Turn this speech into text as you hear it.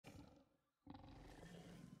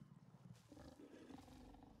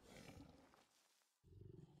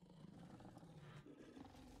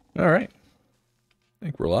All right. I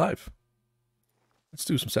think we're live. Let's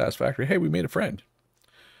do some Satisfactory. Hey, we made a friend.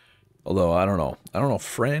 Although, I don't know. I don't know.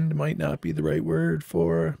 Friend might not be the right word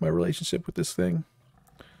for my relationship with this thing.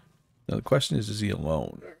 Now, the question is he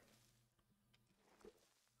alone?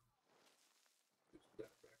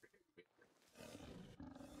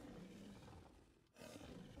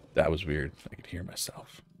 That was weird. I could hear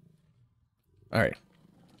myself. All right.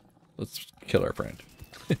 Let's kill our friend.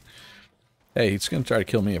 Hey, he's going to try to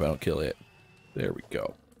kill me if I don't kill it. There we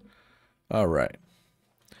go. All right.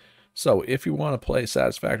 So, if you want to play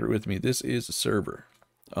Satisfactory with me, this is a server.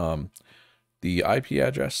 The IP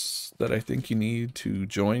address that I think you need to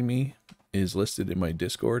join me is listed in my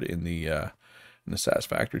Discord in the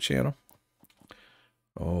Satisfactory channel.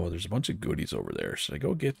 Oh, there's a bunch of goodies over there. Should I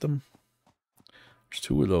go get them? There's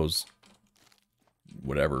two of those,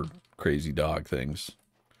 whatever, crazy dog things.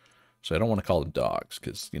 So I don't want to call them dogs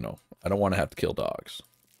because, you know, I don't want to have to kill dogs.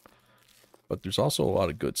 But there's also a lot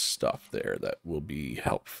of good stuff there that will be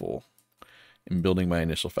helpful in building my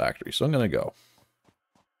initial factory. So I'm going to go.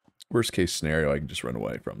 Worst case scenario, I can just run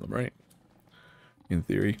away from them, right? In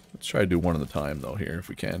theory. Let's try to do one at a time, though, here, if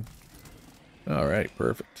we can. All right,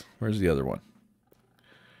 perfect. Where's the other one?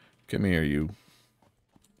 Come here, you.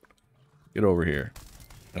 Get over here.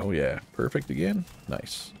 Oh, yeah. Perfect again?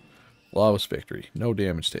 Nice. Flawless victory. No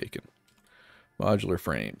damage taken. Modular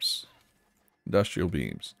frames. Industrial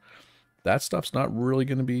beams. That stuff's not really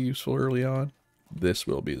going to be useful early on. This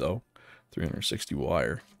will be, though. 360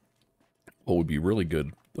 wire. What would be really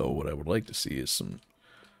good, though, what I would like to see is some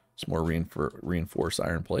more reinforced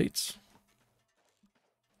iron plates.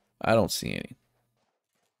 I don't see any.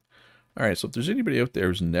 Alright, so if there's anybody out there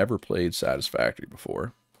who's never played Satisfactory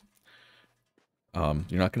before,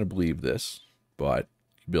 you're not going to believe this, but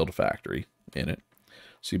you build a factory in it.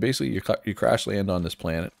 So you crash land on this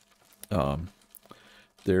planet.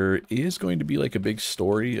 There is going to be like a big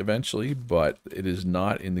story eventually, but it is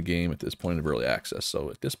not in the game at this point of early access.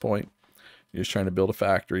 So at this point, you're just trying to build a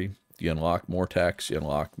factory. You unlock more techs, you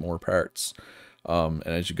unlock more parts. And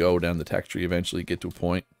as you go down the tech tree, eventually you get to a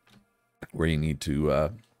point where you need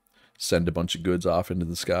to send a bunch of goods off into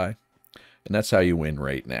the sky. And that's how you win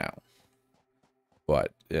right now.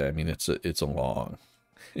 But yeah, I mean, it's a long.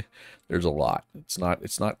 There's a lot. It's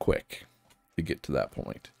not quick to get to that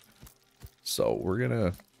point. So we're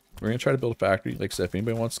gonna try to build a factory. Like I said, if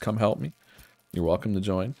anybody wants to come help me, you're welcome to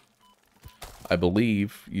join. I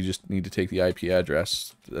believe you just need to take the IP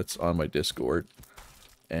address that's on my Discord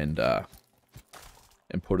and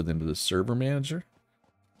put it into the server manager.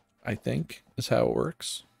 I think is how it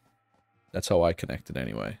works. That's how I connected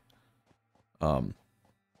anyway.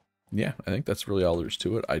 Yeah, I think that's really all there is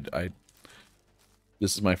to it.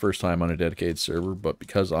 This is my first time on a dedicated server, but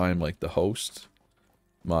because I'm like the host,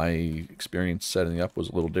 my experience setting up was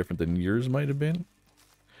a little different than yours might have been.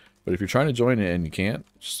 But if you're trying to join it and you can't,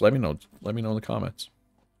 just let me know. Let me know in the comments,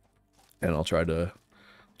 and I'll try to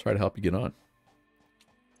help you get on.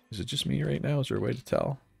 Is it just me right now? Is there a way to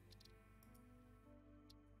tell?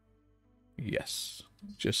 Yes,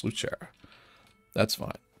 just Luchara. That's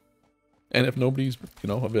fine. And if nobody's, you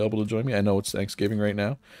know, available to join me, I know it's Thanksgiving right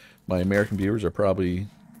now. My American viewers are probably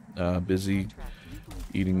busy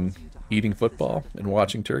eating football and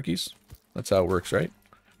watching turkeys. That's how it works, right?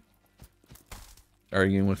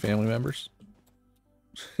 Arguing with family members?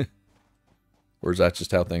 Or is that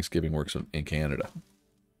just how Thanksgiving works in Canada?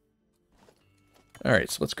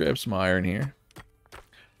 Alright, so let's grab some iron here.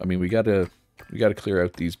 I mean, we gotta clear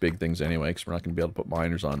out these big things anyway, because we're not going to be able to put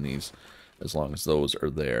miners on these as long as those are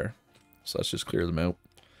there. So let's just clear them out.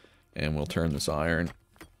 And we'll turn this iron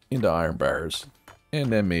into iron bars.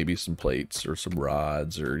 And then maybe some plates or some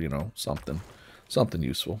rods or, you know, something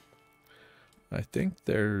useful. I think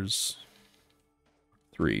there's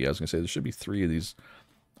 3. I was going to say there should be 3 of these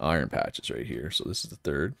iron patches right here. So this is the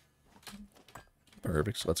 3rd.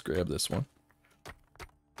 Perfect. So let's grab this one.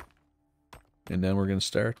 And then we're going to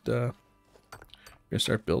start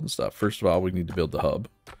building stuff. First of all, we need to build the hub.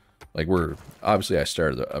 Like obviously I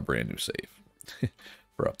started a brand new save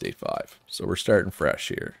for update 5. So we're starting fresh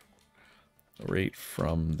here. Right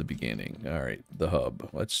from the beginning. All right, the hub.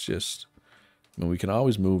 Let's just, I mean, we can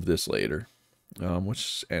always move this later.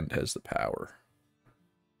 Which end has the power?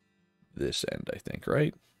 This end, I think,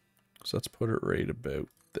 right? So let's put it right about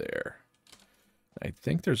there. I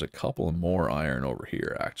think there's a couple more iron over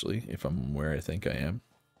here, actually, if I'm where I think I am.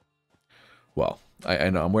 Well, I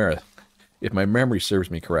know I'm where, if my memory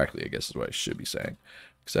serves me correctly, I guess is what I should be saying.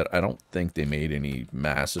 Because I don't think they made any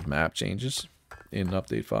massive map changes in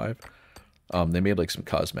update 5. They made like some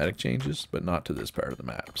cosmetic changes, but not to this part of the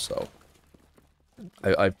map. So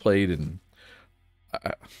I've played and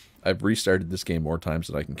I've restarted this game more times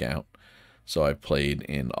than I can count. So I've played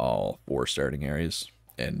in all 4 starting areas,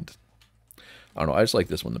 and I don't know, I just like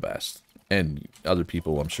this one the best. And other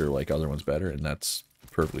people, I'm sure, like other ones better, and that's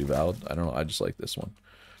perfectly valid. I don't know, I just like this one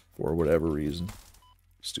for whatever reason.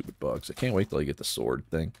 Stupid bugs. I can't wait till I get the sword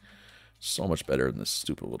thing. So much better than this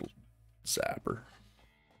stupid little zapper.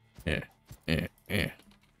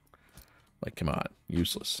 Like, come on,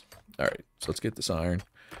 useless. All right, so let's get this iron.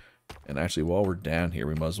 And actually, while we're down here,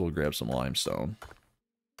 we might as well grab some limestone.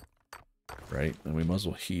 Right, and we might as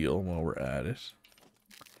well heal while we're at it.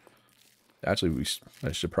 Actually,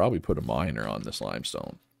 I should probably put a miner on this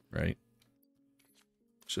limestone, right?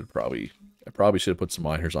 I probably should have put some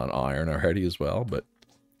miners on iron already as well, but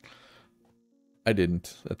I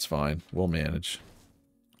didn't. That's fine. We'll manage.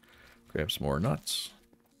 Grab some more nuts.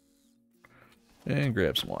 And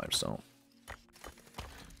grab some limestone.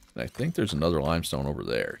 And I think there's another limestone over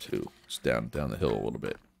there, too. It's down the hill a little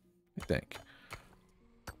bit, I think.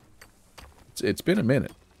 It's been a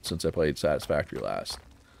minute since I played Satisfactory last.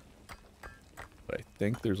 But I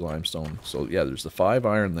think there's limestone. So, yeah, there's the 5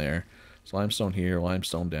 iron there. There's limestone here,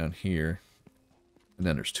 limestone down here. And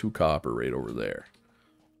then there's 2 copper right over there.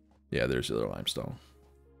 Yeah, there's the other limestone.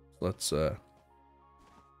 Let's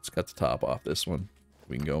cut the top off this one.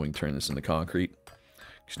 We can turn this into concrete.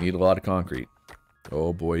 Because you need a lot of concrete.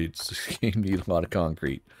 Oh boy, this game needs a lot of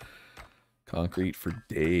concrete. Concrete for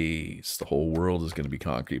days. The whole world is going to be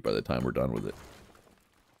concrete by the time we're done with it.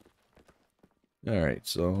 Alright,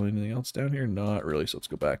 so anything else down here? Not really, so let's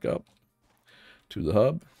go back up to the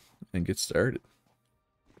hub and get started.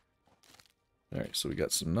 Alright, so we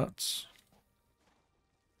got some nuts.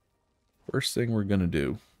 First thing we're going to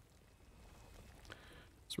do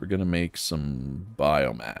is we're going to make some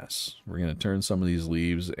biomass. We're going to turn some of these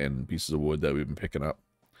leaves and pieces of wood that we've been picking up.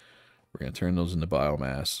 We're going to turn those into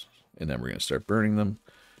biomass, and then we're going to start burning them,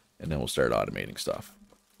 and then we'll start automating stuff.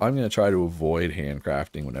 I'm going to try to avoid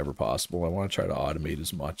handcrafting whenever possible. I want to try to automate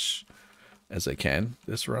as much as I can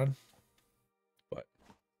this run. But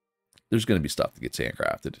there's going to be stuff that gets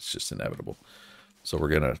handcrafted. It's just inevitable. So we're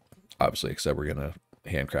going to, obviously, except we're going to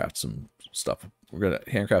handcraft some stuff. We're going to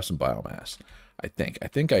handcraft some biomass. I think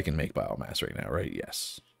I can make biomass right now, right?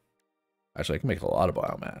 Yes. Actually, I can make a lot of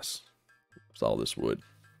biomass with all this wood.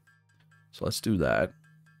 So let's do that.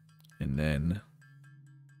 And then,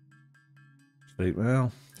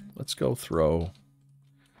 well, let's go throw.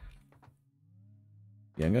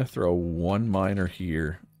 Yeah, I'm going to throw 1 miner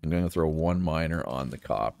here. I'm going to throw 1 miner on the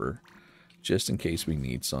copper, just in case we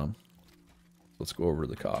need some. Let's go over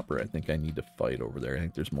the copper. I think I need to fight over there. I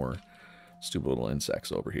think there's more stupid little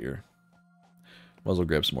insects over here. Might as well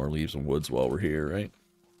grab some more leaves and woods while we're here, right?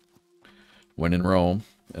 When in Rome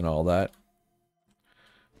and all that.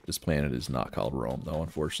 This planet is not called Rome, though,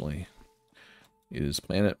 unfortunately. It is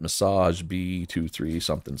planet Massage B23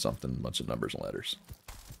 something something, bunch of numbers and letters.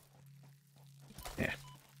 Yeah.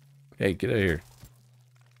 Hey, get out of here.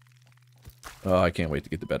 Oh, I can't wait to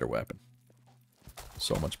get the better weapon.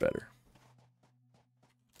 So much better.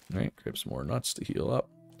 Alright, grab some more nuts to heal up.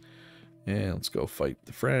 And let's go fight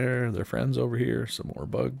their friends over here. Some more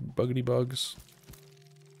buggity bugs.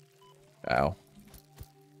 Ow.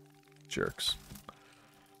 Jerks.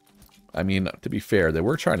 I mean, to be fair, they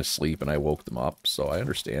were trying to sleep and I woke them up, so I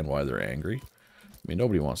understand why they're angry. I mean,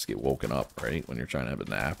 nobody wants to get woken up, right? When you're trying to have a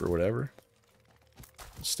nap or whatever.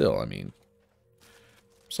 Still, I mean,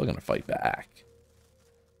 I'm still going to fight back.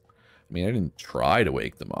 I mean, I didn't try to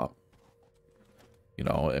wake them up. You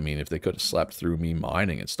know, I mean, if they could have slept through me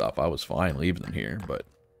mining and stuff, I was fine leaving them here, but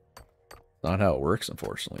not how it works,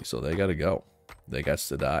 unfortunately. So they got to go. They got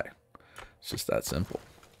to die. It's just that simple.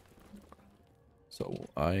 So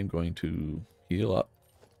I am going to heal up.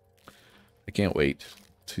 I can't wait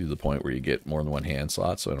to the point where you get more than 1 hand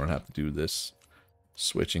slot, so I don't have to do this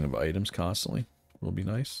switching of items constantly. Will be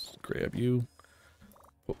nice. Grab you.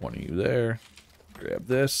 Put 1 of you there. Grab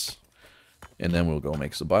this. And then we'll go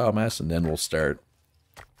make some biomass, and then we'll start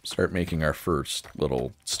making our first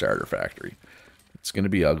little starter factory. It's going to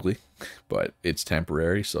be ugly, but it's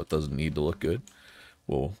temporary, so it doesn't need to look good.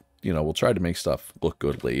 We'll try to make stuff look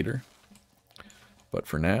good later. But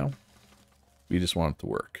for now, we just want it to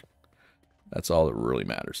work. That's all that really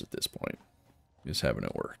matters at this point, is having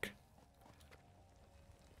it work.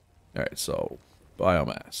 Alright, so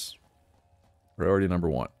biomass. Priority number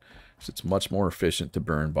 1. So it's much more efficient to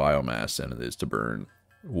burn biomass than it is to burn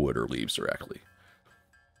wood or leaves directly.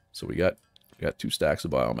 So we got 2 stacks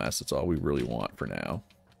of biomass. That's all we really want for now.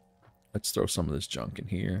 Let's throw some of this junk in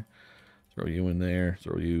here. Throw you in there.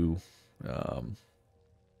 Throw you.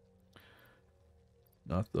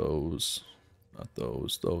 Not those. Not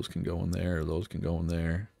those. Those can go in there. Those can go in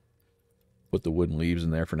there. put the wooden leaves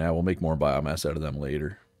in there for now. We'll make more biomass out of them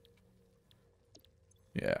later.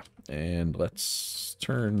 Yeah, and let's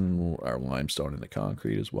turn our limestone into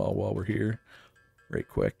concrete as well while we're here. Right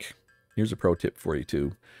quick. Here's a pro tip for you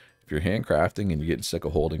too. If you're handcrafting and you're getting sick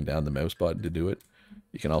of holding down the mouse button to do it,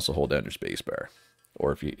 you can also hold down your space bar.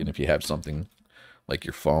 Or if you have something like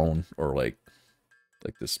your phone or like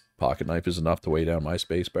this pocket knife is enough to weigh down my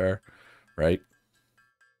space bar, right?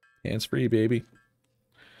 Hands free, baby.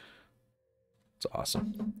 It's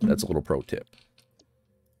awesome. That's a little pro tip.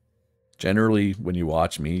 Generally, when you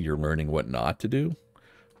watch me, you're learning what not to do,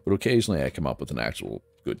 but occasionally I come up with an actual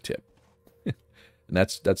good tip. And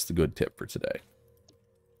that's the good tip for today.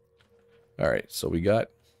 All right, so we got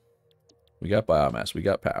biomass, we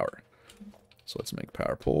got power. So let's make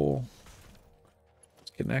power pole.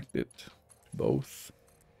 Let's connect it to both.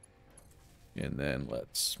 And then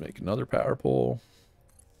let's make another power pole.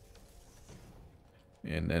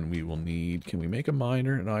 And then we will need, can we make a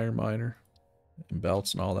miner, an iron miner? And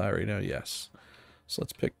belts and all that right now? Yes. So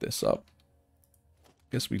let's pick this up.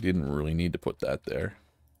 Guess we didn't really need to put that there.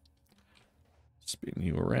 Spin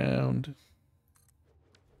you around.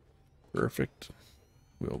 Perfect.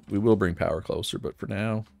 We will bring power closer, but for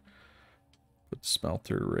now, put the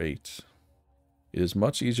smelter right. It is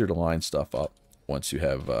much easier to line stuff up once you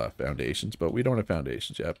have foundations, but we don't have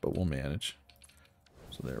foundations yet, but we'll manage.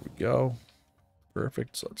 So there we go.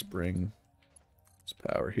 Perfect. So let's bring this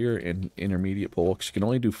power here in intermediate pole, because you can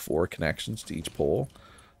only do 4 connections to each pole.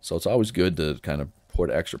 So it's always good to kind of put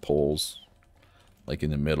extra poles like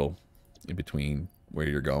in the middle, in between where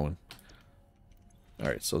you're going. All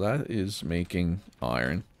right, so that is making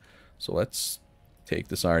iron. So let's take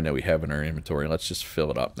this iron that we have in our inventory and let's just fill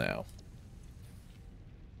it up now.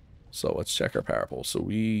 So let's check our power pole. So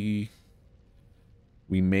we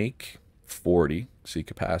make 40, see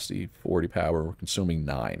capacity, 40 power. We're consuming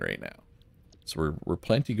 9 right now. So we're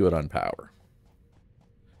plenty good on power.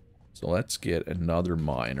 So let's get another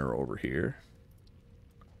miner over here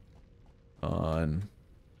on,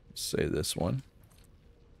 say, this one.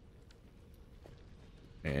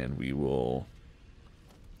 And we will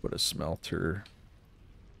put a smelter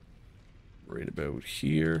right about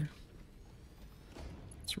here.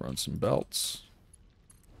 Let's run some belts.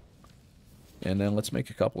 And then let's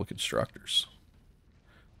make a couple of constructors.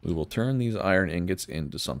 We will turn these iron ingots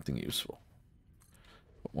into something useful.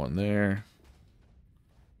 Put one there.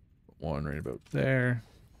 Put one right about there.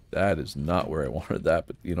 That is not where I wanted that,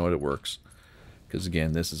 but you know what, it works. Because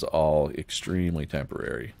again, this is all extremely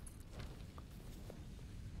temporary.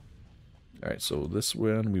 Alright, so this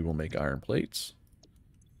one we will make iron plates.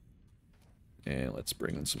 And let's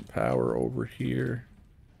bring in some power over here.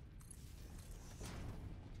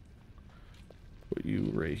 Put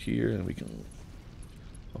you right here, and we can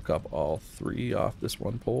hook up all 3 off this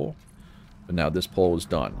one pole. But now this pole is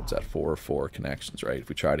done. It's at 4 or 4 connections, right? If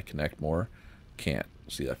we try to connect more, can't.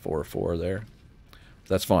 See that 4 or 4 there?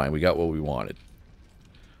 That's fine. We got what we wanted.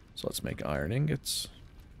 So let's make iron ingots.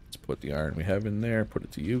 Let's put the iron we have in there, put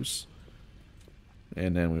it to use.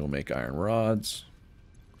 And then we will make iron rods.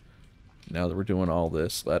 Now that we're doing all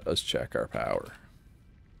this, let us check our power.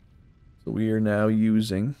 So we are now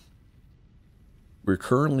using, we're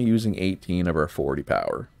currently using 18 of our 40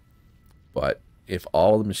 power. But if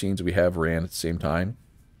all the machines we have ran at the same time,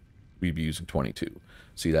 we'd be using 22.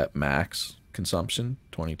 See that max consumption,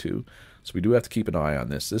 22. So we do have to keep an eye on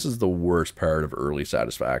this. This is the worst part of early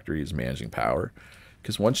Satisfactory, is managing power.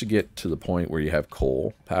 Because once you get to the point where you have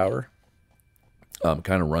coal power,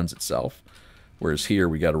 kind of runs itself. Whereas here,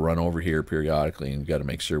 we got to run over here periodically, and we got to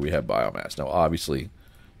make sure we have biomass. Now, obviously,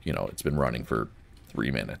 you know, it's been running for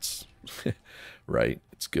 3 minutes, right?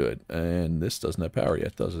 It's good. And this doesn't have power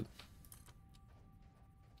yet, does it?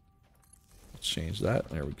 Let's change that.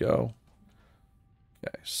 There we go.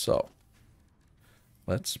 Okay, so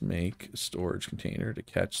let's make a storage container to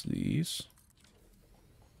catch these.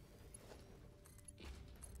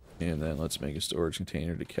 And then let's make a storage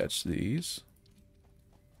container to catch these.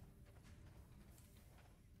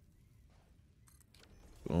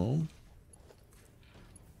 Boom.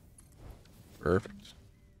 Perfect.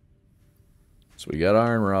 So we got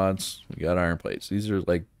iron rods, we got iron plates. These are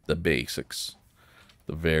like the basics.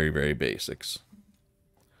 The very, very basics.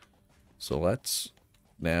 So let's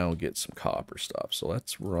now get some copper stuff. So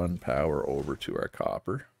let's run power over to our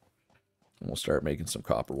copper. And we'll start making some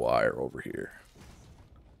copper wire over here.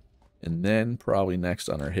 And then probably next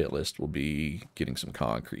on our hit list will be getting some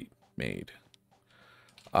concrete made,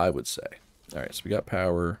 I would say. All right, so we got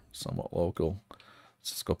power, somewhat local.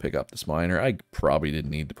 Let's go pick up this miner. I probably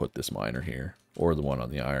didn't need to put this miner here, or the one on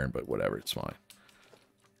the iron, but whatever, it's fine.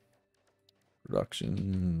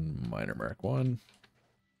 Production, miner mark 1.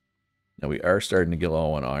 Now we are starting to get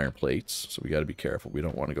low on iron plates, so we got to be careful. We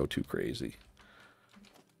don't want to go too crazy.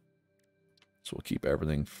 So we'll keep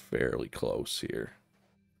everything fairly close here.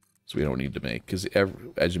 So we don't need to make, because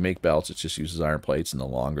as you make belts, it just uses iron plates, and the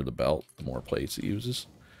longer the belt, the more plates it uses.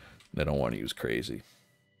 And I don't want to use crazy.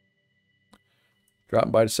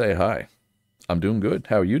 Dropping by to say hi. I'm doing good.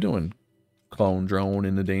 How are you doing, clone drone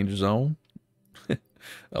in the danger zone?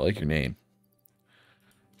 I like your name.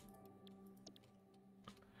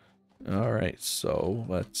 Alright, so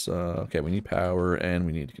let's, okay, we need power and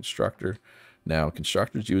we need a constructor. Now,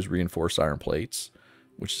 constructors use reinforced iron plates,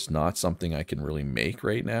 which is not something I can really make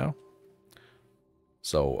right now.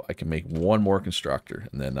 So I can make one more constructor,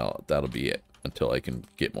 and then that'll be it until I can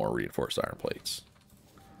get more reinforced iron plates.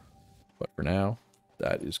 But for now,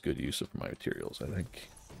 that is good use of my materials, I think.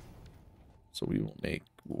 So we will make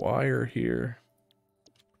wire here.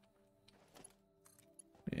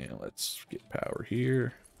 And let's get power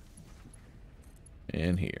here.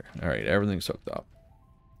 And here. Alright, everything's hooked up.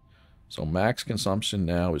 So max consumption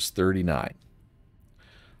now is 39.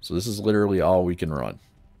 So this is literally all we can run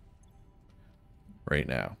right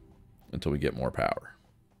now until we get more power.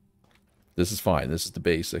 This is fine. This is the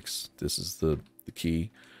basics. This is the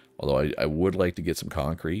key. Although I would like to get some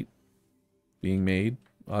concrete being made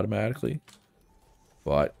automatically.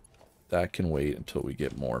 But that can wait until we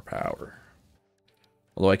get more power.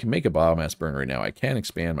 Although I can make a biomass burner right now, I can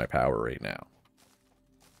expand my power right now.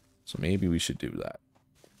 So maybe we should do that.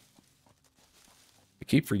 I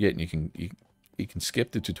keep forgetting you can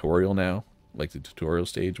skip the tutorial now, like the tutorial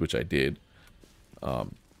stage, which I did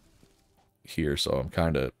here. So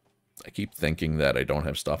I keep thinking that I don't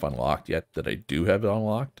have stuff unlocked yet, that I do have it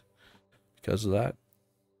unlocked because of that.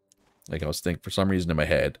 Like I was thinking, for some reason in my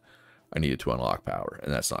head, I needed to unlock power,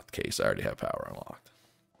 and that's not the case. I already have power unlocked.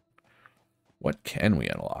 What can we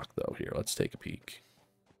unlock, though, here? Let's take a peek.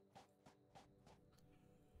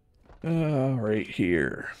 Right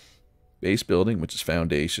here. Base building, which is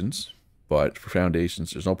foundations. But for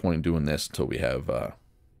foundations, there's no point in doing this until we have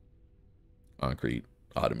concrete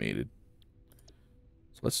automated.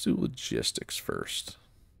 So let's do logistics first.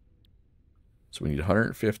 So we need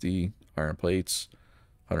 150 iron plates,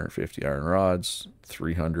 150 iron rods,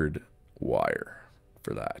 300 wire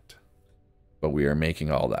for that. But we are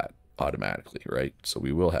making all that automatically, right? So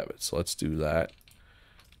we will have it. So let's do that.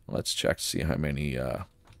 Let's check to see how many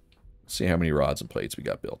rods and plates we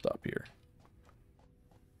got built up here.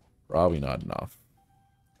 Probably not enough.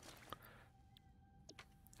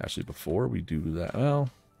 Actually, before we do that, well,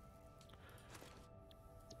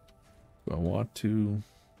 do I want to?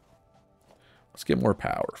 Let's get more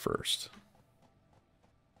power first.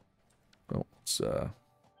 Oh, so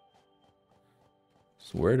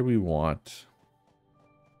where do we want?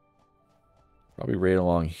 Probably right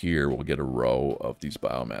along here, we'll get a row of these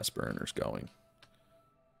biomass burners going.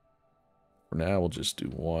 For now, we'll just do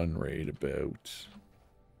one right about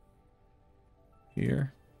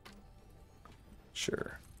here.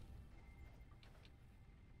 Sure.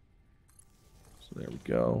 So there we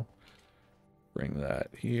go. Bring that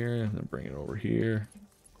here, and then bring it over here.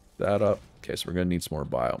 That up. Okay, so we're going to need some more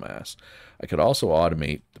biomass. I could also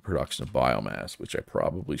automate the production of biomass, which I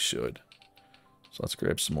probably should. So let's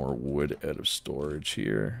grab some more wood out of storage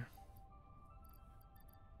here.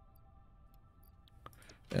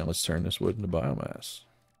 And let's turn this wood into biomass.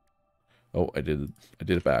 Oh, I did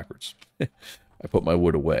it backwards. I put my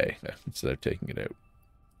wood away instead of taking it out.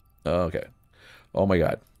 Okay. Oh my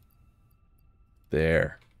god.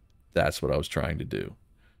 There. That's what I was trying to do.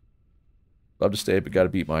 Love to stay, but gotta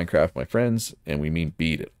beat Minecraft, my friends. And we mean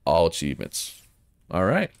beat it. All achievements.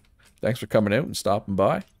 Alright. Thanks for coming out and stopping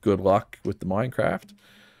by. Good luck with the Minecraft.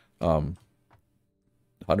 100%.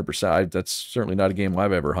 That's certainly not a game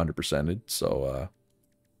I've ever 100%ed. So,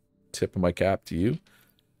 tip of my cap to you.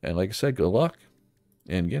 And like I said, good luck.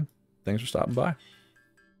 And again, thanks for stopping by.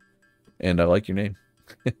 And I like your name.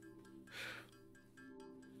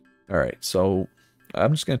 Alright, so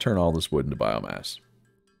I'm just going to turn all this wood into biomass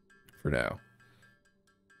for now.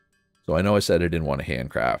 So I know I said I didn't want to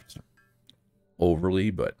handcraft overly,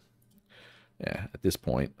 but yeah, at this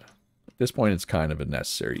point it's kind of a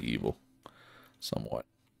necessary evil, somewhat.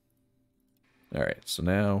 Alright, so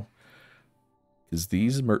now, because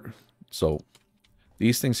these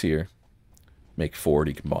things here make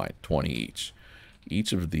 40 combined, 20 each.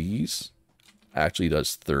 Each of these actually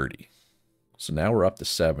does 30. So now we're up to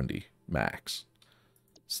 70 max.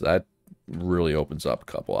 So that really opens up a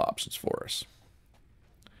couple options for us.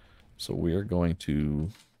 So we are going to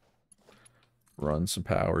run some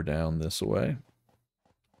power down this way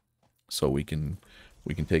so we can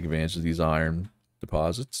We can take advantage of these iron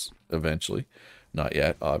deposits eventually. Not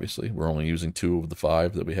yet, obviously. We're only using 2 of the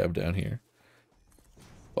 5 that we have down here.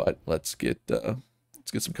 But let's get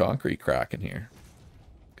some concrete cracking here,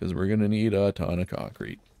 because we're gonna need a ton of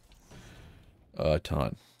concrete. A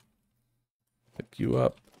ton. Pick you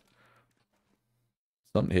up.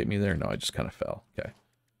 Something hit me there? No, I just kind of fell. Okay.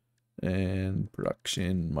 And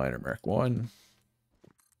production, miner mark 1.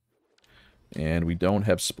 And we don't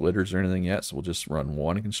have splitters or anything yet, so we'll just run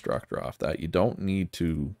 1 constructor off that. You don't need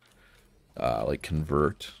to like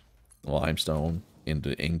convert limestone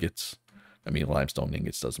into ingots. I mean, limestone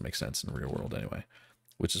ingots doesn't make sense in the real world anyway,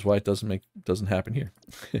 which is why it doesn't happen here.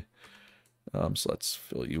 So let's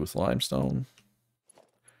fill you with limestone.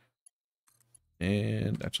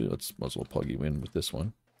 And actually, might as well plug you in with this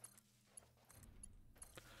one.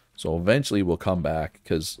 So eventually we'll come back,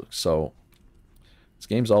 because this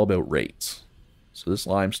game's all about rates. So this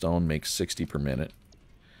limestone makes 60 per minute,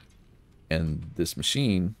 and this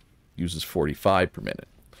machine uses 45 per minute.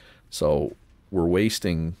 So we're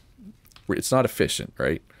wasting. It's not efficient,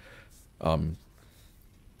 right?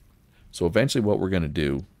 So eventually, what we're going to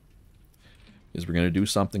do is we're going to do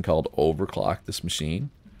something called overclock this machine,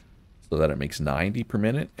 so that it makes 90 per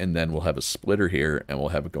minute, and then we'll have a splitter here, and we'll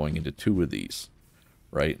have it going into 2 of these,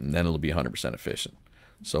 right? And then it'll be 100% efficient.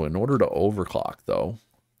 So in order to overclock, though,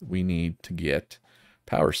 we need to get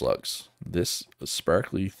power slugs. This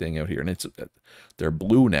sparkly thing out here, and they're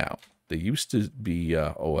blue now. They used to be,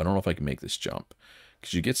 oh, I don't know if I can make this jump.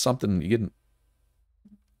 Because you get something,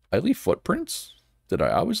 I leave footprints? Did I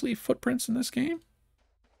always leave footprints in this game?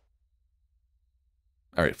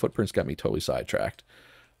 All right, footprints got me totally sidetracked.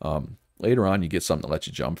 Later on, you get something that lets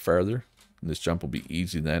you jump farther. And this jump will be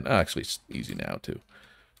easy then. Oh, actually, it's easy now, too.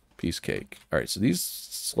 Piece cake. All right, so these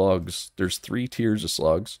slugs, there's 3 tiers of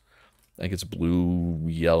slugs. I think it's blue,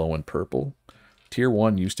 yellow, and purple. Tier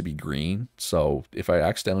 1 used to be green, so if I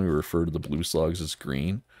accidentally refer to the blue slugs as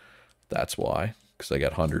green, that's why. Because I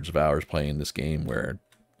got hundreds of hours playing this game where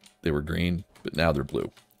they were green, but now they're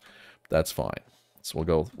blue. That's fine. So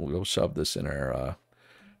we'll go shove this in our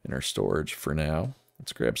storage for now.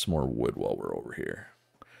 Let's grab some more wood while we're over here.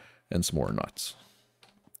 And some more nuts.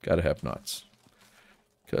 Gotta have nuts.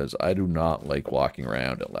 Because I do not like walking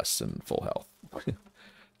around at less than full health.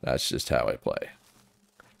 That's just how I play.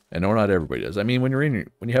 I know not everybody does. I mean, when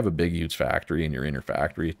you have a big, huge factory and you're in your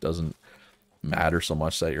factory, it doesn't matter so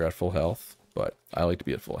much that you're at full health. But I like to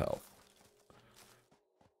be at full health.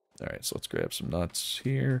 Alright, so let's grab some nuts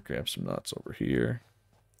here. Grab some nuts over here.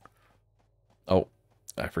 Oh,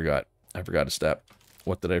 I forgot. I forgot a step.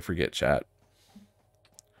 What did I forget, chat?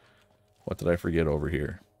 What did I forget over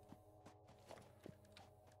here?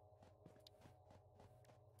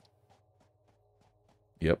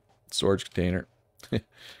 Yep, storage container.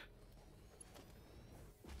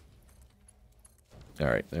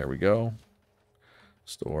 Alright, there we go.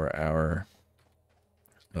 Store our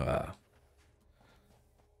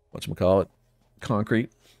whatchamacallit? Concrete.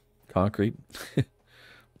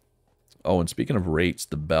 Oh, and speaking of rates,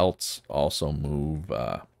 the belts also move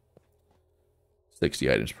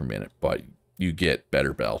 60 items per minute, but you get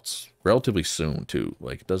better belts relatively soon too.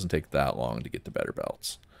 Like, it doesn't take that long to get the better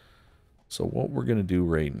belts. So what we're going to do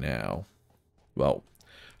right now, well,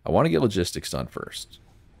 I want to get logistics done first,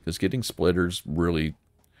 because getting splitters really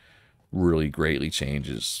greatly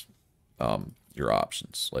changes your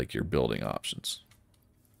options, like your building options.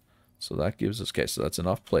 So that gives us, okay, so that's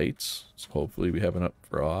enough plates. So hopefully we have enough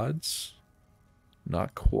rods.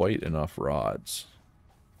 Not quite enough rods.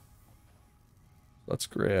 Let's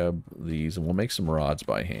grab these, and we'll make some rods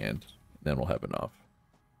by hand. Then we'll have enough.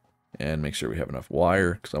 And make sure we have enough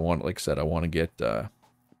wire, because I want, like I said, I want to get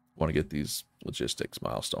these logistics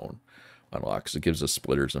milestone unlocked, because it gives us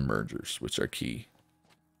splitters and mergers, which are key.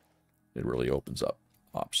 It really opens up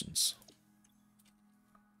options.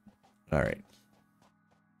 All right.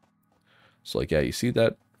 So, like, yeah, you see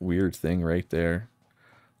that weird thing right there?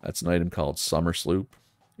 That's an item called Summer Sloop.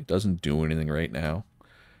 It doesn't do anything right now.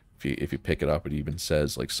 If you pick it up, it even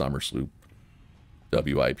says, like, Summer Sloop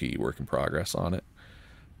WIP, work in progress, on it.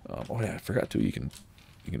 Oh yeah, I forgot too. You can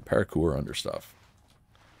parkour under stuff.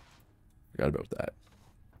 Forgot about that.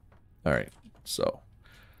 All right, so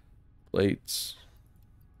plates,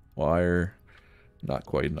 wire, not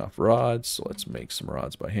quite enough rods. So let's make some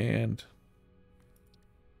rods by hand.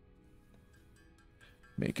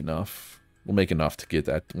 Make enough. We'll make enough to get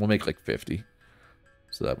that. We'll make like 50,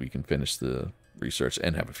 so that we can finish the research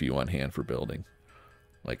and have a few on hand for building.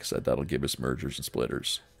 Like I said, that'll give us mergers and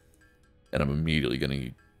splitters. And I'm immediately going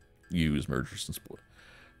to use mergers and split.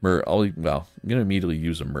 I'm going to immediately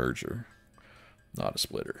use a merger, not a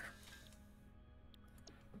splitter.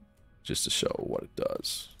 just to show what it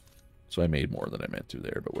does. So I made more than I meant to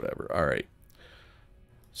there, but whatever. All right.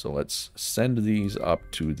 So let's send these up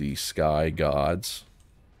to the sky gods.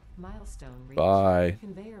 Milestone reached. Bye.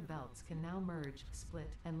 Conveyor belts can now merge, split,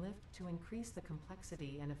 and lift to increase the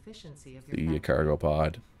complexity and efficiency of your The factory. cargo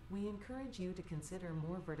pod. We encourage you to consider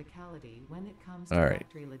more verticality when it comes to All right.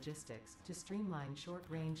 factory logistics to streamline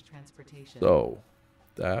short-range transportation. So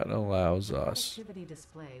that allows us. Productivity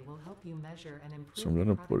display will help you measure and improve. So I'm going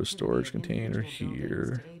to put a storage container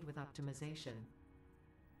here. To aid with optimization.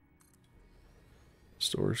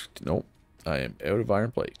 Storage. Nope. I am out of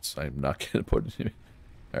iron plates. I'm not going to put it in.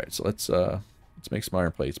 All right. So let's make some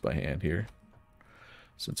iron plates by hand here,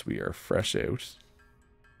 since we are fresh out.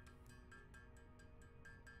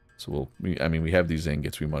 So I mean, we have these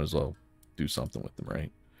ingots. We might as well do something with them,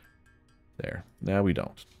 right? There. Now we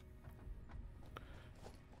don't.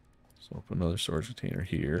 So open another storage container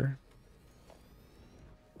here.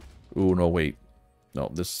 Ooh, no, wait.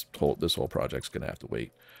 No, this whole project's gonna have to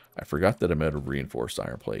wait. I forgot that I'm out of reinforced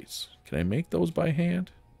iron plates. Can I make those by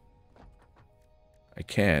hand? I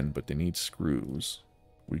can, but they need screws.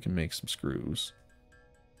 We can make some screws.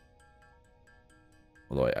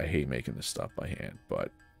 Although I hate making this stuff by hand,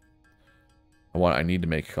 but I need to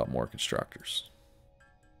make a couple more constructors.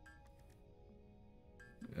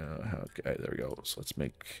 Okay, there we go. So let's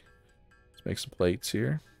make some plates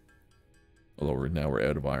here. Although now we're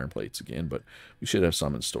out of iron plates again, but we should have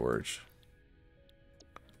some in storage.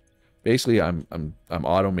 Basically, I'm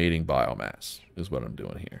automating biomass is what I'm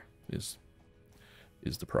doing here. Is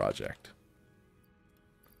the project.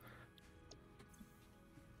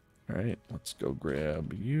 All right, let's go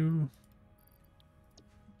grab you.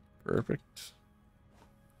 Perfect.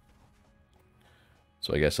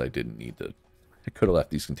 So I guess I didn't need to. I could have left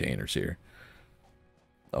these containers here.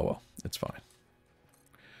 Oh well, it's fine.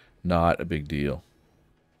 Not a big deal.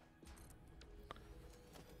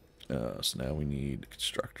 So now we need a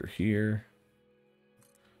constructor here.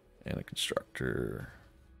 And a constructor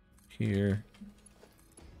here.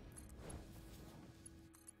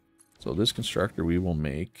 So this constructor we will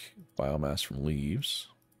make biomass from leaves.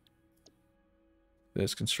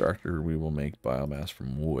 This constructor we will make biomass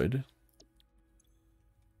from wood.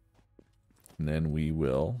 And then we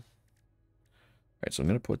will... Alright, so I'm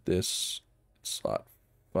going to put this in slot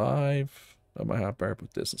 5 of my hotbar.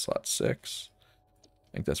 Put this in slot 6. I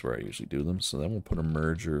think that's where I usually do them. So then we'll put a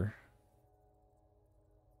merger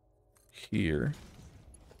here.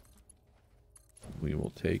 We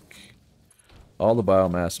will take all the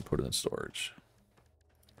biomass and put it in storage.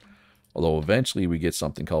 Although eventually we get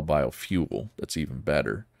something called biofuel that's even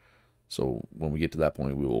better. So when we get to that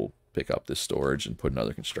point, we will pick up this storage and put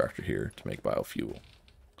another constructor here to make biofuel.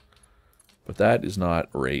 But that is not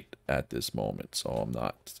right at this moment, so I'm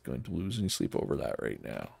not going to lose any sleep over that right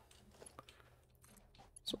now.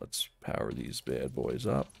 So let's power these bad boys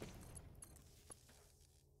up.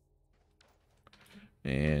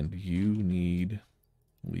 And you need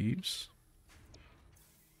leaves.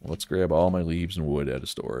 Let's grab all my leaves and wood out of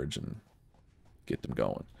storage and get them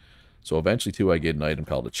going. So eventually, too, I get an item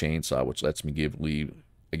called a chainsaw, which lets me give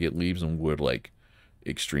I get leaves and wood, like,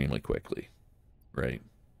 extremely quickly. Right?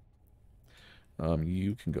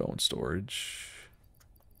 You can go in storage.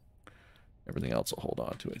 Everything else I'll hold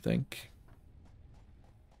on to, I think.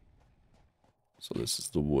 So this is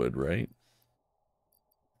the wood, right?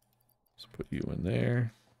 Let's put you in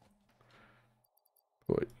there.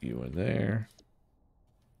 Put you in there.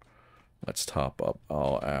 Let's top up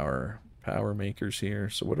all our power makers here.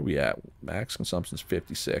 So what are we at? Max consumption is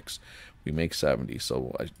 56. We make 70.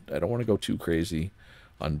 So I don't want to go too crazy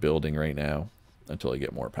on building right now until I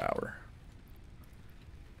get more power.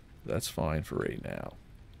 That's fine for right now.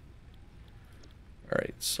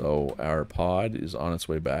 Alright, so our pod is on its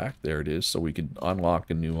way back. There it is. So we can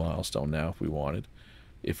unlock a new milestone now if we wanted.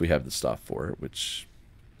 If we have the stuff for it, which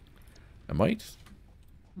I might.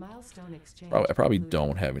 Milestone exchange. I probably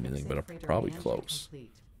don't have anything, but I'm probably close.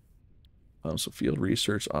 So field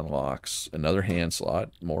research unlocks another hand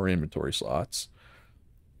slot, more inventory slots.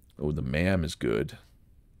 Oh, the MAM is good.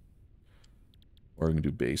 Or we can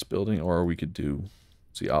do base building, or we could do,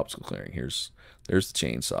 see, obstacle clearing. There's the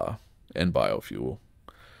chainsaw and biofuel.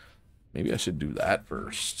 Maybe I should do that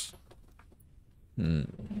first. No,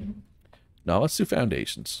 let's do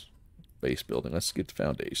foundations. Base building. Let's get the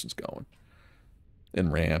foundations going.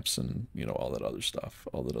 And ramps and, you know, all that other stuff.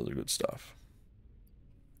 All that other good stuff.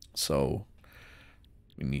 So,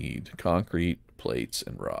 we need concrete, plates,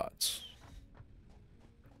 and rods.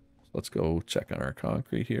 Let's go check on our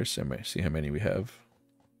concrete here. See how many we have.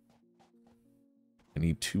 I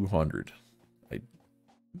need 200. I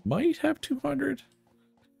might have 200.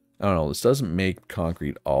 I don't know. This doesn't make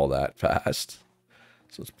concrete all that fast.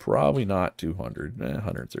 So it's probably not 200.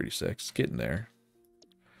 136. Getting there.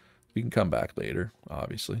 We can come back later,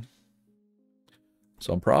 obviously.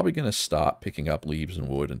 So I'm probably going to stop picking up leaves and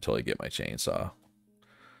wood until I get my chainsaw.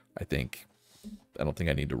 I don't think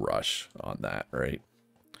I need to rush on that, right?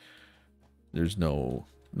 There's no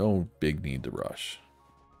big need to rush.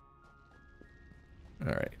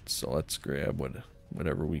 All right, so let's grab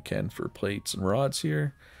whatever we can for plates and rods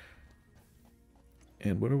here.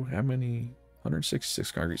 And how many?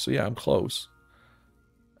 166 concrete. So yeah, I'm close.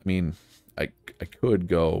 I mean, I could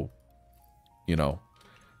go, you know,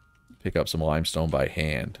 pick up some limestone by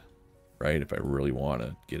hand, right? If I really want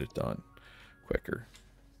to get it done quicker.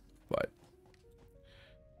 But,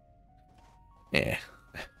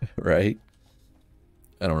 right?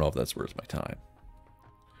 I don't know if that's worth my time.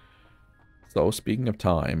 So speaking of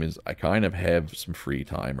time, I kind of have some free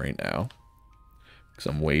time right now because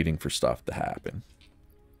I'm waiting for stuff to happen.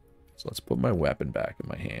 So let's put my weapon back in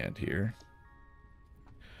my hand here.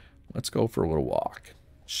 Let's go for a little walk,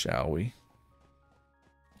 shall we?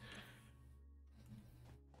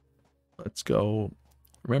 Let's go.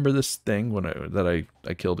 Remember this thing that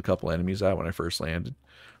I killed a couple enemies at when I first landed?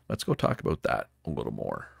 Let's go talk about that a little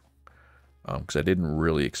more. Because I didn't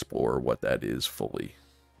really explore what that is fully.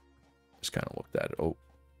 Just kind of looked at it. Oh,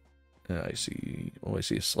 I see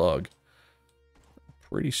a slug.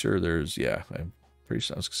 Pretty sure there's, yeah, I was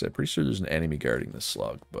gonna say, pretty sure there's an enemy guarding this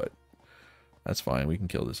slug, but that's fine. We can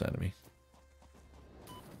kill this enemy.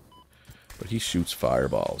 But he shoots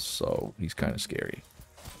fireballs, so he's kind of scary.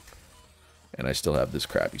 And I still have this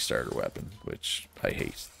crappy starter weapon, which I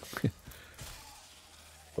hate.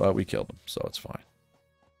 But we killed him, so it's fine.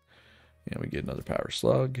 And we get another power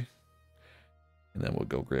slug. And then we'll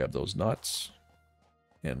go grab those nuts.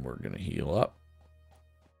 And we're going to heal up.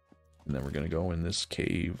 And then we're going to go in this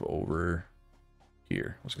cave over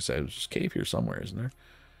here. I was going to say, there's just a cave here somewhere, isn't there?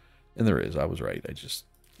 And there is. I was right. I just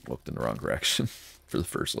looked in the wrong direction for the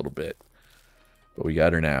first little bit. But we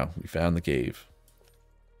got her now. We found the cave.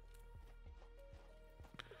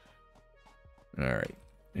 Alright.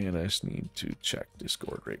 And I just need to check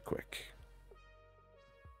Discord right quick.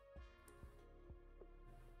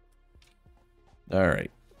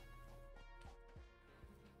 Alright.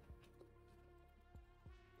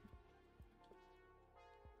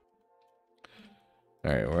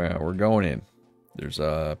 Alright, we're going in. There's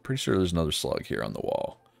pretty sure there's another slug here on the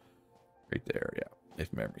wall. Right there, yeah.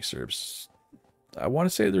 If memory serves. I want to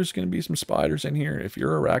say there's going to be some spiders in here. If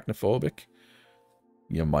you're arachnophobic,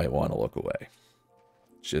 you might want to look away.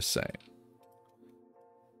 Just saying.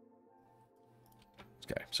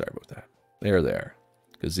 Okay, sorry about that. They're there.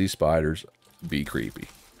 Because these spiders be creepy.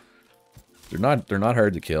 They're not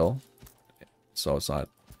hard to kill. So it's not,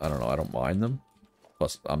 I don't know, I don't mind them.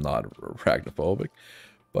 Plus, I'm not arachnophobic.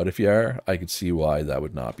 But if you are, I could see why that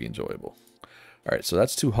would not be enjoyable. Alright, so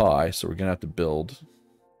that's too high, so we're going to have to build.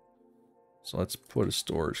 So let's put a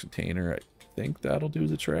storage container. I think that'll do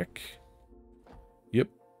the trick. Yep.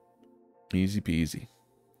 Easy peasy.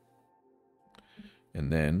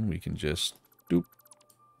 And then we can just, doop,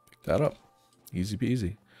 pick that up. Easy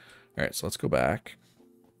peasy. Alright, so let's go back.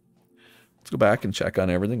 Let's go back and check on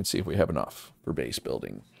everything and see if we have enough for base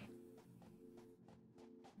building.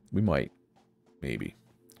 We might. Maybe.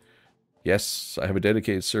 Yes, I have a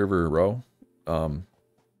dedicated server row. The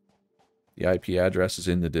IP address is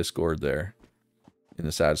in the Discord there. In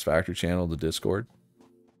the Satisfactory channel, the Discord.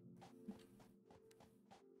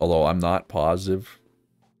 Although I'm not positive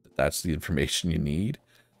that that's the information you need.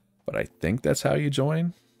 But I think that's how you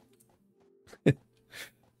join.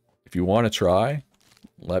 If you want to try,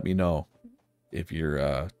 let me know. If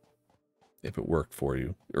you're if it worked for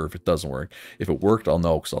you. Or if it doesn't work. If it worked, I'll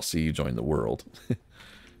know because I'll see you join the world.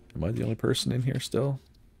 Am I the only person in here still?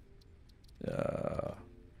 Yeah.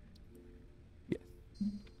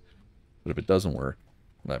 But if it doesn't work,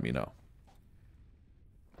 let me know.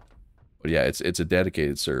 But yeah, it's a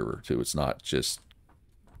dedicated server too. It's not just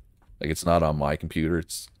like it's not on my computer.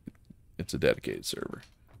 It's a dedicated server.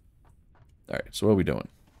 All right, so what are we doing?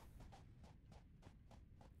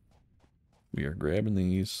 We are grabbing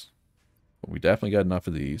these. Well, we definitely got enough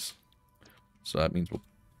of these. So that means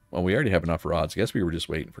well, we already have enough rods. I guess we were just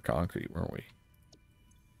waiting for concrete, weren't we?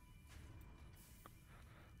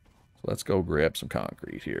 So let's go grab some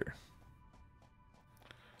concrete here.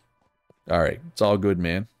 Alright, it's all good,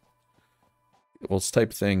 man. Well, it's the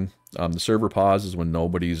type of thing. The server pauses when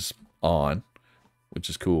nobody's on, which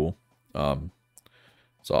is cool. So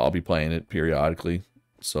I'll be playing it periodically.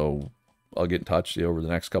 So I'll get in touch with you over the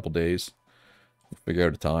next couple days. Figure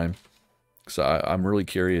out a time. So I'm really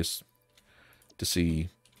curious to see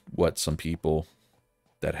what some people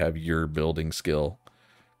that have your building skill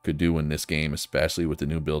could do in this game, especially with the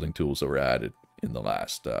new building tools that were added in the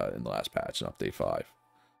last patch in update 5.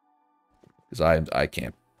 Because I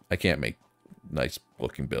can't make nice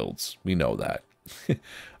looking builds. We know that.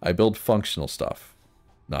 I build functional stuff,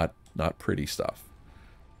 not pretty stuff.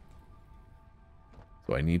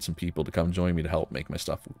 So I need some people to come join me to help make my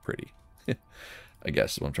stuff look pretty. I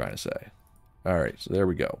guess is what I'm trying to say. Alright, so there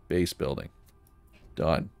we go. Base building.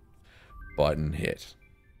 Done. Button hit.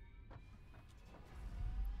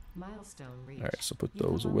 Milestone reached. Alright, so put You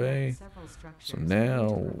have those unlocked away. several structures So needed now,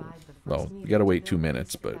 to provide the well, first we needed gotta to wait 2 build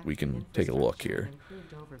minutes, but we Satisfactory can take a look infrastructure here. and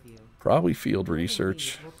improved overview. Probably field Building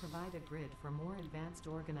research. these will provide a grid for more advanced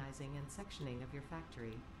organizing and sectioning of your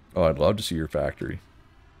factory. Oh, I'd love to see your factory.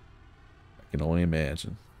 I can only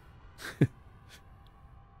imagine.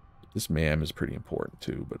 This MAM is pretty important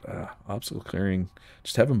too, but obstacle clearing,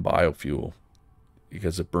 just having biofuel,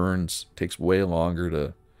 because it burns, takes way longer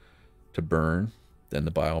to burn than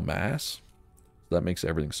the biomass. So that makes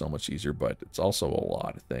everything so much easier, but it's also a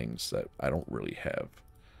lot of things that I don't really have.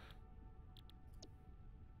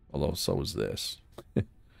 Although so is this.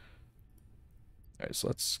 Alright, so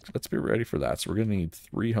let's be ready for that. So we're gonna need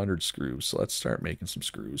 300 screws. So let's start making some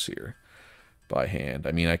screws here by hand.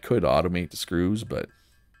 I mean, I could automate the screws, but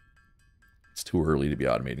it's too early to be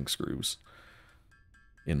automating screws,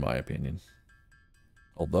 in my opinion.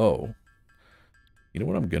 Although, you know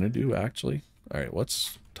what I'm gonna do actually? Alright,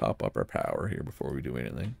 let's top up our power here before we do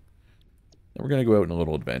anything. Then we're gonna go out on a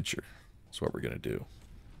little adventure. That's what we're gonna do.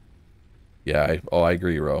 Yeah, I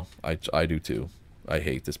agree, Ro. I do too. I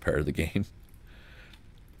hate this part of the game.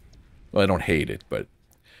 Well, I don't hate it, but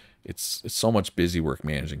it's so much busy work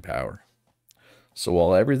managing power. So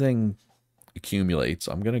while everything accumulates,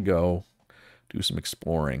 I'm gonna go do some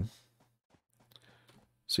exploring.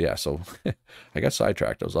 So yeah, so I got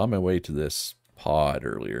sidetracked. I was on my way to this pod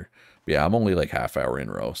earlier. But yeah, I'm only like half hour in,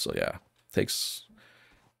 Row. So yeah, takes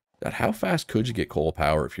that. How fast could you get coal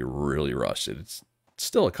power if you really rush it? It's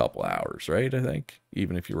still a couple hours, right? I think,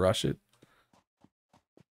 even if you rush it.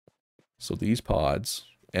 So these pods,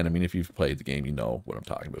 and I mean, if you've played the game, you know what I'm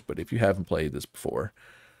talking about. But if you haven't played this before,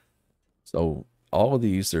 so all of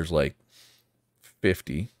these, there's like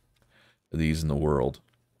 50 of these in the world.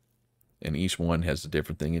 And each one has a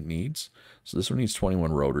different thing it needs. So this one needs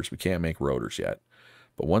 21 rotors. We can't make rotors yet.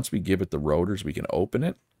 But once we give it the rotors, we can open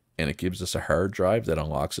it. And it gives us a hard drive that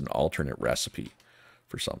unlocks an alternate recipe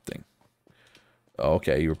for something.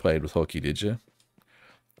 Okay, you were playing with Hooky, did you?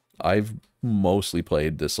 I've mostly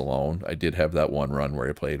played this alone. I did have that one run where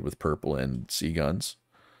I played with purple and sea guns.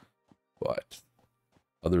 But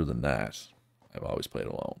other than that, I've always played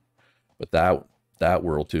alone. But that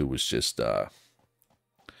world too was just a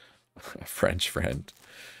French friend.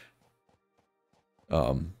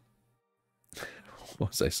 What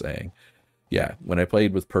was I saying? Yeah, when I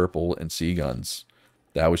played with purple and sea guns,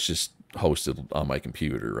 that was just hosted on my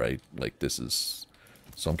computer, right? Like this is...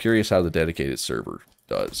 So I'm curious how the dedicated server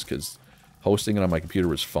does, because hosting it on my computer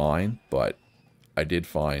was fine, but I did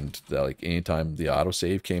find that like anytime the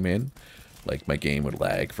autosave came in, like my game would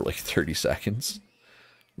lag for like 30 seconds,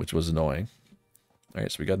 which was annoying.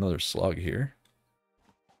 Alright, so we got another slug here.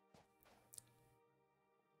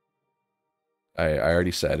 I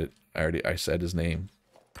already said it. I said his name.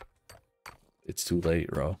 It's too late,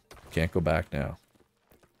 bro. Can't go back now.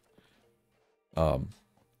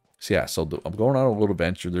 So yeah, so I'm going on a little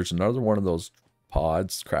venture. There's another one of those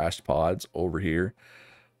pods, crashed pods over here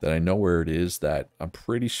that I know where it is, that I'm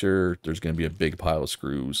pretty sure there's going to be a big pile of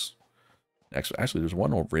screws. Actually, there's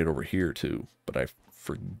one right over here too, but I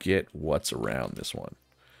forget what's around this one.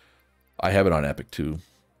 I have it on Epic too,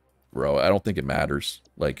 bro. I don't think it matters.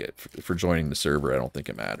 Like, for joining the server, I don't think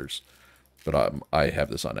it matters. But I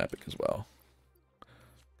have this on Epic as well.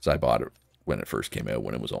 Because I bought it when it first came out,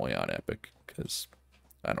 when it was only on Epic. Because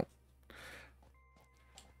I'm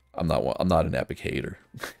not an Epic hater.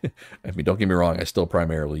 I mean, don't get me wrong, I still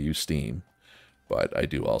primarily use Steam. But I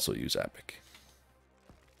do also use Epic.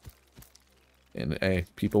 And hey,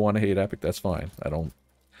 people want to hate Epic, that's fine. I'm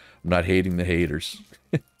not hating the haters.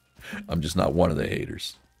 I'm just not one of the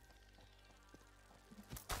haters.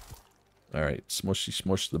 Alright,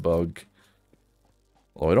 smush the bug.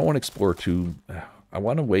 Oh, I don't want to explore too... I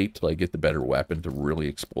want to wait till I get the better weapon to really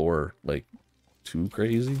explore, like, too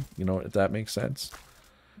crazy. You know, if that makes sense.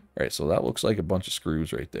 Alright, so that looks like a bunch of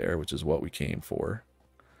screws right there, which is what we came for.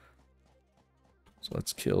 So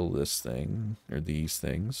let's kill this thing, or these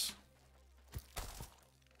things.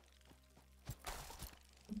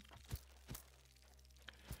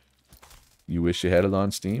 You wish you had it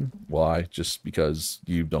on Steam? Why? Just because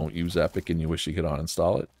you don't use Epic and you wish you could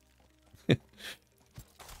uninstall it?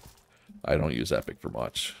 I don't use Epic for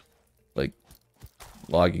much. Like,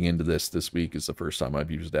 logging into this week is the first time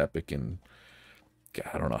I've used Epic in,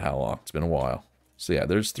 God, I don't know how long. It's been a while. So yeah,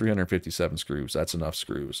 there's 357 screws. That's enough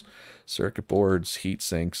screws. Circuit boards, heat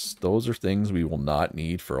sinks, those are things we will not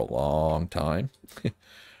need for a long time.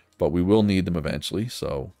 But we will need them eventually,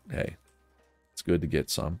 so hey, it's good to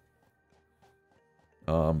get some.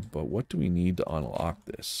 But what do we need to unlock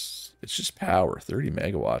this? It's just power, 30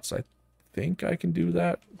 megawatts. I think I can do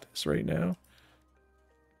this right now.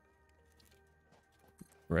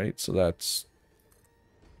 Right, so that's...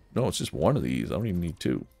 No, it's just one of these. I don't even need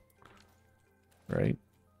two. Right?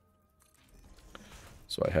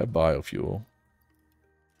 So I have biofuel.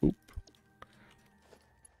 Oop.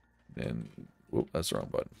 And, whoop, that's the wrong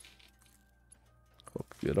button.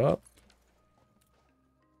 Hook it up.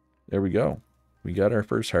 There we go. We got our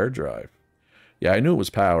first hard drive. Yeah, I knew it was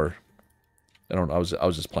power. I don't know. I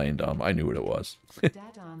was just playing dumb. I knew what it was.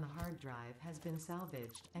 Data on the hard drive has been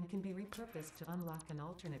salvaged and can be repurposed to unlock an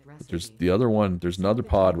alternate recipe. There's the other one. There's another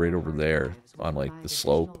pod right over there on like the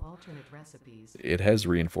slope. It has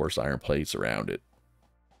reinforced iron plates around it.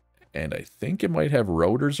 And I think it might have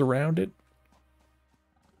rotors around it.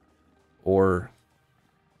 Or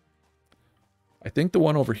I think the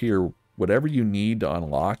one over here, whatever you need to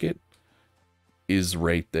unlock it, is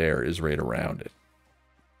right there, is right around it.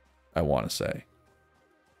 I want to say.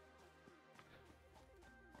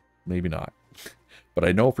 Maybe not. But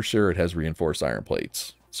I know for sure it has reinforced iron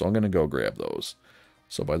plates. So I'm going to go grab those.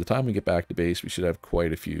 So by the time we get back to base, we should have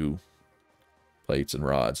quite a few plates and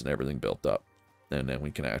rods and everything built up. And then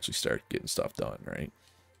we can actually start getting stuff done, right?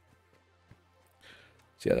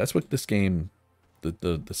 So yeah, that's what this game,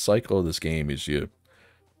 the cycle of this game is you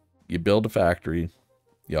build a factory,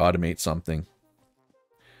 you automate something,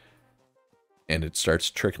 and it starts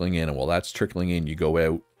trickling in. And while that's trickling in, you go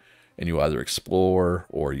out and you either explore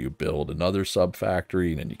or you build another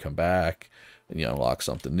sub-factory, and then you come back and you unlock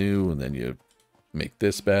something new, and then you make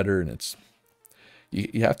this better. And it's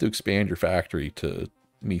you have to expand your factory to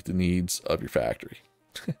meet the needs of your factory.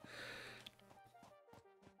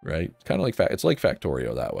 Right? Kind of like it's like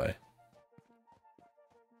Factorio that way.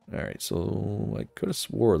 All right, so I could have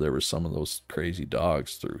swore there was some of those crazy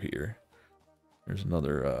dogs through here. There's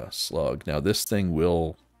another slug. Now this thing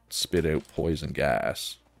will spit out poison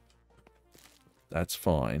gas. That's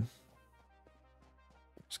fine.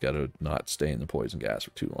 Just got to not stay in the poison gas for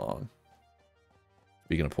too long.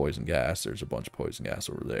 Speaking of poison gas, there's a bunch of poison gas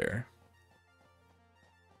over there.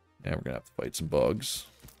 Now we're going to have to fight some bugs.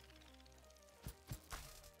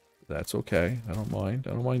 That's okay. I don't mind.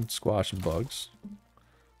 I don't mind squashing bugs.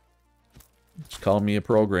 Just call me a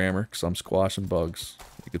programmer because I'm squashing bugs.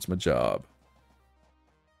 I think it's my job.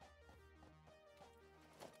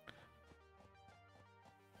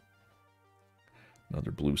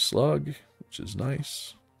 Another blue slug, which is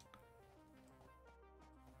nice.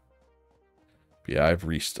 But yeah, I've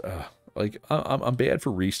I'm bad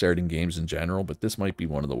for restarting games in general, but this might be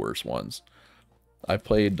one of the worst ones. I've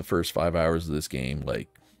played the first 5 hours of this game like,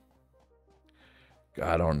 God,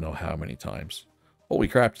 I don't know how many times. Holy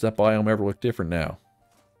crap, does that biome ever look different now?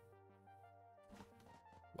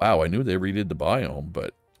 Wow, I knew they redid the biome,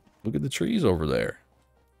 but look at the trees over there.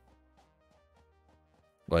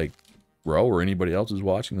 Like, Ro or anybody else who's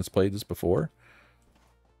watching that's played this before,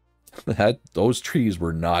 those trees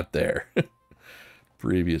were not there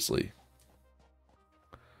previously.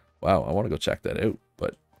 Wow, I want to go check that out,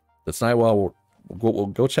 but that's not why we'll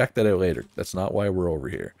go check that out later. That's not why we're over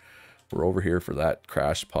here. We're over here for that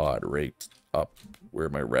crash pod right up where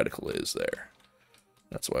my reticle is there.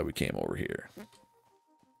 That's why we came over here.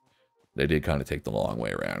 They did kind of take the long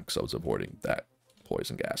way around because I was avoiding that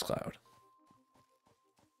poison gas cloud.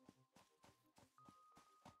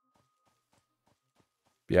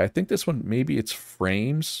 Yeah, I think this one, maybe it's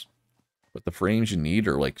frames, but the frames you need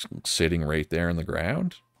are like sitting right there in the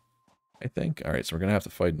ground, I think. All right, so we're going to have to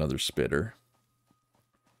fight another spitter.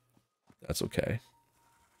 That's okay.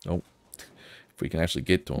 Nope. If we can actually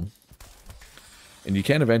get to them. And you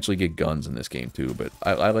can eventually get guns in this game too, but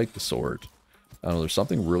I like the sword. I don't know, there's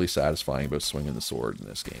something really satisfying about swinging the sword in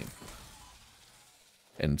this game.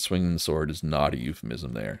 And swinging the sword is not a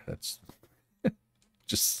euphemism there. That's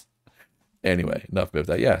just... Anyway, enough about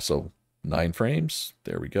that. Yeah, so 9 frames.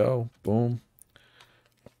 There we go. Boom.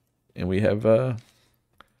 And we have another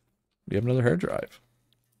hard drive.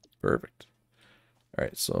 Perfect. All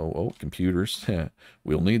right, so, oh, computers.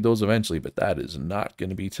 We'll need those eventually, but that is not going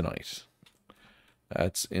to be tonight.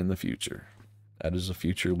 That's in the future. That is a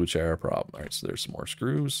future Luchara problem. All right, so there's some more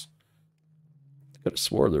screws. I could have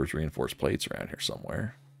swore there was reinforced plates around here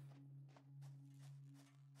somewhere.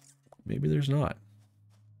 Maybe there's not.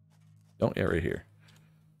 Don't, yeah, right here.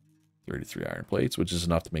 33 iron plates, which is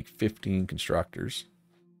enough to make 15 constructors.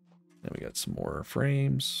 Then we got some more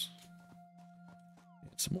frames.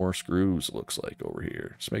 Some more screws, it looks like, over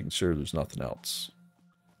here. Just making sure there's nothing else.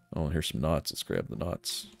 Oh, and here's some nuts. Let's grab the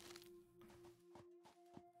nuts.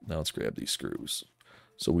 Now let's grab these screws.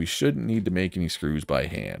 So we shouldn't need to make any screws by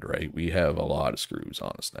hand, right? We have a lot of screws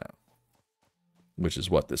on us now. Which is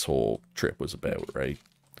what this whole trip was about, right?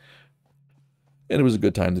 And it was a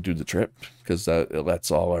good time to do the trip, because that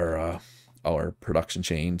lets all our production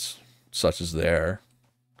chains, such as there.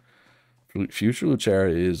 Future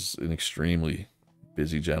Luchera is an extremely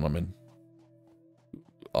busy gentleman.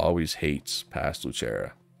 Always hates past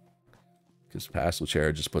Luchera, because past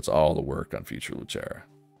Luchera just puts all the work on Future Luchera.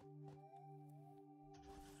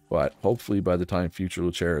 But hopefully by the time Future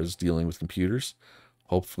Luchera is dealing with computers,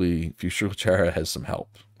 hopefully Future Luchera has some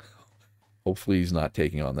help. Hopefully he's not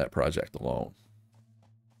taking on that project alone.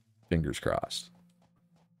 Fingers crossed.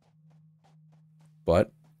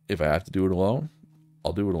 But if I have to do it alone,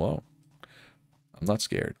 I'll do it alone. I'm not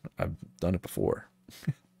scared. I've done it before.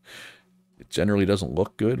 It generally doesn't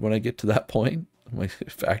look good when I get to that point. My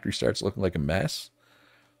factory starts looking like a mess.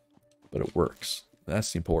 But it works.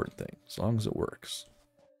 That's the important thing. As long as it works.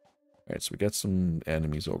 Alright, so we got some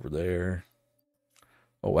enemies over there.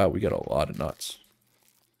 Oh wow, we got a lot of nuts.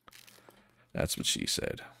 That's what she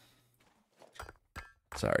said.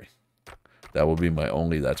 Sorry. That will be my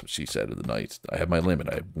only that's what she said of the night. I have my limit.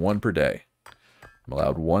 I have one per day. I'm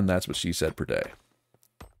allowed one that's what she said per day.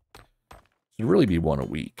 It should really be one a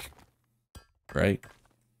week. Right?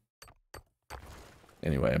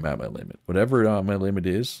 Anyway, I'm at my limit. Whatever my limit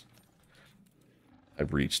is,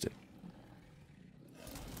 I've reached it.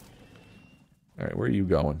 Alright, where are you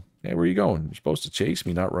going? Hey, where are you going? You're supposed to chase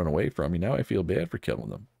me, not run away from me. Now I feel bad for killing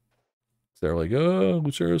them. They're like, oh,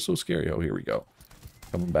 Lucero is so scary. Oh, here we go.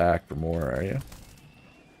 Coming back for more, are you?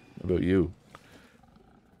 What about you?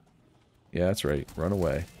 Yeah, that's right. Run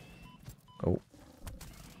away. Oh.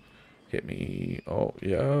 Hit me. Oh,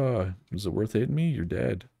 yeah. Is it worth hitting me? You're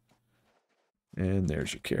dead. And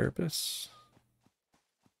there's your carapace.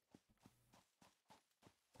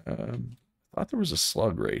 I thought there was a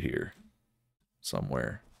slug right here.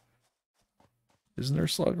 Somewhere. Isn't there a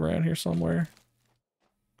slug around here somewhere?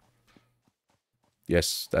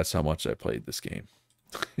 Yes, that's how much I played this game.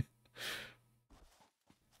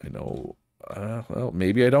 I know. Well,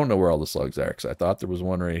 maybe I don't know where all the slugs are, because I thought there was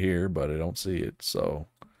one right here, but I don't see it, so.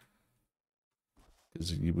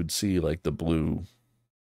 Because you would see, like, the blue.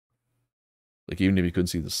 Like, even if you couldn't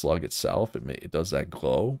see the slug itself, it does that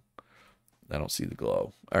glow. I don't see the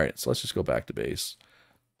glow. Alright, so let's just go back to base.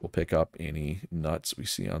 We'll pick up any nuts we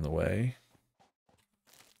see on the way.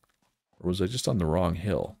 Or was I just on the wrong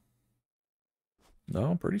hill?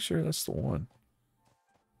 No, I'm pretty sure that's the one.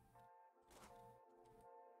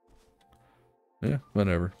 Yeah,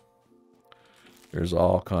 whatever. There's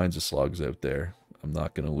all kinds of slugs out there. I'm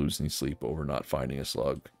not going to lose any sleep over not finding a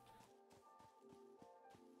slug.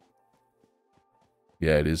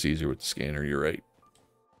 Yeah, it is easier with the scanner, you're right.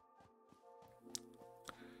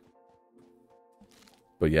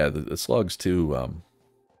 But yeah, the slugs too.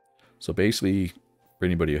 So basically, for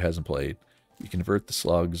anybody who hasn't played, you convert the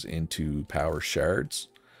slugs into power shards,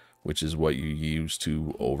 which is what you use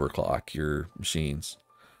to overclock your machines.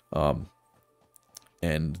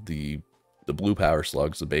 And the blue power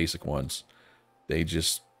slugs, the basic ones, they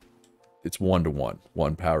just, it's 1-to-1.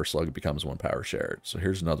 One power slug becomes one power shard. So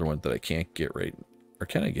here's another one that I can't get right, or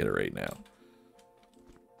can I get it right now?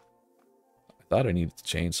 I thought I needed the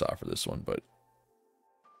chainsaw for this one, but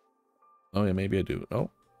oh yeah, maybe I do. Oh,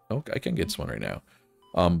 I can get this one right now.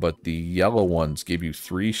 But the yellow ones give you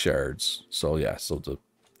 3 shards. So yeah, so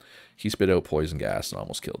he spit out poison gas and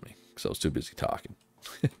almost killed me because I was too busy talking.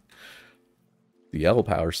 The yellow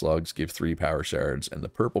power slugs give 3 power shards, and the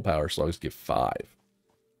purple power slugs give 5.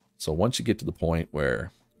 So once you get to the point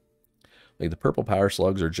where, like, the purple power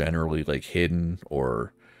slugs are generally like hidden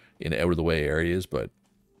or in out of the way areas, but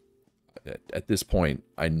at this point,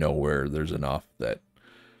 I know where there's enough that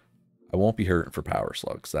I won't be hurting for power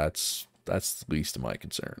slugs. That's the least of my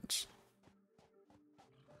concerns.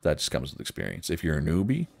 That just comes with experience. If you're a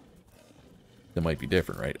newbie, that might be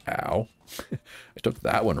different, right? Ow. I took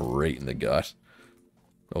that one right in the gut.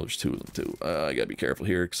 Oh, there's 2 of them too. I gotta be careful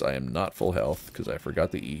here because I am not full health because I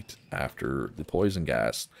forgot to eat after the poison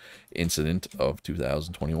gas incident of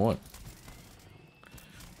 2021.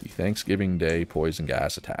 The Thanksgiving Day poison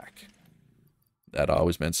gas attack. That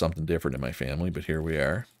always meant something different in my family, but here we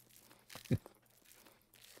are.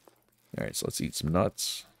 Alright, so let's eat some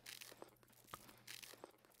nuts.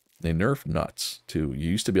 They nerfed nuts too. You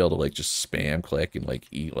used to be able to like just spam click and like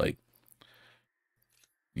eat like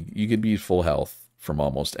you could be full health from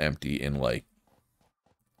almost empty in like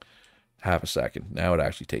half a second. Now it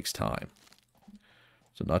actually takes time.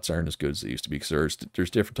 So nuts aren't as good as they used to be because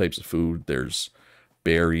there's different types of food. There's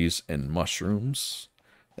berries and mushrooms,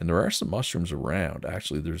 and there are some mushrooms around.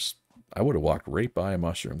 Actually, I would have walked right by a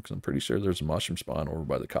mushroom because I'm pretty sure there's a mushroom spawn over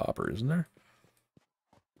by the copper, isn't there?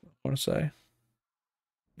 I want to say.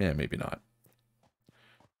 Yeah, maybe not.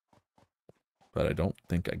 But I don't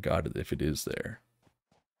think I got it if it is there.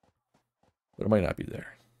 But it might not be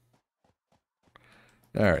there.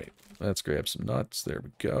 Alright, let's grab some nuts. There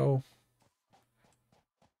we go.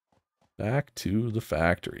 Back to the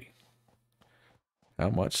factory. How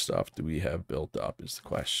much stuff do we have built up is the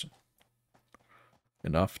question.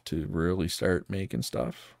 Enough to really start making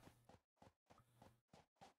stuff?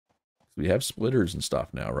 We have splitters and stuff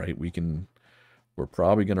now, right? We're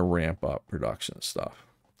probably going to ramp up production and stuff.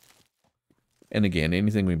 And again,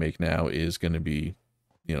 anything we make now is going to be,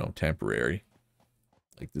 you know, temporary.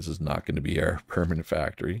 Like, this is not going to be our permanent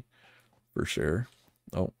factory, for sure.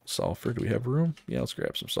 Oh, sulfur. Do we have room? Yeah, let's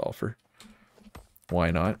grab some sulfur.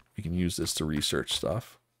 Why not? We can use this to research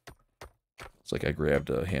stuff. It's like I grabbed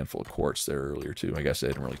a handful of quartz there earlier, too. I guess I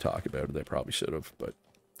didn't really talk about it. I probably should have, but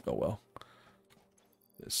oh well.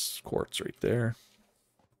 This quartz right there.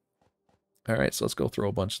 Alright, so let's go throw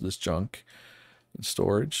a bunch of this junk in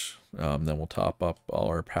storage. Then we'll top up all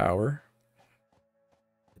our power.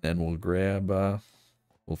 Then we'll grab,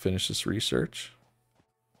 we'll finish this research.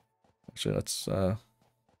 Actually, let's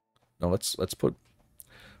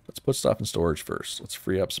put stuff in storage first. Let's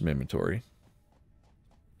free up some inventory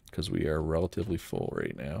because we are relatively full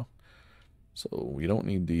right now. So we don't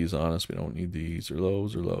need these on us. We don't need these or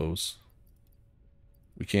those.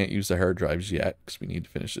 We can't use the hard drives yet because we need to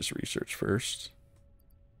finish this research first.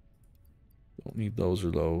 Don't need those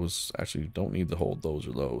or those. Actually, don't need to hold those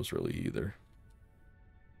or those really either.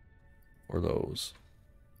 Or those.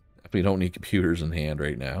 We don't need computers in hand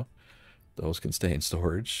right now. Those can stay in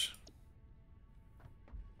storage.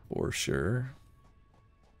 For sure.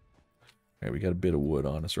 Alright, we got a bit of wood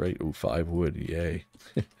on us, right? Ooh, 5 wood, yay.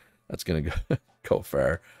 That's gonna go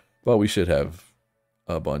far. But we should have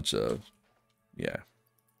a bunch of, yeah,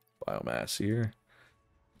 biomass here.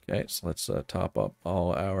 Okay, so let's top up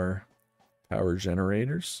all our power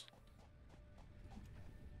generators.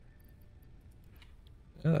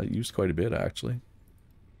 Yeah, I used quite a bit, actually.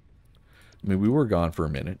 I mean, we were gone for a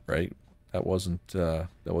minute, right? That wasn't a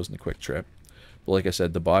quick trip. But like I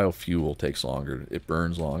said, the biofuel takes longer. It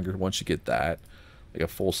burns longer. Once you get that, like a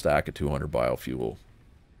full stack of 200 biofuel,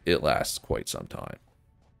 it lasts quite some time.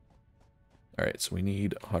 All right, so we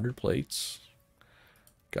need 100 plates.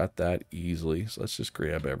 Got that easily. So let's just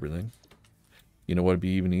grab everything. You know what would be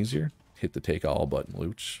even easier? Hit the take all button,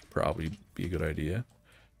 Luch. Probably be a good idea.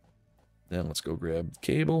 Then let's go grab the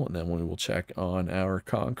cable, and then we will check on our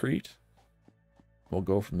concrete. We'll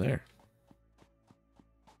go from there.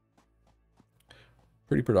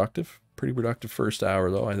 Pretty productive. Pretty productive first hour,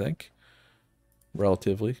 though, I think.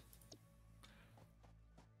 Relatively.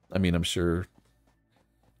 I mean, I'm sure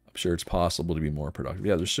it's possible to be more productive.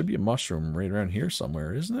 Yeah, there should be a mushroom right around here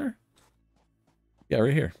somewhere, isn't there? Yeah,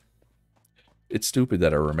 right here. It's stupid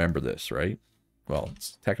that I remember this, right? Well,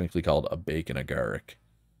 it's technically called a bacon agaric,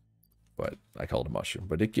 but I call it a mushroom.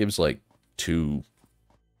 But it gives like 2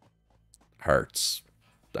 hearts.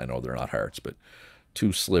 I know they're not hearts, but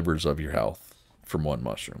 2 slivers of your health from 1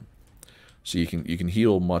 mushroom. So you can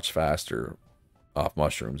heal much faster off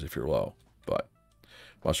mushrooms if you're low, but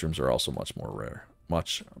mushrooms are also much more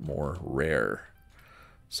rare.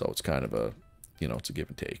 So it's kind of a, you know, it's a give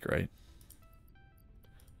and take, right?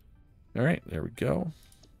 All right, there we go.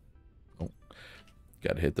 Oh,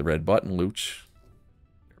 got to hit the red button, Luch.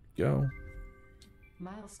 There we go.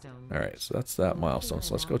 Milestone. All right, so that's that milestone.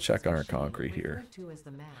 So let's go check on our concrete here.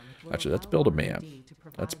 Actually, let's build a MAM.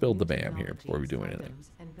 Let's build the MAM here before we do anything.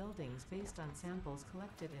 And buildings based on samples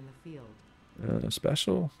collected in the field.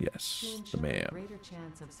 Special? Yes, the MAM.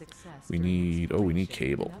 We need, we need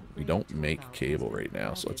cable. We don't make cable right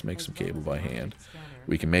now, so let's make some cable by hand.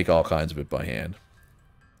 We can make all kinds of it by hand.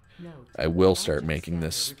 I will start making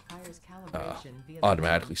this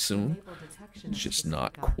automatically soon. It's just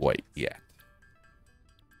not quite yet.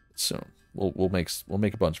 Soon. We'll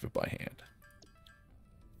make a bunch of it by hand.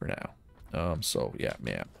 For now. So yeah,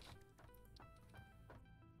 MAM.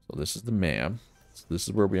 So this is the MAM. So this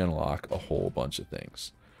is where we unlock a whole bunch of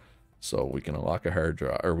things. So we can unlock a hard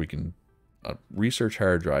drive, or we can research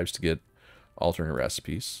hard drives to get alternate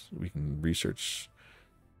recipes. We can research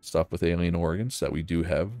stuff with alien organs that we do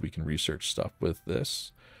have. We can research stuff with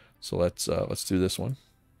this. So let's do this one.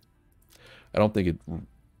 I don't think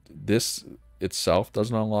this itself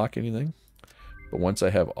doesn't unlock anything. But once I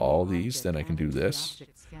have all these, then I can do this.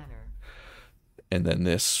 And then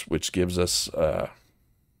this, which gives us, I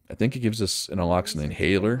think it gives us an unlocks an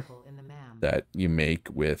inhaler that you make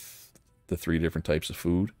with the 3 different types of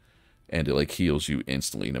food. And it like heals you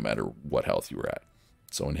instantly no matter what health you were at.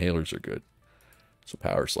 So inhalers are good. So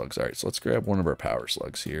power slugs. All right, so let's grab one of our power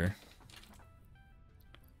slugs here.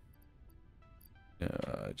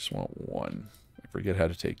 I just want one. I forget how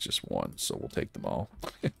to take just one, so we'll take them all.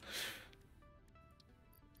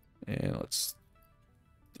 And let's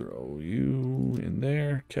throw you in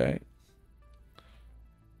there. Okay.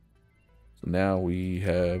 So now we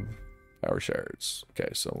have power shards.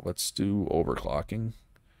 Okay, so let's do overclocking.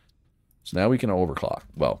 So now we can overclock.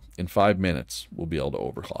 Well, in 5 minutes, we'll be able to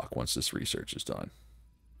overclock once this research is done.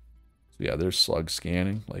 So yeah, there's slug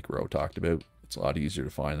scanning, like Ro talked about. It's a lot easier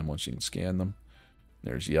to find them once you can scan them.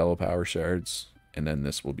 There's yellow power shards, and then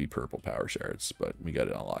this will be purple power shards, but we got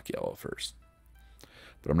to unlock yellow first.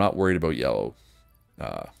 But I'm not worried about yellow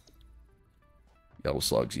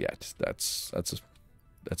slugs yet. That's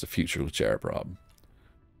a future Luchara problem.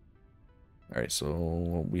 All right,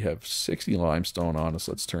 so we have 60 limestone on us.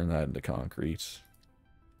 Let's turn that into concrete.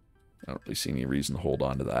 I don't really see any reason to hold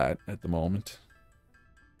on to that at the moment.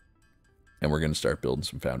 And we're going to start building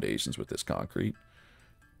some foundations with this concrete.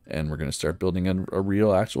 And we're going to start building a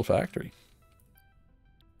real actual factory.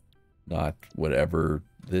 Not whatever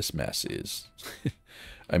this mess is.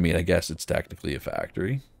 I mean, I guess it's technically a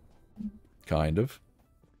factory. Kind of.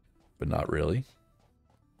 But not really.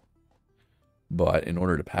 But in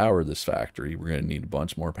order to power this factory, we're going to need a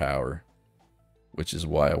bunch more power, which is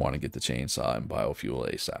why I want to get the chainsaw and biofuel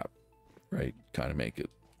ASAP, right? Kind of make it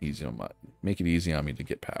easy on me to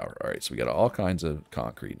get power. All right, so we got all kinds of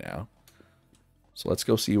concrete now. So let's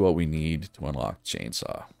go see what we need to unlock the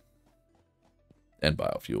chainsaw and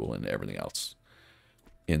biofuel and everything else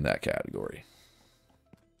in that category.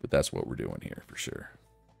 But that's what we're doing here for sure.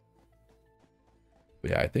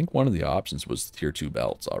 But yeah, I think one of the options was the tier 2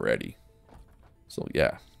 belts already. So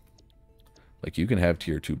yeah, like you can have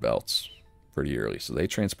tier 2 belts pretty early. So they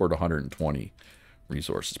transport 120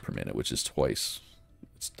 resources per minute, which is twice.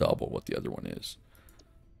 It's double what the other one is.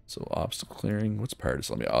 So obstacle clearing, what's part of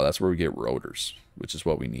this? Oh, that's where we get rotors, which is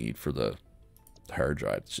what we need for the hard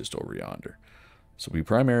drive that's just over yonder. So we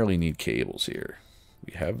primarily need cables here.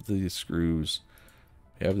 We have the screws,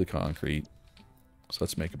 we have the concrete. So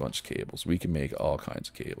let's make a bunch of cables. We can make all kinds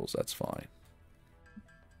of cables, that's fine.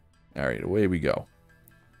 Alright, away we go.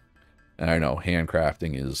 And I know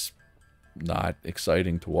handcrafting is not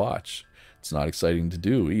exciting to watch. It's not exciting to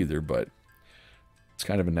do either, but it's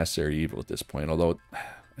kind of a necessary evil at this point. Although,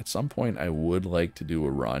 at some point, I would like to do a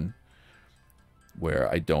run where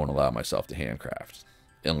I don't allow myself to handcraft,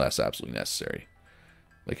 unless absolutely necessary.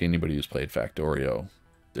 Like anybody who's played Factorio,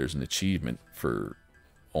 there's an achievement for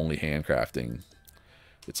only handcrafting.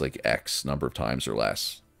 It's like X number of times or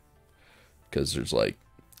less. Because there's like,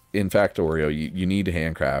 in Factorio, you need to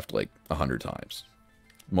handcraft like 100 times.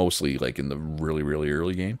 Mostly like in the really, really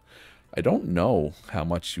early game. I don't know how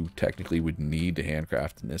much you technically would need to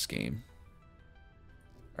handcraft in this game.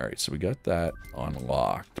 Alright, so we got that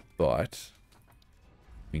unlocked, but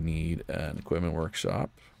we need an equipment workshop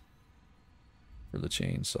for the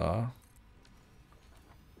chainsaw.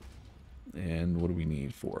 And what do we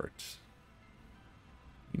need for it?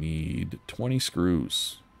 We need 20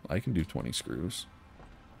 screws. I can do 20 screws.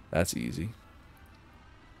 That's easy.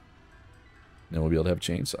 Then we'll be able to have a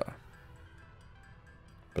chainsaw.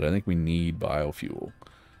 But I think we need biofuel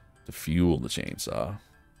to fuel the chainsaw.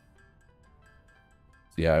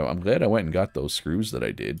 Yeah, I'm glad I went and got those screws that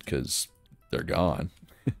I did, because they're gone.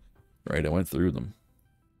 Right, I went through them.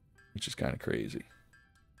 Which is kind of crazy.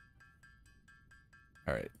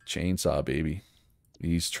 Alright, chainsaw, baby.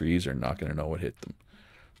 These trees are not going to know what hit them.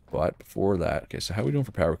 But before that, okay, so how are we doing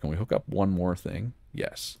for power? Can we hook up one more thing?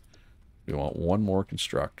 Yes. We want one more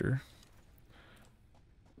constructor.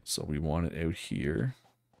 So we want it out here.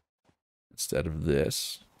 Instead of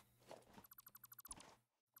this,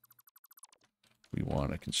 we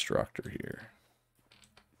want a constructor here.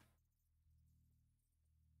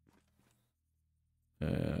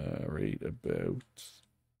 Right about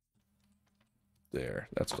there.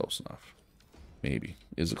 That's close enough. Maybe.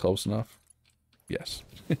 Is it close enough? Yes.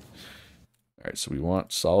 Alright, so we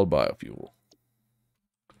want solid biofuel.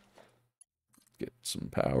 Get some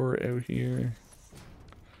power out here.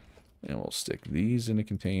 And we'll stick these in a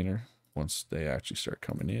container once they actually start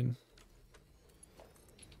coming in.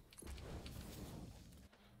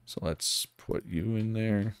 So let's put you in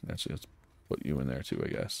there. Actually, let's put you in there too, I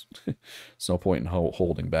guess. There's no point in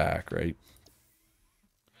holding back, right?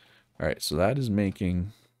 All right, so that is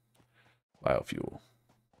making biofuel.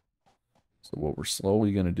 So what we're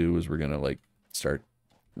slowly going to do is we're going to like start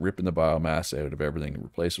ripping the biomass out of everything and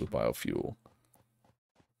replace it with biofuel.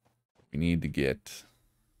 We need to get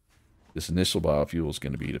this initial biofuel is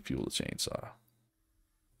going to be to fuel the chainsaw.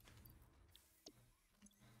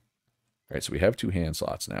 All right, so we have 2 hand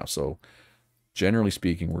slots now. So generally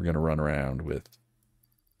speaking, we're going to run around with...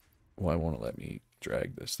 Why won't it let me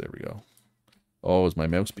drag this? There we go. Oh, is my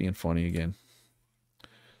mouse being funny again?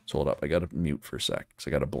 So hold up. I got to mute for a sec because I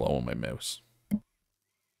got to blow on my mouse.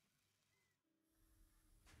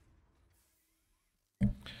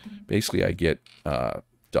 Basically, I get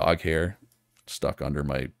dog hair stuck under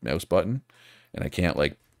my mouse button, and I can't,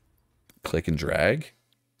 like, click and drag.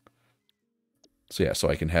 So yeah, so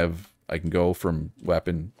I can go from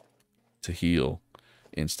weapon to heal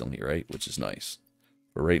instantly, right? Which is nice.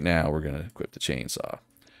 But right now, we're going to equip the chainsaw.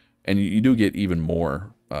 And you do get even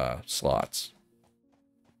more slots.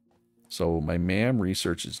 So my MAM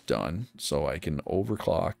research is done, so I can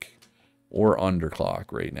overclock or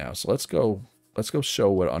underclock right now. So let's go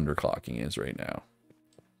show what underclocking is right now.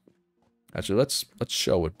 Actually, let's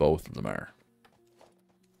show what both of them are.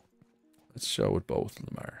 Let's show what both of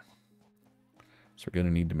them are. So we're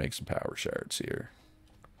going to need to make some power shards here.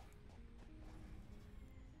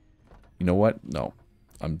 You know what? No.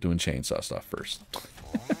 I'm doing chainsaw stuff first.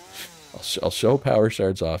 I'll show power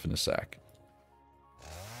shards off in a sec.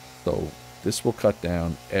 So this will cut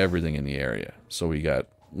down everything in the area. So we got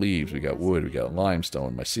leaves, we got wood, we got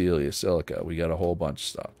limestone, mycelia, silica. We got a whole bunch of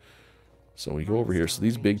stuff. So we go over here. So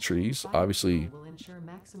these big trees, obviously,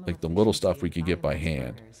 like the little stuff we could get by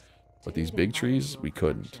hand. But these big trees, we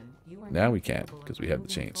couldn't. Now we can, because we have the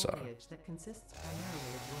chainsaw.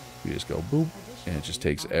 We just go boop, and it just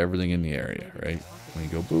takes everything in the area, right? When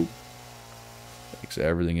you go boop, it takes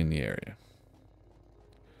everything in the area.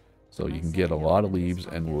 So you can get a lot of leaves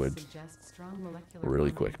and wood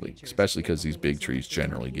really quickly, especially because these big trees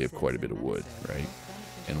generally give quite a bit of wood, right?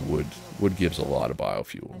 And wood gives a lot of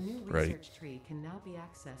biofuel, right?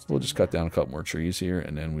 So we'll just cut down a couple more trees here,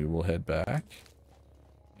 and then we will head back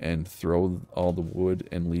and throw all the wood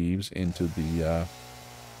and leaves into the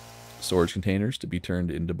storage containers to be turned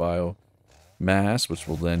into biomass, which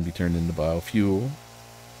will then be turned into biofuel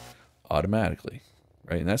automatically,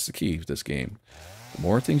 right? And that's the key of this game. The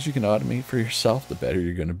more things you can automate for yourself, the better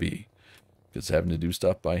you're going to be. Because having to do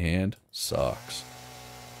stuff by hand sucks.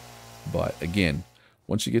 But again,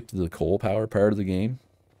 once you get to the coal power part of the game,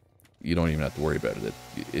 you don't even have to worry about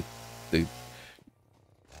it.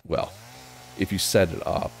 Well, if you set it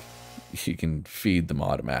up, you can feed them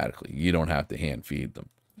automatically. You don't have to hand feed them,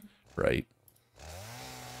 right?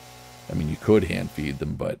 I mean, you could hand feed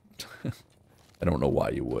them, but I don't know why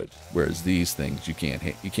you would. Whereas these things, you can't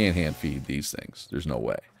hand feed these things. There's no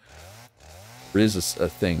way. There is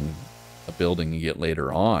a building you get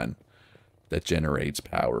later on that generates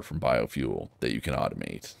power from biofuel that you can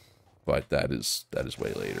automate. But that is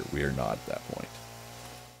way later. We are not at that point.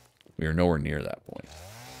 We are nowhere near that point.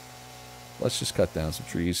 Let's just cut down some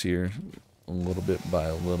trees here, a little bit by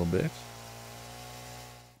a little bit.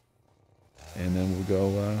 And then we'll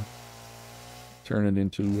go turn it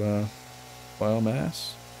into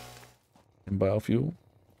biomass and biofuel.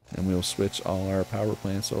 And we'll switch all our power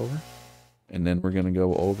plants over. And then we're going to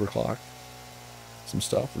go overclock some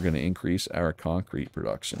stuff. We're going to increase our concrete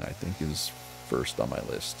production, I think is first on my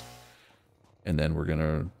list. And then we're going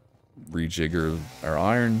to rejigger our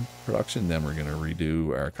iron production. Then we're going to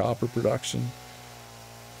redo our copper production.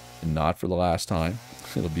 And not for the last time.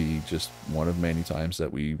 It'll be just one of many times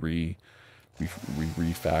that we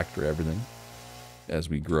refactor everything as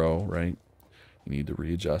we grow, right? You need to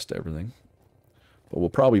readjust everything. But we'll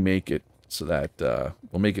probably make it so that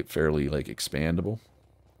we'll make it fairly like expandable,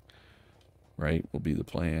 right? Will be the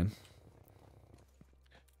plan.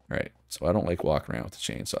 All right, so I don't like walking around with the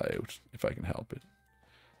chainsaw out if I can help it.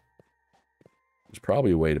 There's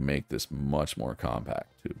probably a way to make this much more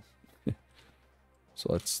compact too.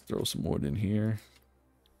 So let's throw some wood in here.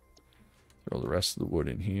 Throw the rest of the wood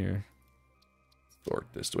in here. Sort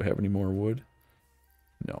this. Do I have any more wood?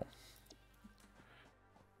 No.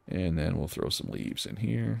 And then we'll throw some leaves in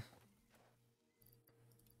here.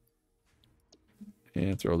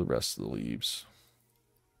 And throw the rest of the leaves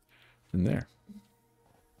in there.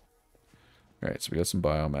 Alright, so we got some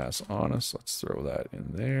biomass on us. Let's throw that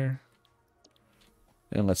in there.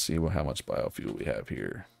 And let's see how much biofuel we have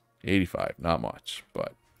here. 85, not much,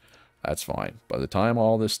 but that's fine. By the time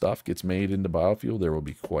all this stuff gets made into biofuel, there will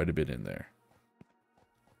be quite a bit in there.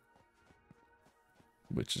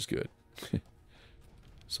 Which is good.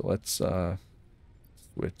 So let's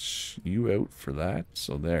switch you out for that.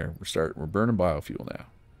 So there, we're burning biofuel now.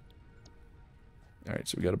 All right,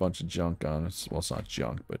 so we got a bunch of junk on us. Well, it's not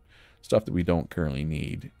junk, but stuff that we don't currently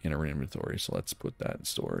need in our inventory. So let's put that in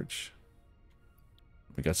storage.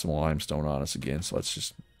 We got some limestone on us again, so let's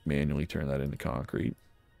just manually turn that into concrete.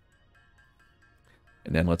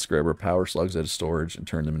 And then let's grab our power slugs out of storage and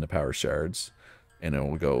turn them into power shards. And then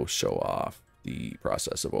we'll go show off the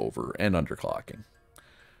process of over and underclocking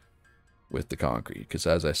with the concrete. Because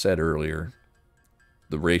as I said earlier,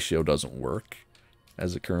 the ratio doesn't work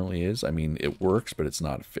as it currently is. I mean, it works, but it's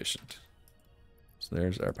not efficient. So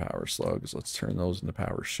there's our power slugs. Let's turn those into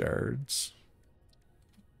power shards.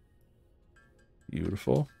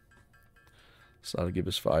 Beautiful. So that'll give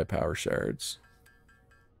us 5 power shards.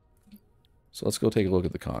 So let's go take a look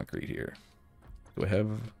at the concrete here. Do I have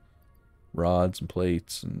rods and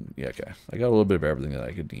plates? And yeah, okay. I got a little bit of everything that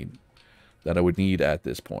I could need, that I would need at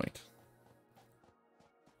this point.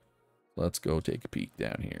 Let's go take a peek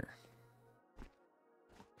down here.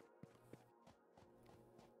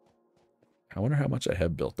 I wonder how much I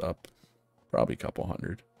have built up. Probably a couple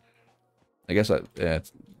hundred. I guess yeah,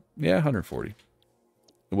 140.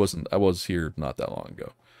 I was here not that long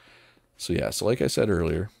ago. So yeah, so like I said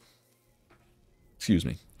earlier, excuse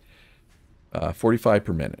me, 45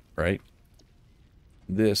 per minute, right?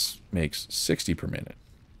 This makes 60 per minute.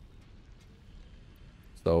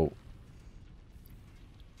 So,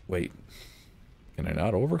 wait, can I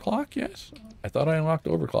not overclock yet? I thought I unlocked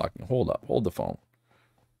overclocking. Hold up, hold the phone.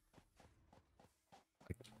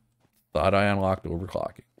 I thought I unlocked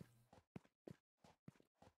overclocking.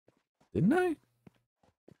 Didn't I?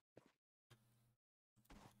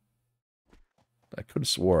 I could have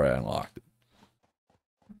swore I unlocked it.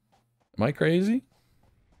 Am I crazy?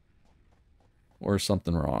 Or is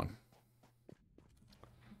something wrong?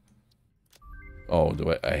 Oh,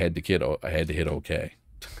 I had to hit OK.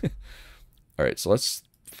 All right, so let's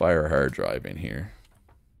fire a hard drive in here.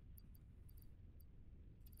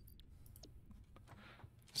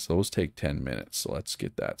 So those take 10 minutes, so let's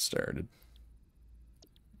get that started.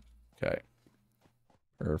 Okay.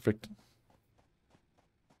 Perfect.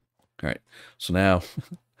 All right, so now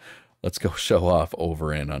let's go show off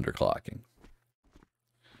over and underclocking.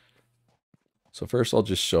 So first I'll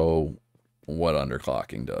just show what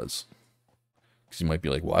underclocking does. Because you might be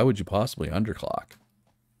like, why would you possibly underclock?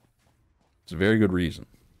 It's a very good reason.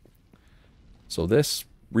 So this,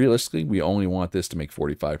 realistically, we only want this to make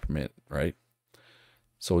 45 per minute, right?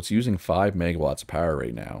 So it's using 5 megawatts of power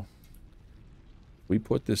right now. We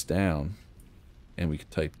put this down, and we can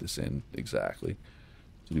type this in exactly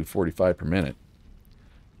to do 45 per minute.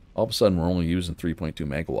 All of a sudden, we're only using 3.2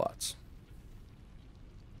 megawatts.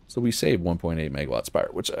 So we save 1.8 megawatts of power,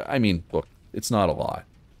 which, I mean, look, it's not a lot.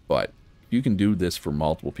 But you can do this for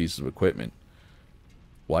multiple pieces of equipment.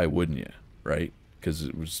 Why wouldn't you, right? Because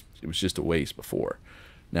it was just a waste before.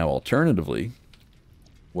 Now, alternatively,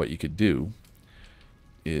 what you could do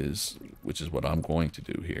is, which is what I'm going to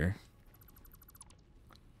do here.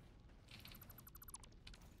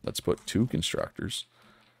 Let's put 2 constructors.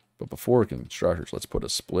 But before constructors, let's put a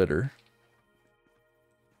splitter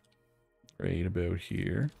right about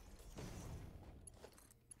here.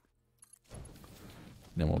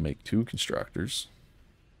 Then we'll make 2 constructors.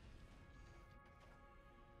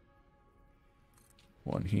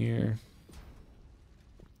 One here.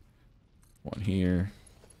 One here.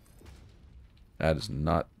 That is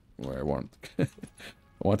not where I want it.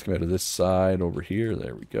 I want to come out of this side over here.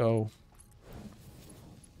 There we go.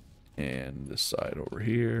 And this side over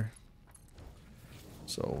here.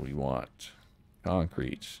 So we want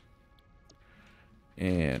concrete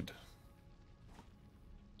and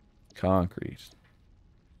concrete.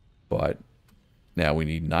 But now we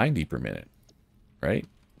need 90 per minute, right?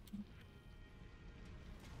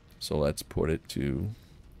 So let's put it to,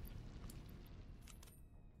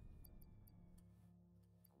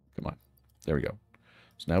 come on, there we go.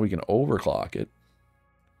 So now we can overclock it.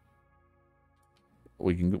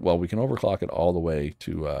 We can overclock it all the way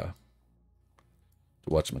to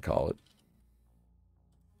whatchamacallit,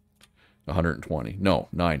 120. No,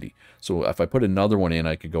 90. So if I put another one in,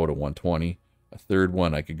 I could go to 120. A third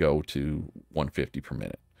one, I could go to 150 per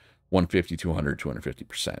minute. 150, 200,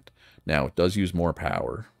 250%. Now, it does use more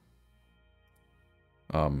power.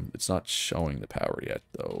 It's not showing the power yet,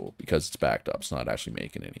 though, because it's backed up. It's not actually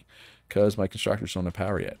making any, because my constructors don't have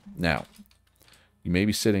power yet. Now, you may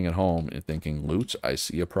be sitting at home and thinking, Lutz, I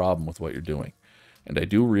see a problem with what you're doing. And I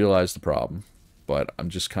do realize the problem, but I'm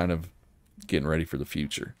just kind of getting ready for the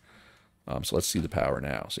future. So let's see the power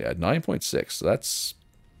now. So yeah, 9.6. So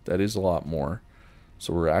that is a lot more.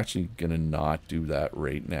 So we're actually going to not do that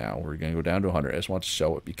right now. We're going to go down to 100. I just want to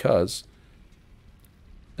show it because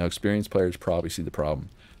now experienced players probably see the problem.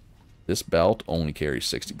 This belt only carries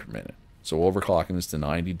 60 per minute. So overclocking this to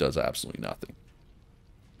 90 does absolutely nothing.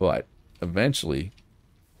 But eventually,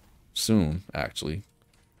 soon actually,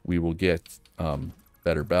 we will get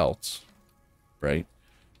better belts, right?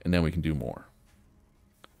 And then we can do more.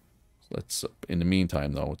 So let's, in the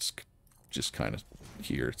meantime though, it's just kind of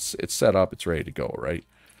here. It's set up, it's ready to go, right?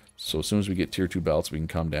 So as soon as we get tier 2 belts, we can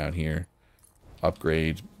come down here,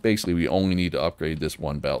 upgrade. Basically, we only need to upgrade this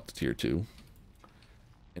one belt to tier 2.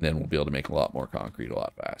 And then we'll be able to make a lot more concrete a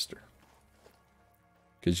lot faster.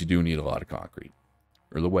 Because you do need a lot of concrete.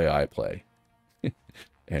 Or the way I play.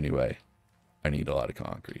 Anyway, I need a lot of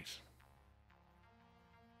concrete.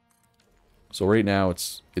 So right now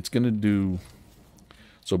it's going to do...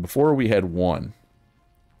 So before we had one,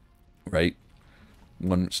 right?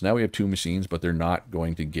 So now we have 2 machines, but they're not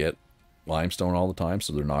going to get limestone all the time,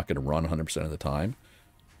 so they're not going to run 100% of the time.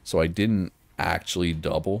 So I didn't actually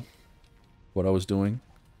double what I was doing,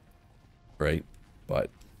 right? But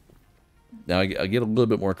now I get a little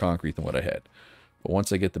bit more concrete than what I had. But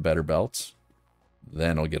once I get the better belts,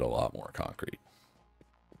 then I'll get a lot more concrete,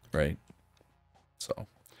 right? So,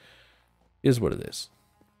 is what it is.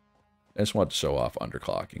 I just want to show off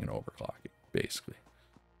underclocking and overclocking, basically.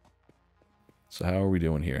 So how are we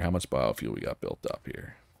doing here? How much biofuel we got built up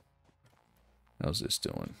here? How's this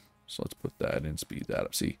doing? So let's put that in, speed that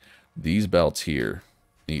up. See, these belts here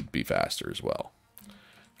need to be faster as well.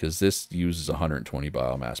 Because this uses 120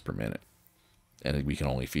 biomass per minute. And we can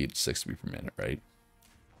only feed 60 per minute, right?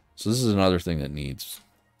 So this is another thing that needs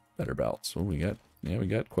better belts. So we got, yeah, we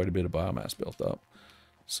got quite a bit of biomass built up.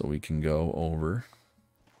 So we can go over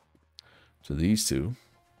to these two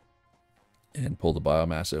and pull the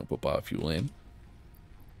biomass out and put biofuel in.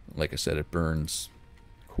 Like I said, it burns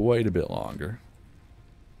quite a bit longer.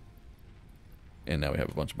 And now we have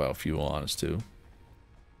a bunch of biofuel on us too.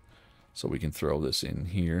 So we can throw this in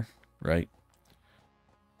here, right?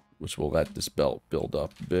 Which will let this belt build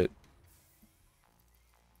up a bit.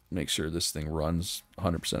 Make sure this thing runs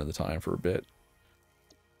 100% of the time for a bit.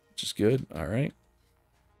 Which is good, all right.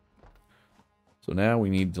 So now we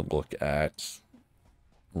need to look at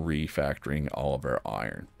refactoring all of our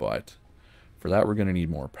iron. But for that, we're going to need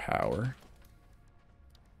more power.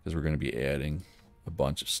 Because we're going to be adding a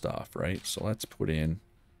bunch of stuff, right? So let's put in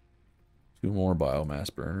 2 more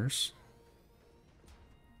biomass burners.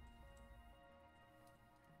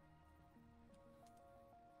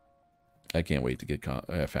 I can't wait to get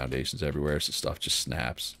foundations everywhere, so stuff just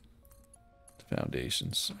snaps to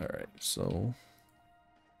foundations. All right, so...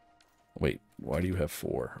 Wait, why do you have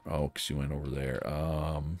 4? Oh, because you went over there.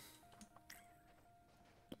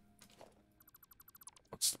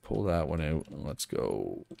 Let's pull that one out, and let's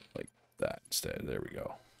go like that instead. There we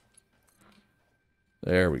go.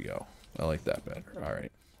 There we go. I like that better. All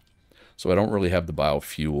right. So I don't really have the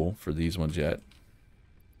biofuel for these ones yet.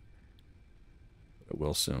 But I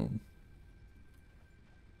will soon.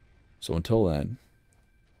 So until then,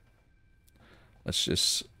 let's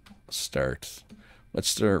just start. Let's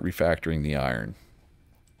start refactoring the iron.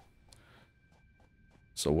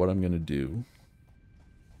 So what I'm going to do...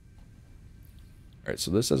 Alright, so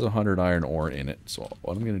this has 100 iron ore in it. So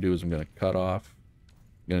what I'm going to do is I'm going to cut off...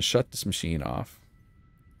 I'm going to shut this machine off.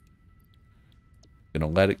 I'm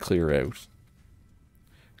going to let it clear out.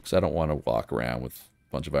 Because I don't want to walk around with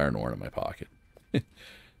a bunch of iron ore in my pocket.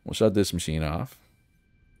 We'll shut this machine off.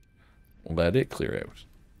 We'll let it clear out.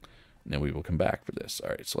 And then we will come back for this.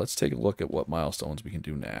 Alright, so let's take a look at what milestones we can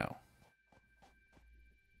do now.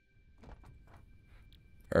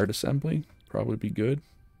 Part assembly, probably be good.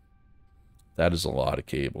 That is a lot of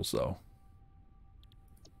cables, though.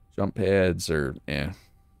 Jump pads are, eh.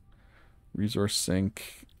 Resource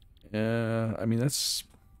sink, I mean, that's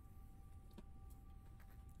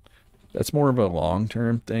more of a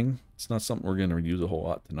long-term thing. It's not something we're going to use a whole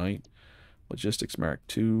lot tonight. Logistics Mark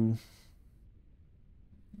II.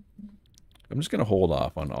 I'm just going to hold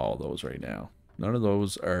off on all of those right now. None of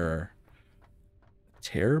those are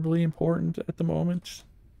terribly important at the moment,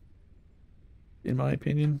 in my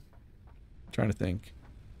opinion. I'm trying to think.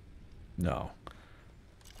 No.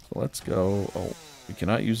 So let's go. Oh, we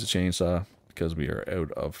cannot use the chainsaw because we are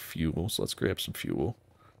out of fuel. So let's grab some fuel.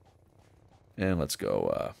 And let's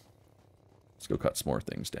go cut some more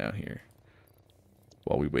things down here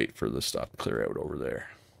while we wait for the stuff to clear out over there.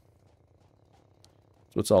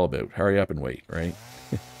 That's what it's all about. Hurry up and wait, right?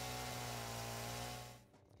 So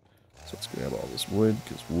let's grab all this wood,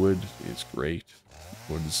 because wood is great.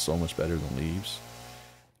 Wood is so much better than leaves.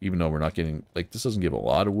 Even though we're not getting... Like, this doesn't give a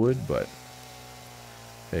lot of wood, but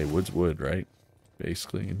Hey, wood's wood, right?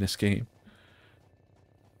 Basically, in this game.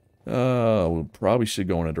 We probably should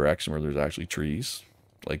go in a direction where there's actually trees.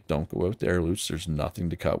 Like, don't go out there, Lutz. There's nothing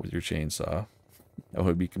to cut with your chainsaw. That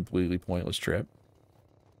would be a completely pointless trip.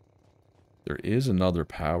 There is another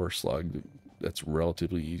power slug that's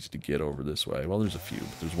relatively easy to get over this way. Well, there's a few,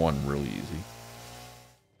 but there's one really easy.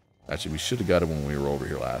 Actually, we should have got it when we were over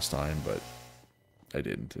here last time, but I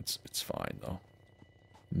didn't. It's fine, though.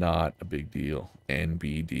 Not a big deal.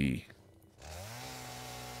 NBD.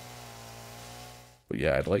 But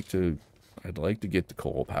yeah, I'd like to get the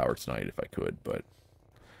coal power tonight if I could, but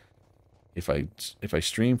if I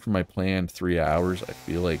stream for my planned 3 hours, I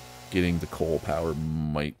feel like getting the coal power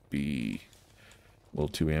might be a little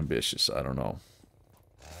too ambitious. I don't know.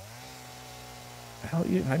 Hell,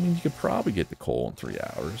 yeah, I mean, you could probably get the coal in 3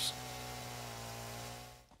 hours.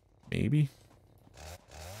 Maybe.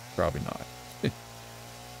 Probably not.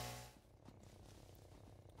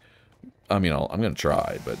 I mean, I'm gonna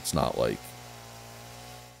try, but it's not like,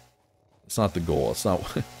 it's not the goal. It's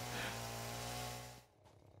not.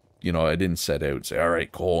 You know, I didn't set out and say, all right,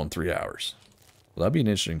 coal in 3 hours. Well, that'd be an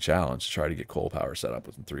interesting challenge to try to get coal power set up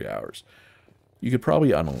within 3 hours. You could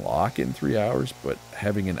probably unlock it in 3 hours, but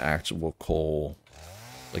having an actual coal,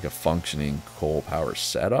 like a functioning coal power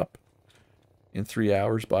setup in 3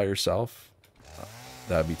 hours by yourself,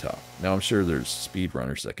 that'd be tough. Now, I'm sure there's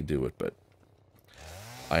speedrunners that could do it, but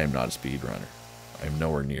I am not a speedrunner. I am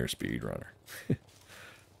nowhere near a speedrunner.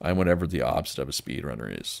 I'm whatever the opposite of a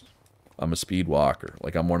speedrunner is. I'm a speed walker.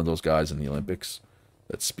 Like, I'm one of those guys in the Olympics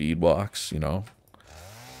that speed walks, you know?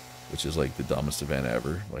 Which is like the dumbest event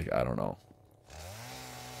ever. Like, I don't know.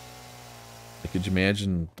 Like, could you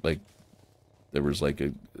imagine, like, there was like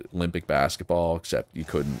a Olympic basketball, except you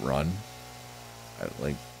couldn't run?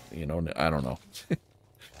 Like, you know, I don't know.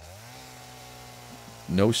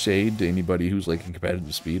 No shade to anybody who's like a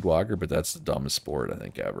competitive speed walker, but that's the dumbest sport I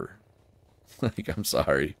think ever. Like, I'm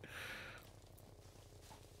sorry.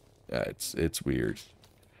 Yeah, it's weird.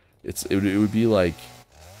 It would be like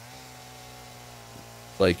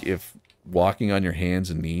if walking on your hands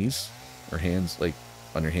and knees, or hands, like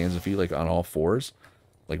on your hands and feet, like on all fours,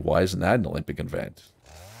 like, why isn't that an Olympic event?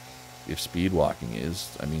 If speed walking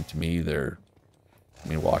is, I mean, to me,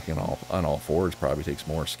 walking on all fours probably takes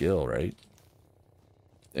more skill, right?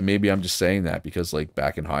 And maybe I'm just saying that because, like,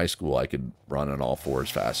 back in high school, I could run on all fours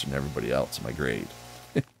faster than everybody else in my grade.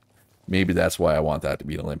 Maybe that's why I want that to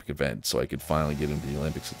be an Olympic event, so I could finally get into the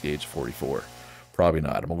Olympics at the age of 44. Probably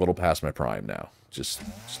not. I'm a little past my prime now. Just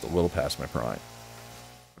a little past my prime.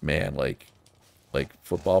 Man, like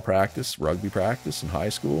football practice, rugby practice in high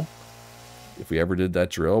school, if we ever did that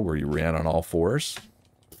drill where you ran on all fours,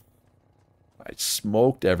 I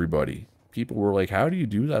smoked everybody. People were like, how do you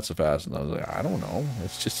do that so fast? And I was like, I don't know.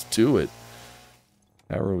 Let's just do it.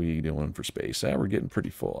 How are we doing for space? We're getting pretty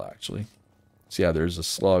full, actually. So yeah, there's a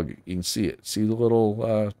slug. You can see it. See the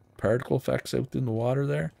little particle effects out in the water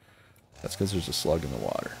there? That's because there's a slug in the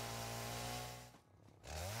water.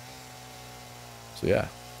 So yeah.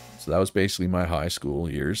 So that was basically my high school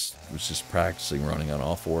years. It was just practicing running on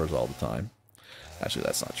all fours all the time. Actually,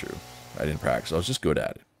 that's not true. I didn't practice. I was just good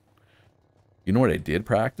at it. You know what I did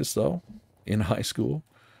practice, though, in high school?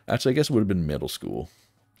 Actually, I guess it would have been middle school.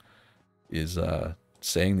 Is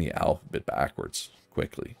saying the alphabet backwards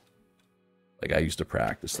quickly. Like, I used to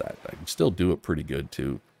practice that. I can still do it pretty good,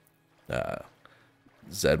 too.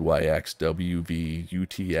 ZYX, WV,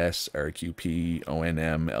 UTS, RQP,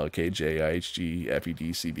 ONM, LKJ, IHG,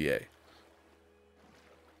 FED, CBA.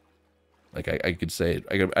 Like, I could say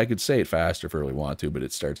it. I could say it faster if I really want to, but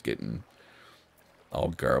it starts getting all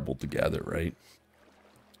garbled together, right?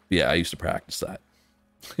 Yeah, I used to practice that.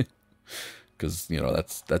 Because, you know,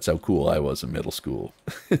 that's how cool I was in middle school.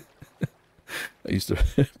 I used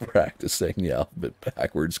to practice saying the alphabet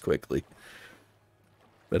backwards quickly.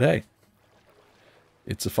 But hey,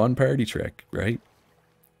 it's a fun party trick, right?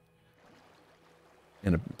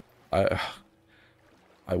 And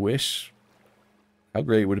I wish, how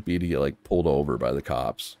great would it be to get, like, pulled over by the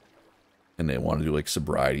cops and they want to do, like,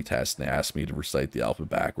 sobriety tests and they ask me to recite the alphabet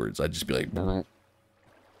backwards. I'd just be like,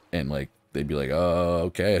 and, like, they'd be like, oh,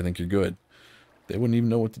 okay, I think you're good. They wouldn't even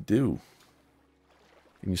know what to do.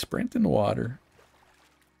 Can you sprint in the water?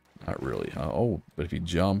 Not really, huh? Oh, but if you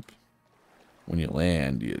jump, when you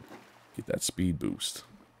land, you get that speed boost.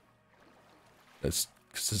 This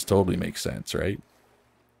totally makes sense, right?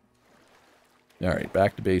 All right,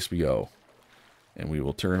 back to base we go. And we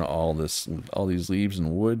will turn all these leaves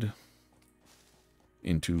and wood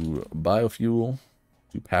into biofuel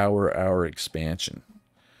to power our expansion.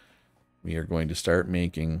 We are going to start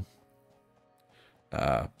making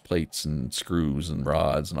plates and screws and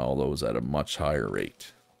rods and all those at a much higher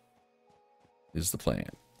rate is the plan.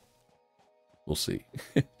 We'll see.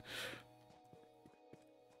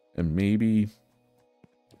 And maybe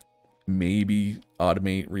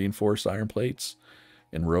automate reinforced iron plates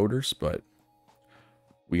and rotors, but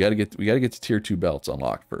we got to get the tier 2 belts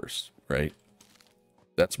unlocked first, right?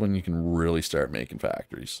 That's when you can really start making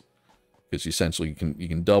factories, because essentially you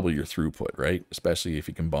can double your throughput, right? Especially if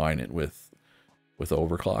you combine it with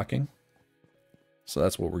overclocking. So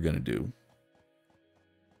that's what we're going to do.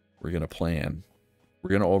 We're going to plan.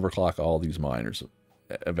 We're going to overclock all these miners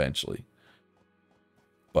eventually.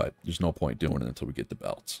 But there's no point doing it until we get the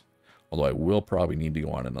belts. Although I will probably need to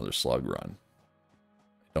go on another slug run.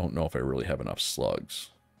 I don't know if I really have enough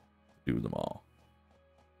slugs to do them all.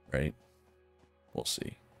 Right? We'll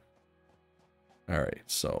see. Alright,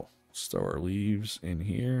 so store our leaves in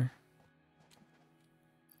here.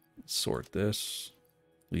 Sort this.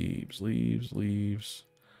 Leaves, leaves, leaves,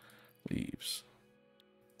 leaves.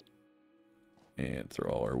 And throw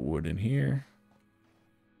all our wood in here.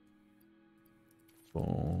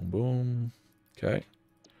 Boom, boom. Okay.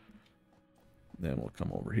 Then we'll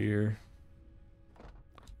come over here.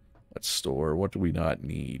 Let's store. What do we not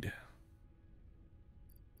need?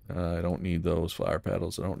 I don't need those flower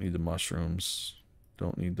petals. I don't need the mushrooms.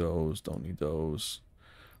 Don't need those. Don't need those.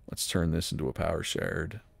 Let's turn this into a power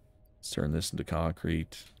shard. Let's turn this into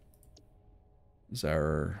concrete. Is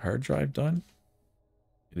our hard drive done?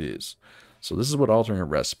 It is. So this is what alternate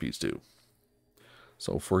recipes do.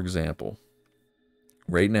 So for example,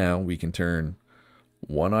 right now we can turn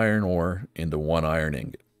 1 iron ore into 1 iron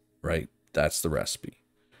ingot, right? That's the recipe.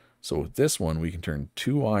 So with this one, we can turn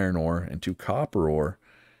 2 iron ore and 2 copper ore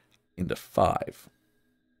into 5,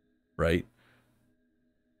 right?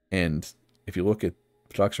 And if you look at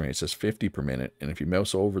production rate, it says 50 per minute. And if you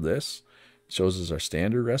mouse over this, it shows us our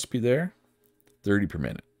standard recipe there, 30 per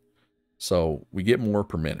minute. So we get more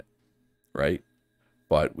per minute, right?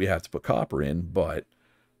 But we have to put copper in. But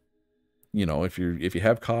you know, if you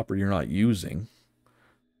have copper you're not using,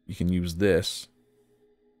 you can use this.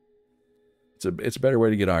 It's a better way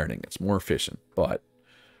to get ironing. It's more efficient. But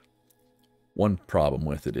one problem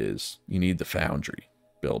with it is you need the foundry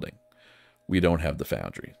building. We don't have the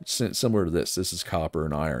foundry. It's similar to this. This is copper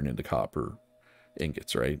and iron into copper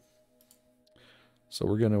ingots, right? So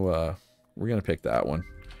we're gonna pick that one,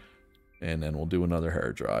 and then we'll do another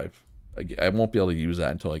hard drive. I won't be able to use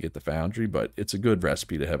that until I get the foundry, but it's a good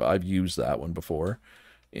recipe to have. I've used that one before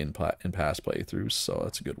in past playthroughs, so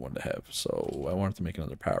that's a good one to have. So I wanted to make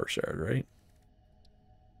another power shard, right?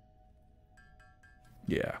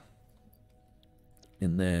 Yeah.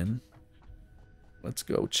 And then let's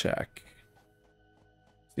go check.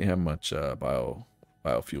 See how much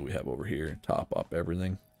biofuel we have over here. Top up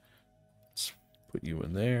everything. Let's put you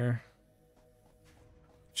in there.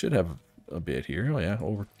 Should have a bit here. Oh yeah,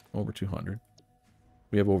 over 200.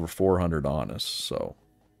 We have over 400 on us, so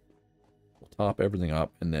we'll top everything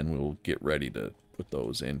up and then we'll get ready to put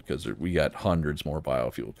those in, because we got hundreds more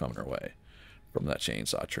biofuel coming our way from that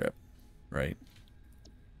chainsaw trip, right?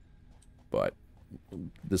 But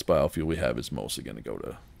this biofuel we have is mostly going to go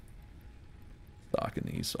to stocking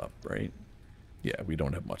these up, right? Yeah, we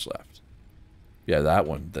don't have much left. Yeah, that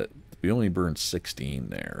one, that we only burned 16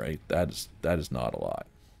 there, right? That is not a lot.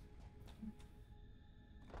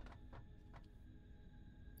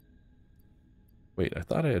 Wait, I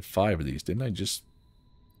thought I had 5 of these. Didn't I just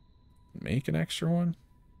make an extra one?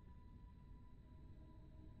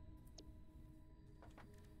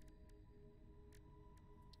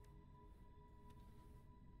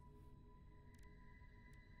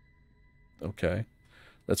 Okay.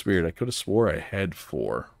 That's weird. I could have swore I had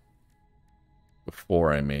 4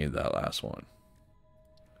 before I made that last one.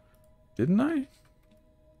 Didn't I? Am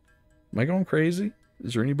I going crazy?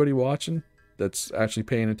 Is there anybody watching that's actually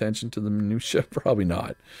paying attention to the minutia? Probably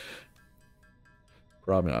not.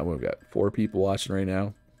 Probably not. We've got 4 people watching right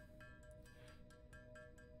now.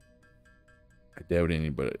 I doubt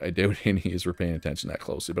any is were paying attention that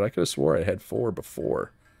closely, but I could have swore I had 4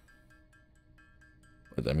 before.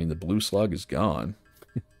 But I mean, the blue slug is gone.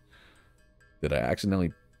 Did I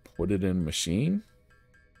accidentally put it in a machine?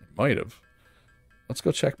 I might have. Let's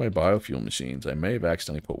go check my biofuel machines. I may have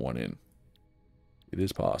accidentally put one in. It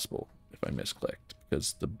is possible if I misclicked,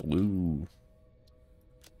 because the blue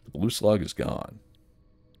slug is gone.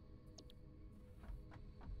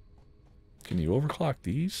 Can you overclock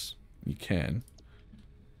these? You can.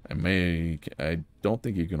 I don't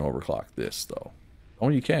think you can overclock this though. Oh,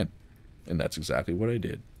 you can. And that's exactly what I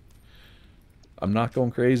did. I'm not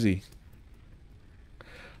going crazy.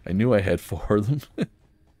 I knew I had 4 of them.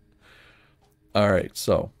 Alright,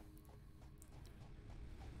 so.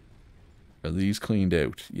 Are these cleaned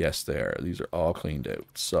out? Yes, they are. These are all cleaned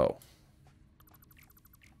out. So.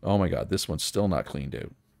 Oh my god, this one's still not cleaned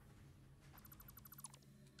out.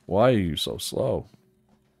 Why are you so slow?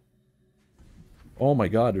 Oh my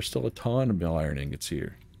god, there's still a ton of mill iron ingots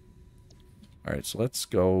here. Alright, so let's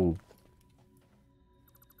go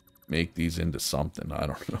make these into something. I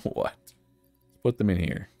don't know what. Put them in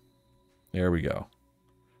here. There we go.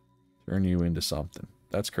 Turn you into something.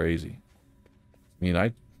 That's crazy. I mean,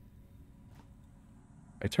 I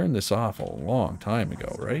turned this off a long time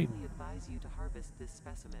ago, right? Advise you to harvest this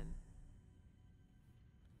specimen.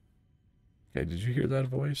 Okay, did you hear that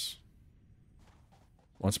voice?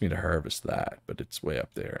 Wants me to harvest that, but it's way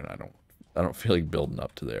up there, and I don't feel like building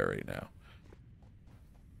up to there right now.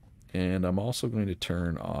 And I'm also going to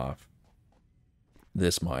turn off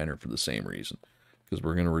this miner for the same reason, because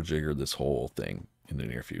we're going to rejigger this whole thing in the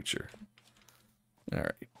near future. All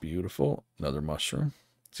right, beautiful. Another mushroom.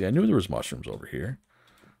 See, I knew there was mushrooms over here.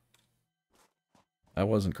 I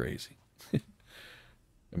wasn't crazy. I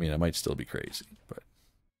mean, I might still be crazy, but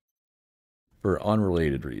for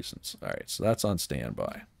unrelated reasons. All right, so that's on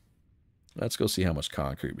standby. Let's go see how much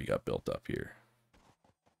concrete we got built up here.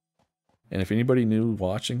 And if anybody new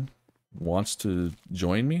watching wants to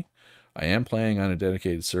join me, I am playing on a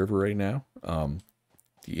dedicated server right now.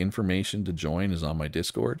 The information to join is on my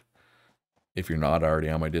Discord. If you're not already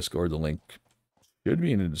on my Discord, the link should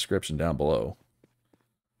be in the description down below.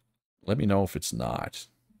 Let me know if it's not,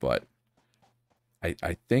 but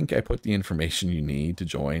I think I put the information you need to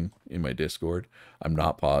join in my Discord. I'm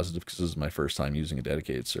not positive because this is my first time using a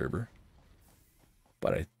dedicated server.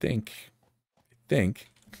 But I think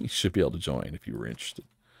you should be able to join if you were interested.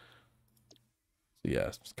 So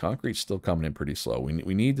yeah, concrete's still coming in pretty slow.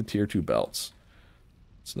 We need the tier 2 belts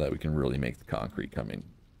so that we can really make the concrete come in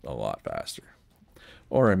a lot faster.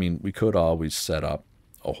 Or, I mean, we could always set up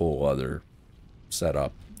a whole other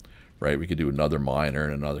setup, right? We could do another miner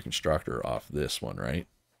and another constructor off this one, right?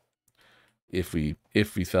 If we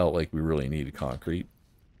felt like we really needed concrete.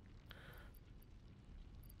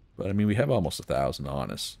 But I mean, we have almost 1,000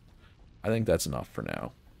 on us. I think that's enough for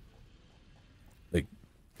now. Like,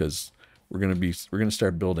 because we're gonna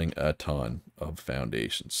start building a ton of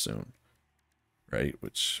foundations soon, right?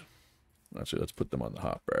 Which, actually, let's put them on the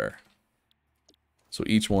hotbar. So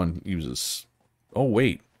each one uses. Oh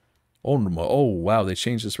wait. Oh wow! They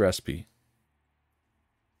changed this recipe.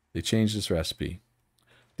 They changed this recipe.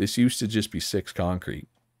 This used to just be 6 concrete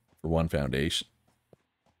for 1 foundation.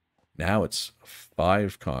 Now it's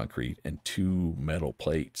 5 concrete and 2 metal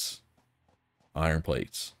plates. Iron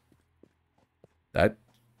plates. That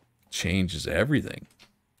changes everything.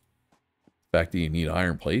 The fact that you need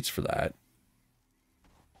iron plates for that.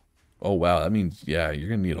 Oh wow, that means, yeah, you're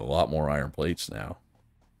going to need a lot more iron plates now.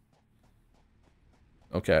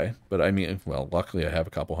 Okay, but I mean, well, luckily I have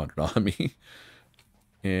a couple hundred on me.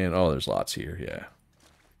 And, oh, there's lots here, yeah.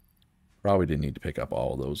 Probably didn't need to pick up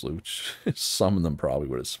all of those loots. Some of them probably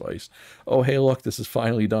would have sufficed. Oh, hey, look, this is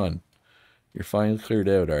finally done. You're finally cleared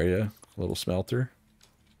out, are you? Little smelter.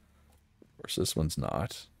 Of course, this one's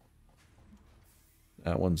not.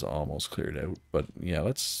 That one's almost cleared out. But, yeah,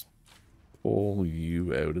 let's pull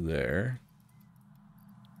you out of there.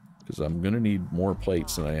 Because I'm going to need more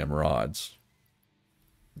plates than I am rods.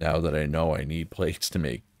 Now that I know I need plates to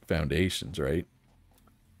make foundations, right?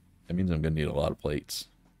 That means I'm going to need a lot of plates.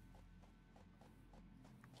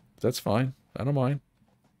 That's fine. I don't mind.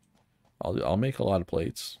 I'll make a lot of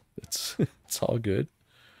plates. It's all good.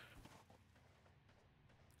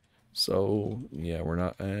 So yeah, we're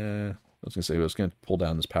not. I was gonna say I was gonna pull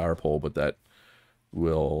down this power pole, but that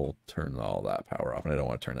will turn all that power off, and I don't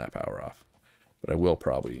want to turn that power off. But I will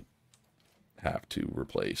probably have to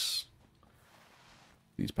replace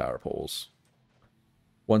these power poles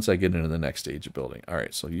once I get into the next stage of building. All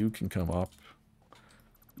right, so you can come up.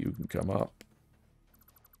 You can come up.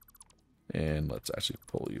 And let's actually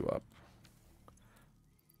pull you up.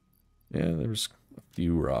 Yeah, there's a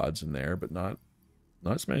few rods in there, but not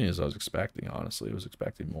as many as I was expecting, honestly. I was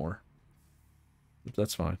expecting more. But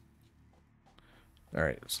that's fine.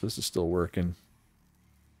 Alright, so this is still working.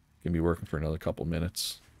 Gonna be working for another couple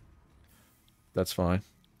minutes. That's fine.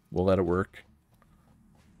 We'll let it work.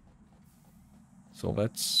 So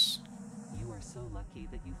let's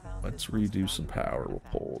redo some power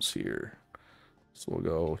poles here. So we'll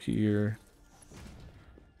go here,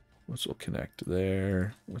 which will connect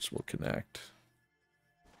there, which will connect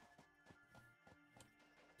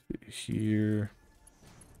to here,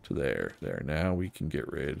 to there. There, now we can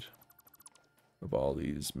get rid of all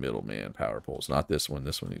these middleman power poles. Not this one.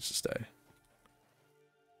 This one needs to stay.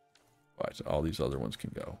 But all these other ones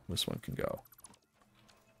can go. This one can go.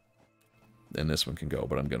 And this one can go,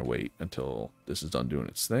 but I'm going to wait until this is done doing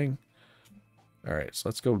its thing. Alright, so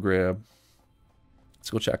let's go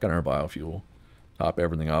check on our biofuel. Top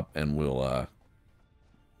everything up, and we'll,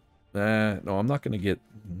 no, I'm not going to get...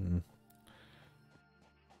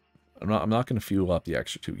 I'm not going to fuel up the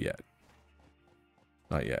extra 2 yet.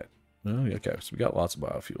 Not yet. Oh, okay, so we got lots of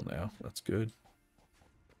biofuel now. That's good.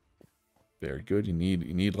 Very good. You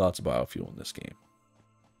need lots of biofuel in this game.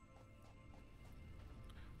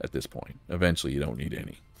 At this point. Eventually you don't need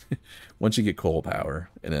any. Once you get coal power,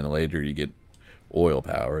 and then later you get oil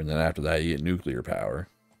power, and then after that you get nuclear power.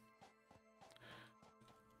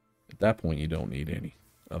 At that point you don't need any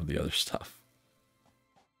of the other stuff.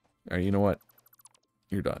 Alright, you know what?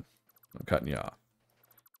 You're done. I'm cutting you off.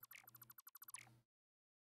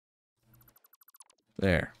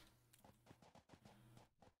 There.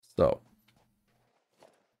 So.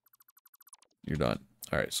 You're done.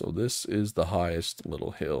 Alright, so this is the highest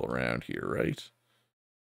little hill around here, right?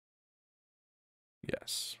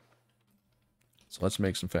 Yes. So let's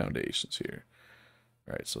make some foundations here.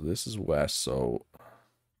 Alright, so this is west, so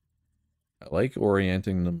I like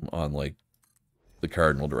orienting them on, like, the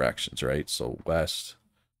cardinal directions, right? So west,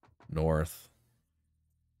 north,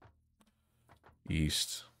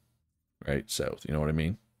 east, right, south, you know what I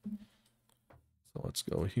mean? So let's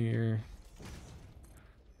go here,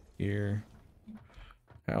 here.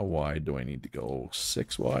 How wide do I need to go?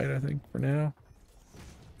 6 wide, I think, for now.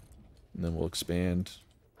 And then we'll expand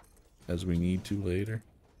as we need to later.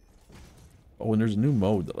 Oh, and there's a new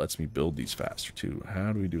mode that lets me build these faster, too.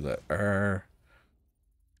 How do we do that?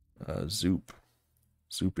 Zoop.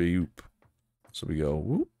 Zoop-a-yoop. So we go,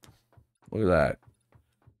 whoop. Look at that.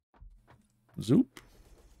 Zoop.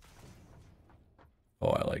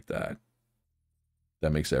 Oh, I like that.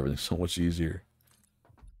 That makes everything so much easier.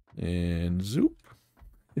 And zoop.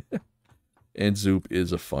 And zoop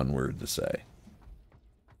is a fun word to say.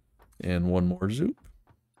 And one more zoop.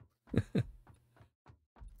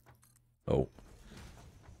 Oh.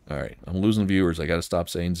 Alright, I'm losing viewers. I gotta stop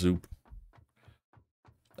saying zoop.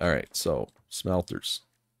 Alright, so, smelters.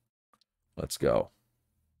 Let's go.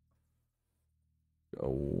 Go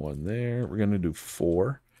 1 there. We're gonna do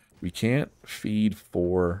 4. We can't feed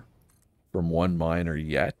 4 from 1 miner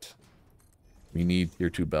yet. We need tier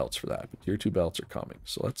 2 belts for that, but tier 2 belts are coming.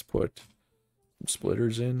 So let's put some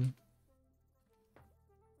splitters in.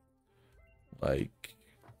 Like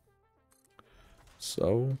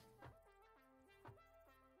so.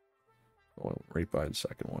 Oh, right by the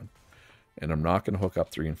second one. And I'm not going to hook up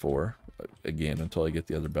 3 and 4. Again, until I get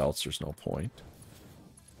the other belts, there's no point.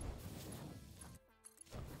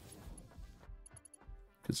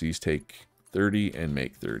 Because these take 30 and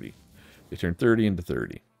make 30. They turn 30 into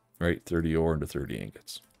 30. Right? 30 ore into 30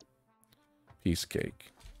 ingots. Piece of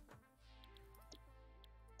cake.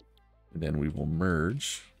 And then we will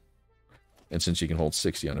merge. And since you can hold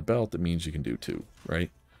 60 on a belt, that means you can do 2,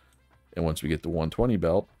 right? And once we get the 120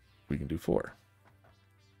 belt, we can do 4.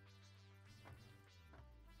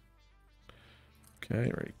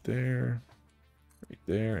 Okay, right there,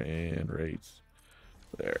 and right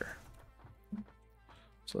there.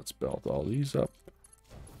 So let's belt all these up.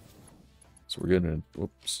 So we're gonna,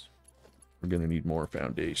 whoops, we're gonna need more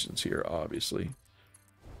foundations here, obviously,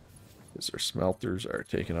 because our smelters are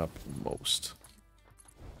taking up most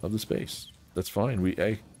of the space. That's fine. We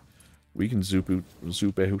can zoop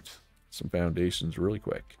out some foundations really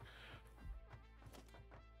quick.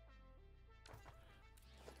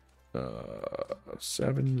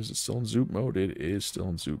 7, is it still in zoop mode? It is still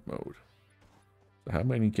in zoop mode. So how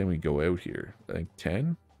many can we go out here? I think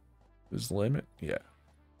 10 is the limit. Yeah.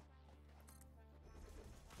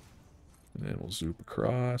 And then we'll zoop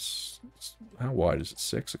across. How wide is it?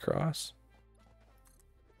 6 across?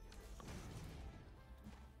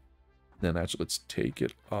 Then actually, let's take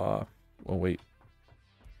it off. Oh, wait.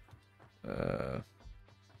 Right,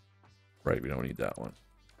 we don't need that one.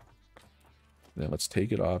 Then let's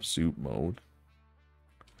take it off zoop mode.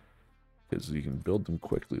 Because you can build them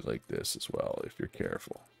quickly like this as well, if you're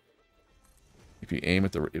careful. If you aim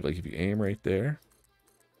at the, if you aim right there,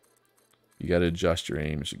 you got to adjust your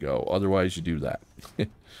aim as you go. Otherwise, you do that.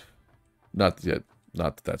 Not that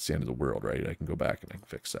that's the end of the world, right? I can go back and I can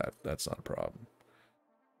fix that. That's not a problem.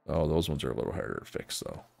 Oh, those ones are a little harder to fix,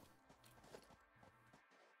 though.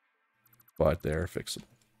 But they're fixable.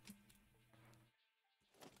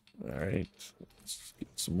 Alright, let's get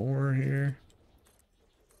some more here.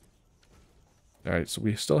 Alright, so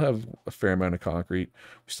we still have a fair amount of concrete.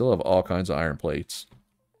 We still have all kinds of iron plates.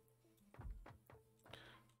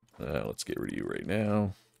 Let's get rid of you right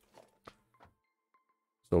now.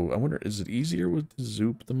 So I wonder, is it easier with the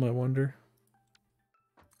Zoop them, I wonder?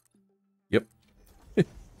 Yep.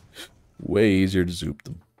 Way easier to Zoop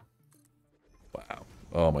them. Wow.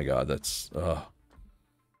 Oh my god, that's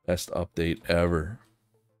best update ever.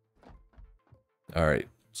 Alright,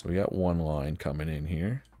 so we got one line coming in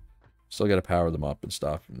here. Still gotta power them up and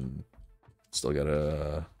stuff, and still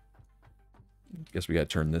gotta... guess we gotta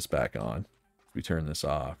turn this back on. We turn this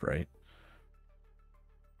off, right?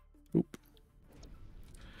 Oop.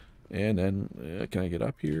 And then, can I get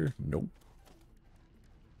up here? Nope.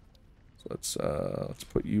 So let's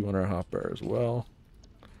put you on our hotbar as well.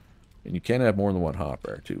 And you can have more than one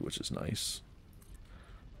hotbar too, which is nice.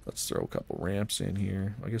 Let's throw a couple ramps in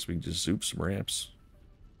here. I guess we can just zoop some ramps.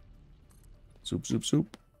 Zoop, zoop,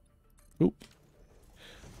 zoop. Poop.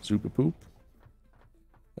 Zoop a poop.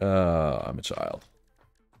 I'm a child.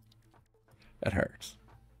 That hurts.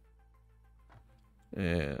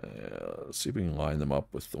 And let's see if we can line them up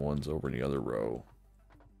with the ones over in the other row.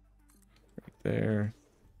 Right there.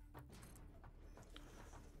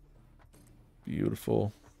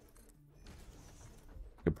 Beautiful.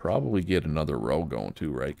 Could probably get another row going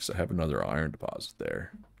too, right? Because I have another iron deposit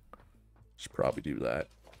there. Should probably do that.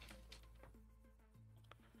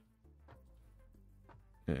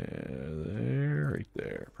 And there, right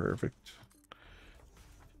there. Perfect.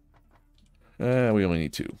 We only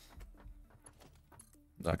need 2.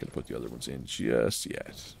 Not going to put the other ones in just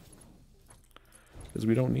yet. Because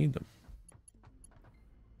we don't need them.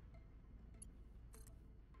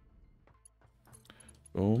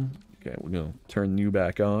 Boom. Okay, we're going to turn you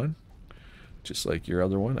back on. Just like your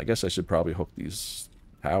other one. I guess I should probably hook these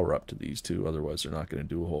power up to these two. Otherwise, they're not going to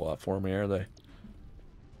do a whole lot for me, are they?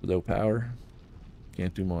 Without power.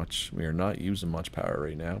 Can't do much. We are not using much power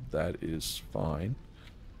right now. That is fine.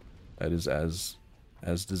 That is as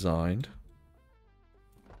designed.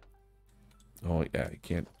 Oh, yeah, you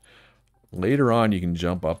can't. Later on, you can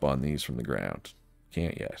jump up on these from the ground.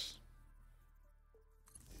 Can't yet.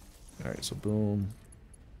 Alright, so boom.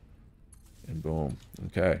 And boom.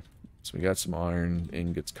 Okay. So we got some iron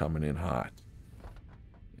ingots coming in hot.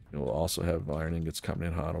 We'll also have iron ingots coming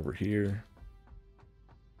in hot over here.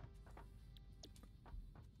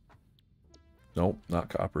 Nope, not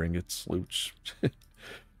copper ingots. Looch.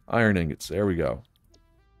 Iron ingots. There we go.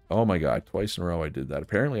 Oh my god, twice in a row I did that.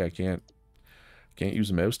 Apparently I can't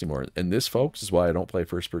use a mouse anymore. And this, folks, is why I don't play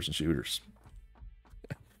first-person shooters.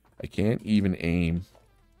 I can't even aim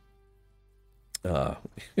at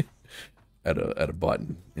a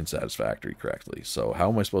button in Satisfactory correctly. So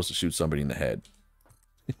how am I supposed to shoot somebody in the head?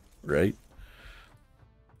 Right?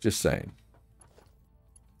 Just saying.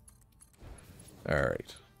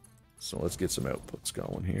 Alright. So let's get some outputs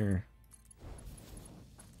going here.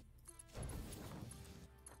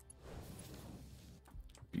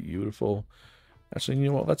 Beautiful. Actually, you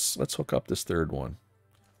know what? Let's hook up this third one.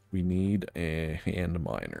 We need a hand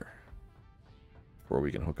miner before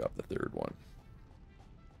we can hook up the third one.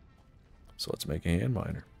 So let's make a hand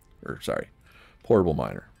miner. Or, sorry, portable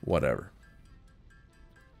miner. Whatever.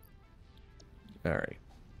 Alright.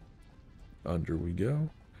 Under we go.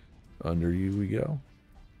 Under you we go.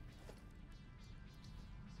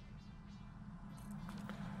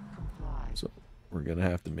 So we're going to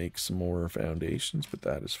have to make some more foundations, but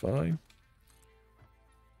that is fine.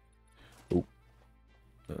 Oh.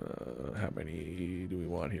 How many do we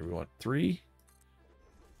want here? We want 3.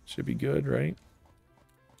 Should be good, right?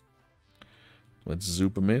 Let's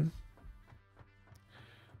zoop them in.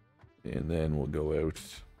 And then we'll go out.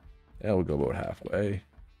 Yeah, we'll go about halfway.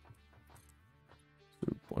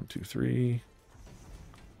 Zoop, 1, 2, 3.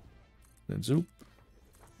 Then zoop.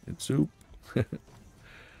 And zoop.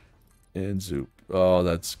 And zoop. Oh,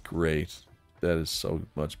 that's great. That is so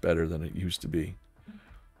much better than it used to be.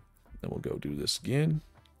 Then we'll go do this again.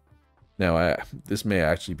 Now, this may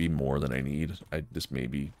actually be more than I need. This may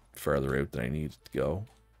be farther out than I need to go.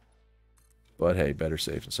 But hey, better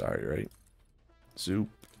safe than sorry, right? Zoop.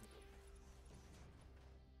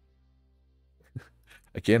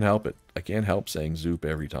 I can't help it. I can't help saying zoop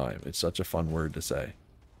every time. It's such a fun word to say.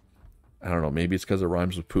 I don't know. Maybe it's because it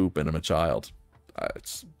rhymes with poop and I'm a child.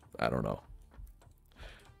 I don't know.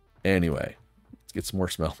 Anyway, let's get some more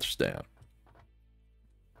smelters down.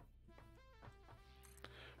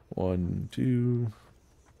 1, 2,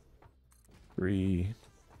 3,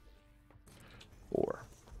 4.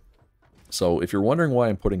 So if you're wondering why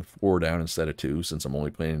I'm putting 4 down instead of 2, since I'm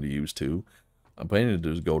only planning to use 2, I'm planning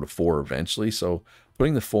to go to 4 eventually. So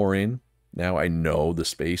putting the 4 in, now I know the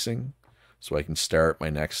spacing, so I can start my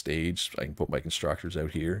next stage. I can put my constructors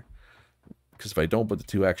out here. Because if I don't put the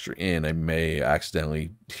 2 extra in, I may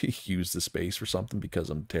accidentally use the space for something because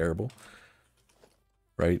I'm terrible.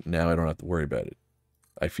 right? Now I don't have to worry about it.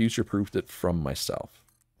 I future-proofed it from myself.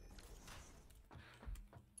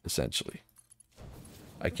 Essentially.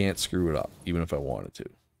 I can't screw it up, even if I wanted to.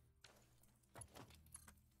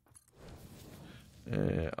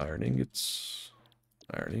 Iron ingots.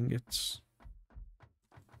 Iron ingots.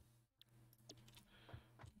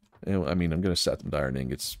 And, I mean, I'm going to set them to iron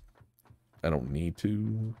ingots. I don't need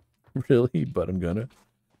to, really, but I'm going to.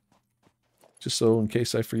 Just so in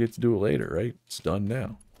case I forget to do it later, right? It's done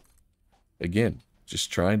now. Again,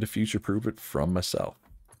 just trying to future-proof it from myself.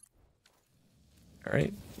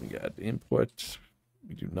 Alright, we got input.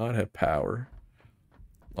 We do not have power.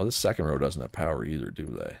 Well, this second row doesn't have power either, do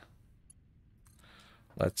they?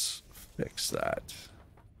 Let's fix that.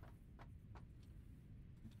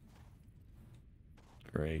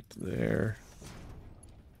 Right there.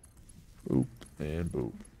 Boop and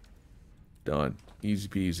boop. Done. Easy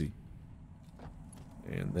peasy.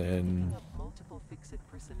 And then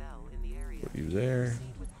put you there.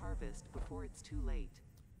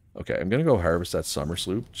 Okay, I'm gonna go harvest that summer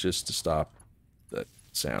sloop just to stop that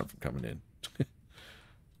sound from coming in.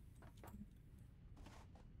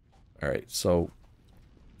 Alright, so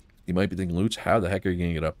you might be thinking, Luch, how the heck are you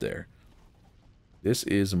gonna get up there? This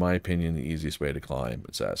is, in my opinion, the easiest way to climb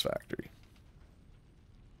at Satisfactory.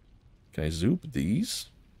 Can I zoop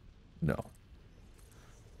these? No.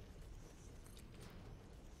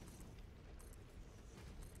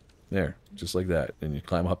 There, just like that. And you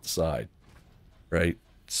climb up the side. Right?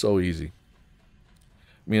 So easy.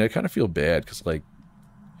 I mean, I kind of feel bad because, like,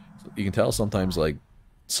 you can tell sometimes, like,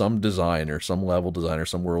 some designer, some level designer,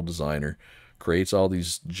 some world designer creates all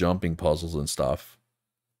these jumping puzzles and stuff.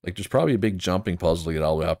 Like, there's probably a big jumping puzzle to get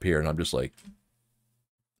all the way up here, and I'm just like,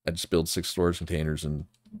 I just build 6 storage containers and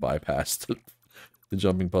bypass the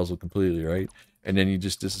jumping puzzle completely, right? And then you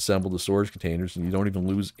just disassemble the storage containers, and you don't even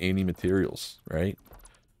lose any materials, right?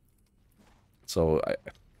 So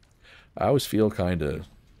I always feel kind of,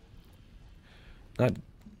 not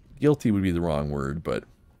guilty would be the wrong word, but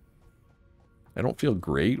I don't feel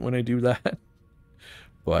great when I do that.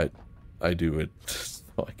 But I do it,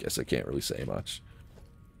 so I guess I can't really say much.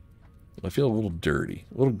 I feel a little dirty,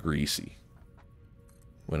 a little greasy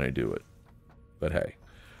when I do it. But hey,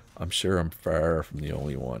 I'm sure I'm far from the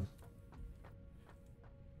only one.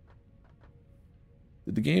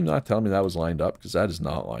 Did the game not tell me that was lined up? Because that is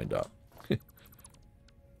not lined up.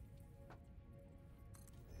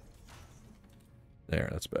 There,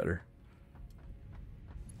 that's better.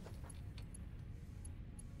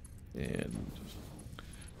 And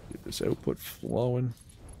get this output flowing.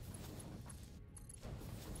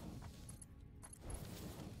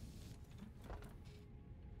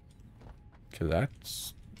 Okay,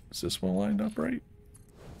 that's... Is this one lined up right?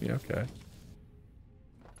 Yeah, okay.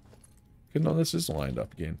 Okay, no, this isn't lined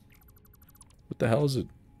up again. What the hell is it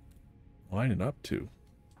lining up to?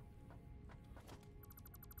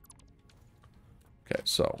 Okay,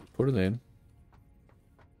 so put it in.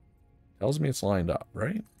 Tells me it's lined up,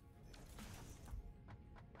 right?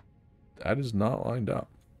 That is not lined up.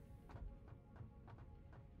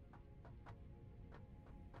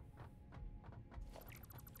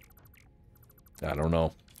 I don't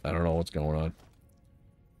know. I don't know what's going on.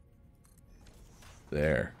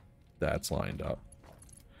 There. That's lined up.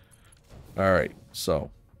 Alright, so.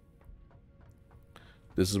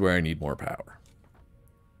 This is where I need more power.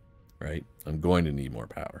 Right? I'm going to need more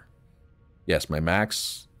power. Yes, my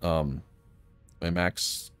max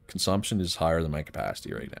consumption is higher than my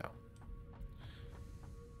capacity right now.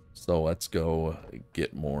 So let's go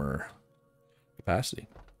get more capacity.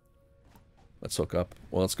 Let's hook up.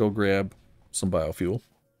 Well, let's go grab some biofuel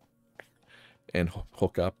and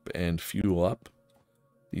hook up and fuel up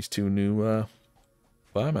these 2 new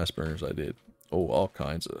biomass burners I did. Oh, all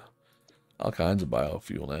kinds of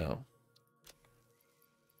biofuel now.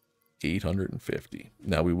 850.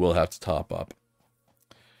 Now we will have to top up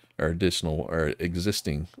our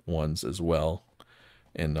existing ones as well.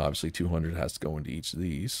 And obviously 200 has to go into each of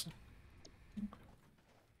these.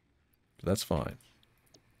 But that's fine.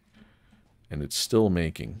 And it's still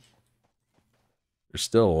making, there's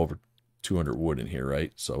still over 200 wood in here,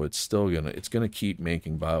 right? So it's still gonna keep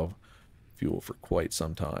making biofuel for quite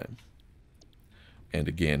some time. And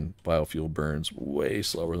again, biofuel burns way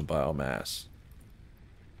slower than biomass.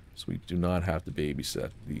 So we do not have to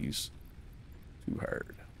babysit these too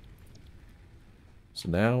hard. So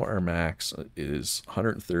now our max is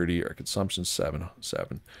 130, our consumption 7. So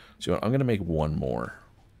I'm going to make one more.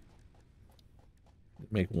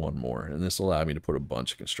 And this will allow me to put a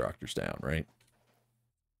bunch of constructors down, right?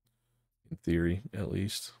 In theory, at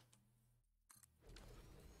least.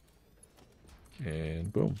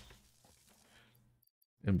 And boom.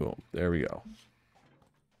 And boom. There we go.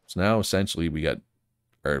 So now essentially we got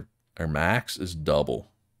our max is double,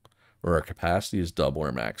 or our capacity is double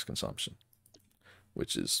our max consumption,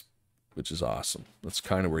 which is awesome. That's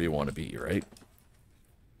kind of where you want to be, right?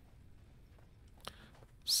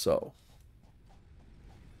 So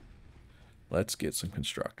let's get some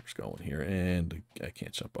constructors going here. And I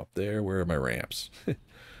can't jump up there. Where are my ramps?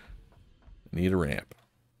 Need a ramp.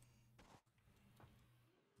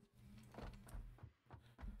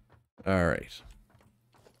 All right.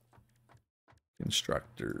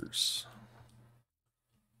 Constructors.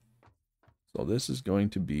 So this is going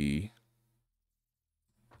to be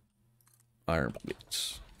iron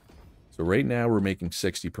plates. So right now we're making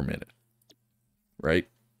 60 per minute, right?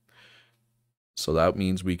 So that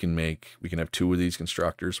means we can have 2 of these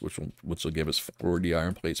constructors, which will give us 40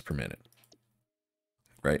 iron plates per minute,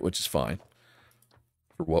 right? Which is fine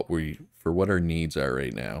for what our needs are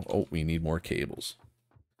right now. Oh, we need more cables,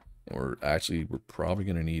 and we're probably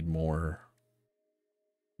going to need more.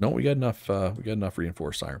 No, we got enough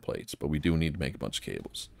reinforced iron plates, but we do need to make a bunch of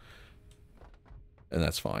cables, and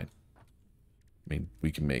that's fine. I mean,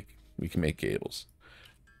 we can make cables.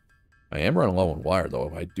 I am running low on wire,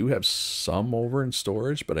 though. I do have some over in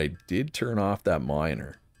storage, but I did turn off that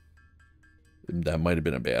miner. That might have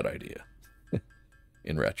been a bad idea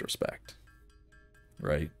in retrospect,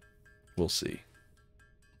 right? We'll see.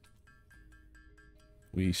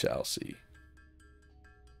 We shall see.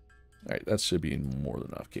 All right, that should be more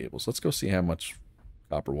than enough cables. Let's go see how much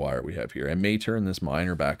copper wire we have here. I may turn this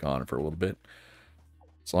miner back on for a little bit.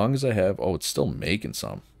 As long as I have... Oh, it's still making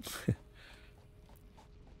some.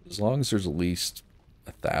 As long as there's at least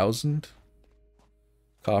 1,000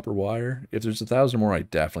 copper wire. If there's 1,000 more, I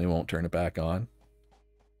definitely won't turn it back on.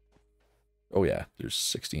 Oh yeah, there's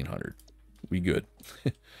 1,600. We good.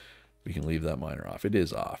 We can leave that miner off. It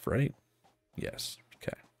is off, right? Yes.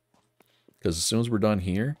 Okay. Because as soon as we're done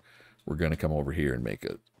here, we're going to come over here and make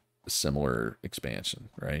a similar expansion,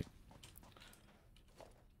 right?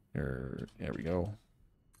 There we go.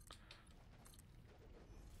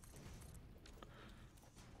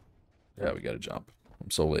 Yeah, we got to jump.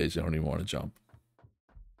 I'm so lazy, I don't even want to jump.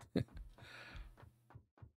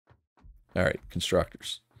 All right,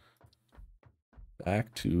 constructors.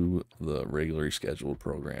 Back to the regularly scheduled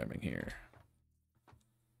programming here.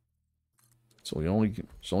 So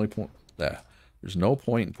there's no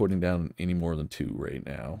point in putting down any more than 2 right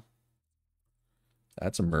now.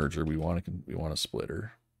 That's a merger. We want a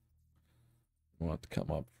splitter. We want to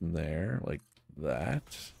come up from there like that.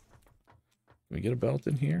 Can we get a belt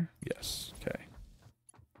in here? Yes. Okay.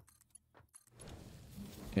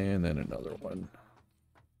 And then another one.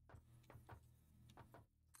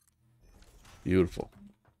 Beautiful.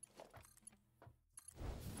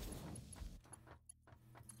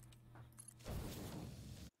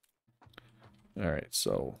 All right,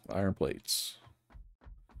 so iron plates.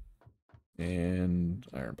 And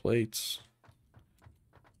iron plates.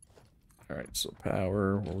 All right, so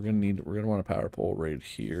power. Well, we're gonna want a power pole right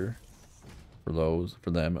here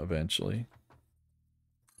for them eventually.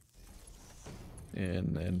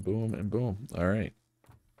 And then boom and boom. All right.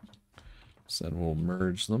 So then we'll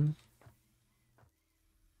merge them.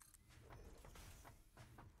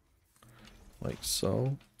 Like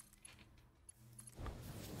so.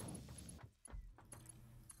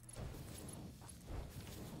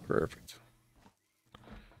 Perfect.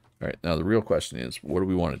 All right, now the real question is, what do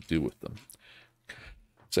we want to do with them?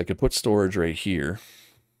 So I could put storage right here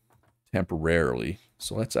temporarily.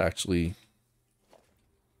 So let's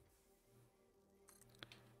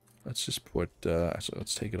just put, actually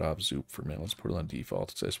let's take it off Zoop for a minute. Let's put it on default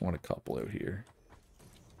because I just want a couple out here.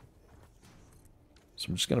 So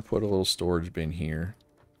I'm just going to put a little storage bin here.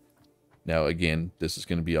 Now again, this is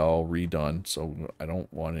going to be all redone, so I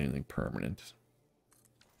don't want anything permanent.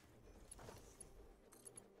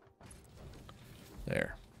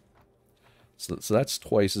 There. So that's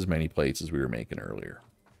twice as many plates as we were making earlier.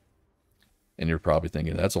 And you're probably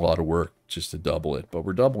thinking, that's a lot of work just to double it. But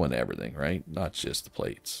we're doubling everything, right? Not just the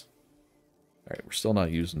plates. All right, we're still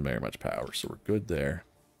not using very much power, so we're good there.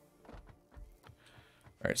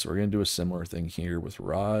 All right, so we're going to do a similar thing here with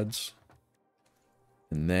rods.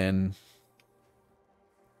 And then,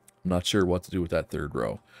 I'm not sure what to do with that 3rd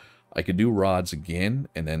row. I could do rods again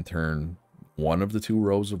and then turn one of the 2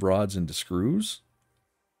 rows of rods into screws.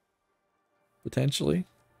 Potentially.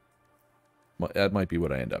 That might be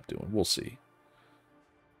what I end up doing. We'll see.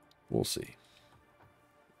 We'll see.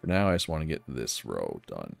 For now, I just want to get this row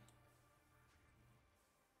done.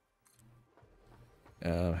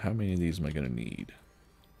 How many of these am I going to need?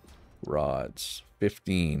 Rods.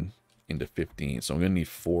 15 into 15. So I'm going to need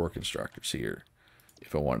 4 constructors here.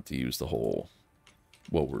 if I wanted to use the whole,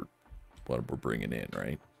 what we're bringing in,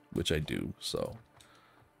 right? Which I do, so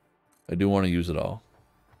I do want to use it all.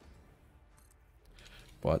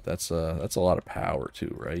 But that's a lot of power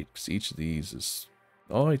too, right? Because each of these is...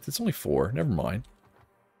 Oh, it's only 4. Never mind.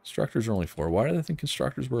 Constructors are only 4. Why did I think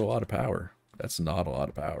constructors were a lot of power? That's not a lot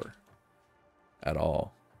of power. At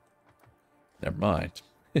all. Never mind.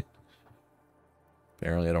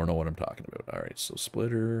 Apparently I don't know what I'm talking about. Alright, so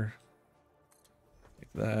splitter. Like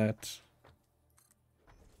that.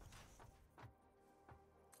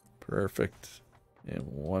 Perfect. And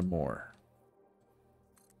one more.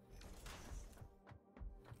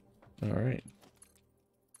 Alright.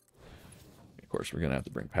 Of course, we're going to have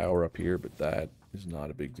to bring power up here, but that is not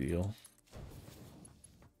a big deal.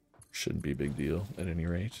 Shouldn't be a big deal, at any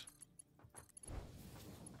rate.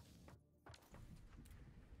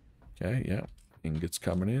 Okay, yeah. Ingots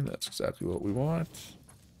coming in. That's exactly what we want.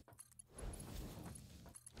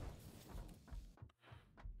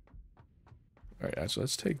 Alright, so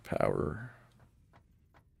let's take power.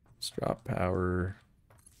 Let's drop power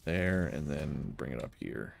there, and then bring it up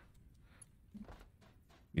here.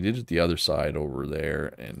 We did it the other side over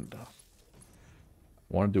there, and I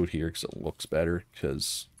want to do it here because it looks better.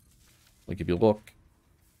 Because, like, if you look,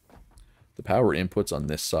 the power input's on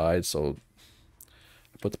this side, so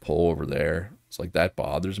I put the pole over there. It's like that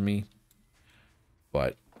bothers me,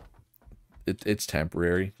 but it's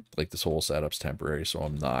temporary. Like, this whole setup's temporary, so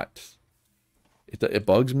I'm not. It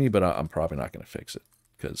bugs me, but I'm probably not going to fix it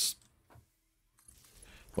because,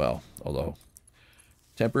 well, although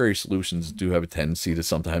temporary solutions do have a tendency to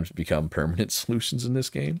sometimes become permanent solutions in this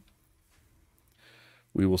game.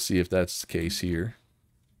 We will see if that's the case here.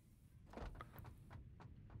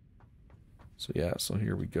 So yeah, so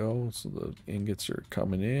here we go. So the ingots are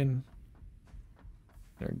coming in.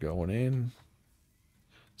 They're going in.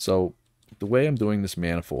 So the way I'm doing this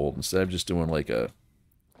manifold, instead of just doing like a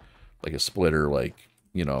splitter, like,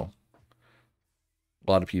 you know,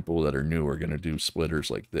 a lot of people that are new are going to do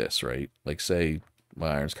splitters like this, right? Like, say my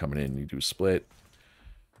iron's coming in and you do a split.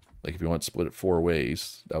 Like, if you want to split it 4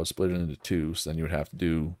 ways, that would split it into 2. So then you would have to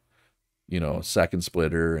do, you know, a second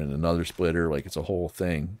splitter and another splitter. Like, it's a whole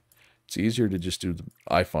thing. It's easier to just do,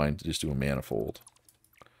 I find, to just do a manifold,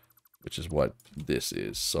 which is what this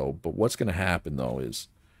is. So, but what's going to happen, though, is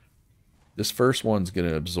this first one's going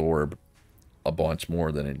to absorb a bunch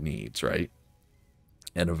more than it needs, right?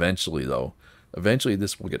 And eventually, though,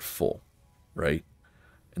 this will get full, right?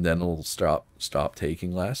 And then it'll stop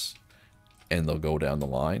taking less, and they'll go down the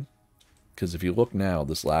line. Because if you look now,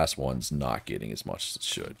 this last one's not getting as much as it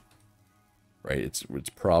should, right? It's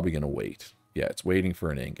probably going to wait. Yeah, it's waiting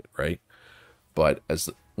for an ingot, right? But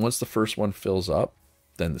once the first one fills up,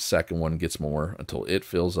 then the second one gets more until it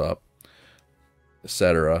fills up,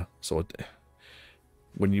 etc. So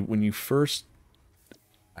when you first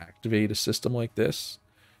activate a system like this,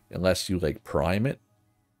 unless you like prime it,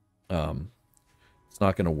 it's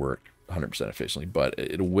not going to work 100% efficiently, but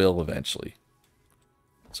it will eventually.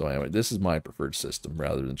 So anyway, this is my preferred system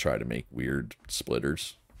rather than try to make weird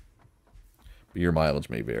splitters. But your mileage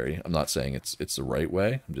may vary. I'm not saying it's the right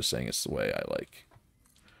way. I'm just saying it's the way I like.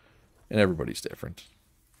 And everybody's different.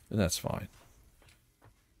 And that's fine.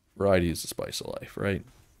 Variety is the spice of life, right?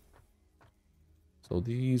 So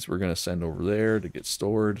these we're going to send over there to get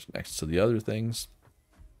stored next to the other things.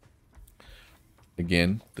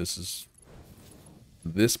 Again, this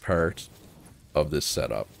part of this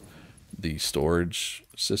setup, the storage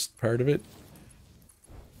system part of it,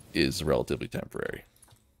 is relatively temporary.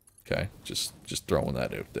 Okay, just throwing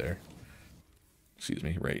that out there. Excuse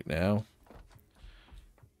me, right now.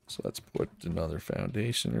 So let's put another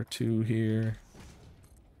foundation or 2 here.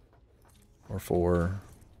 Or 4.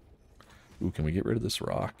 Ooh, can we get rid of this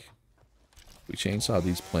rock? If we chainsaw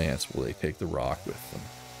these plants, will they take the rock with them?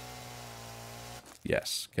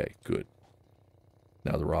 Yes. Okay, good.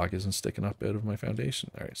 Now the rock isn't sticking up out of my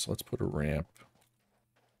foundation. Alright, so let's put a ramp.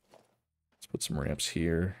 Let's put some ramps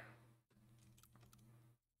here.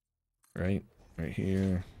 Right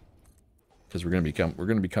here. Because we're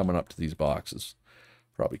gonna be coming up to these boxes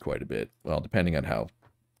probably quite a bit. Well,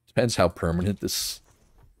 depends how permanent this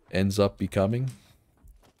ends up becoming.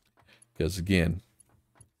 Because again,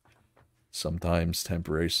 sometimes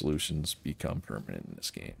temporary solutions become permanent in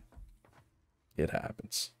this game. It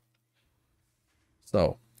happens.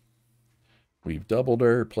 So, we've doubled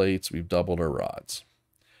our plates, we've doubled our rods.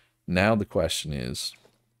 Now the question is,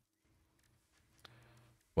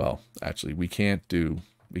 well, actually, we can do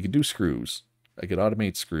screws. I could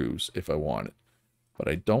automate screws if I wanted, but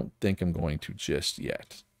I don't think I'm going to just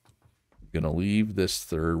yet. I'm going to leave this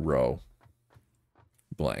 3rd row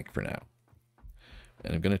blank for now.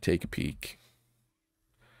 And I'm going to take a peek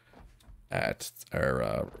at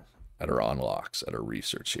our unlocks, at our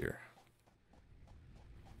research here.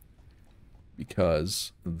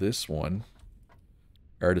 Because this one,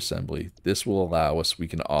 art assembly, this will allow us, we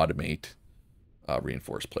can automate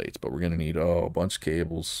reinforced plates, but we're going to need, a bunch of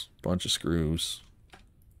cables, bunch of screws.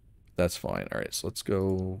 That's fine. All right, so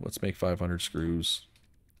let's make 500 screws.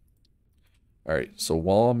 All right, so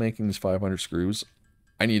while I'm making these 500 screws,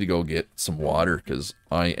 I need to go get some water because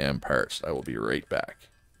I am parched. I will be right back.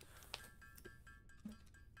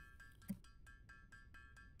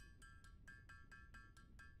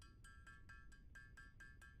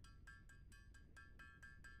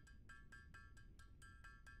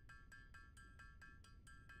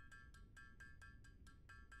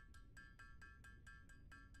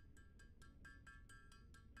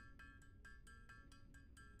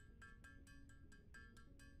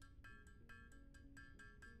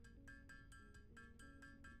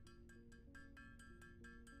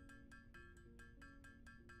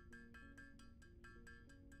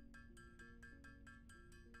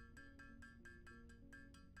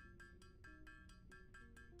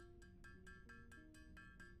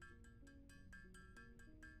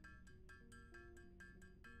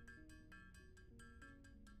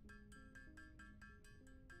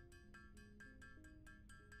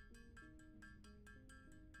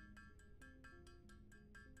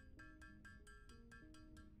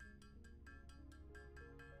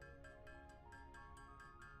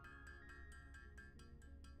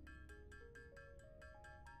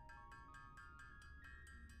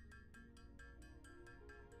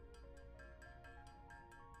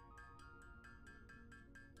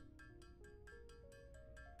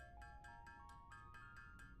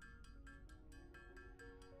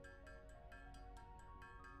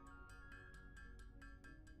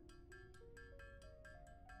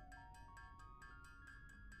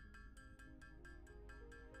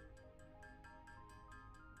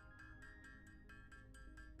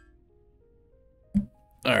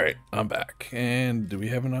 All right, I'm back. And do we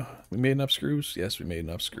have enough? We made enough screws? Yes, we made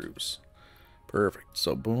enough screws. Perfect.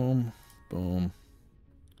 So boom, boom.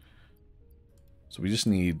 So we just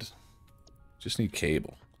need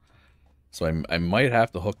cable. So I might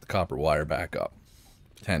have to hook the copper wire back up,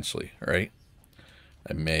 potentially. Right?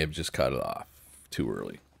 I may have just cut it off too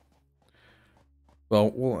early.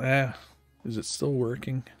 Well, is it still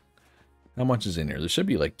working? How much is in here? There should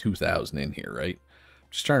be like 2,000 in here, right?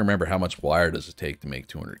 Just trying to remember how much wire does it take to make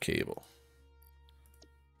 200 cable.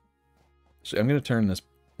 So I'm gonna turn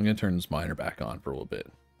this miner back on for a little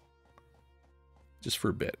bit. Just for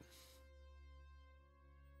a bit.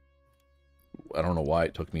 I don't know why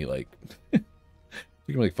it took me like it took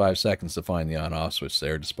me like 5 seconds to find the on-off switch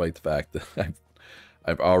there, despite the fact that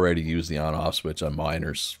I've already used the on-off switch on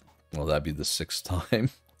miners. Well, that'd be the 6th time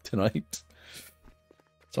tonight.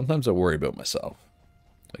 Sometimes I worry about myself.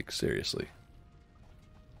 Like, seriously.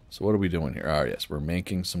 So what are we doing here? Oh, yes, we're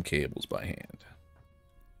making some cables by hand.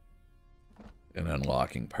 And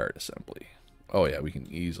unlocking part assembly. Oh, yeah, we can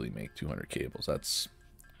easily make 200 cables. That's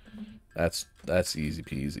easy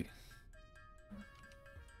peasy.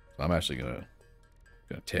 So I'm actually gonna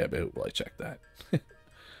tab out while I check that.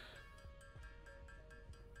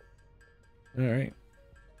 All right.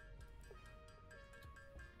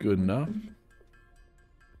 Good enough.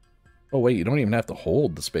 Oh, wait, you don't even have to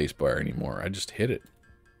hold the space bar anymore. I just hit it.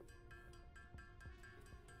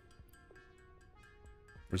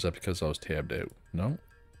 Or is that because I was tabbed out? No?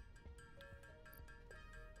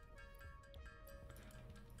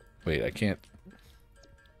 Wait, I can't.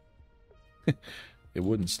 It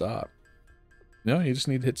wouldn't stop. No, you just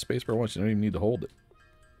need to hit spacebar once. You don't even need to hold it.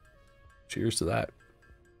 Cheers to that.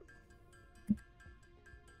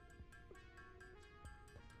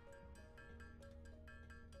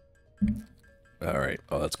 Alright.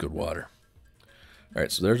 Oh, that's good water.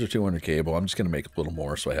 Alright, so there's our 200 cable. I'm just going to make a little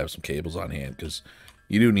more so I have some cables on hand, because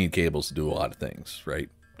you do need cables to do a lot of things, right?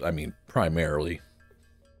 I mean, primarily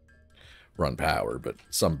run power, but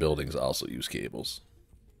some buildings also use cables.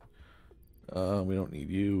 We don't need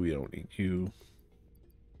you. We don't need you.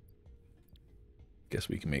 Guess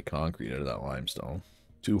we can make concrete out of that limestone.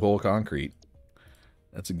 2-hole concrete.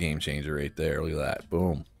 That's a game changer right there. Look at that.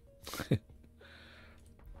 Boom.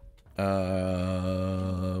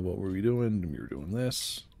 What were we doing? We were doing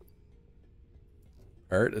this.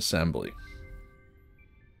 Art assembly.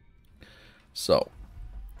 So,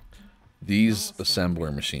 these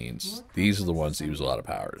assembler machines, these are the ones that use a lot of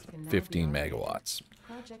power. 15 megawatts.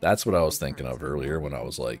 That's what I was thinking of earlier when I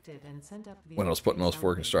was like, when I was putting those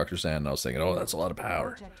 4 constructors in, I was thinking, oh, that's a lot of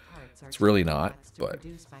power. It's really not, but.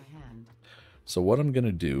 So what I'm going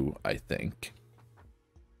to do, I think,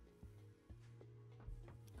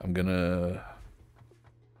 I'm gonna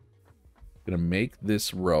make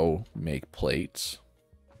this row make plates.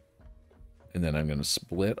 And then I'm gonna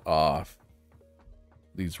split off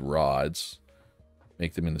these rods,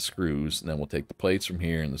 make them into screws, and then we'll take the plates from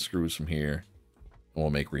here and the screws from here, and we'll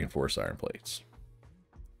make reinforced iron plates.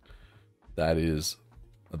 That is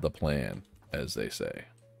the plan, as they say.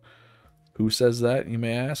 Who says that, you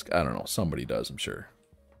may ask? I don't know. Somebody does, I'm sure.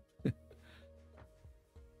 Do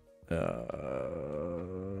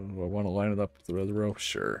I want to line it up with the other row?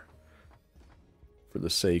 Sure. For the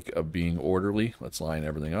sake of being orderly, let's line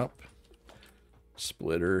everything up.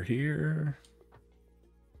 Splitter here.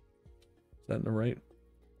 Is that in the right?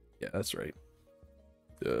 Yeah, that's right.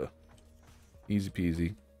 Duh. Easy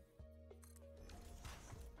peasy.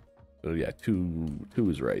 So yeah, two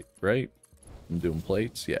is right, right? I'm doing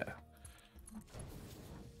plates, yeah.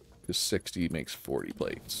 Because 60 makes 40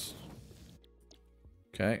 plates.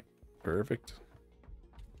 Okay, perfect.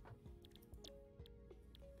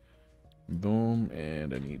 Boom,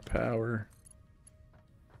 and I need power.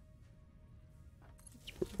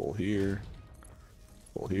 Let's put pull here.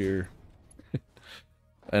 Pull here.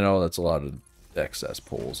 I know that's a lot of excess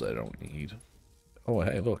pulls I don't need. Oh,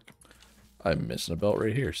 hey, look. I'm missing a belt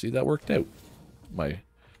right here. See, that worked out. My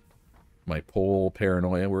pole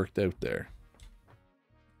paranoia worked out there.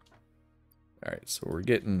 Alright, so we're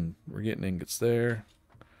getting ingots there.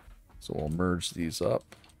 So we'll merge these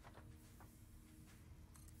up.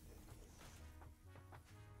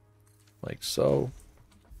 Like so.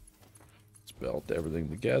 Let's belt everything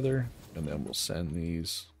together. And then we'll send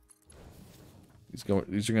these.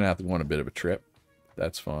 These are gonna have to go on a bit of a trip.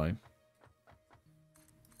 That's fine.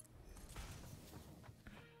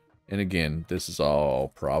 And again, this is all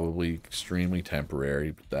probably extremely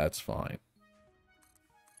temporary, but that's fine.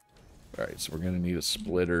 Alright, so we're going to need a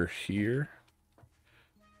splitter here.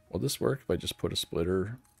 Will this work if I just put a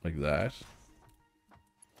splitter like that?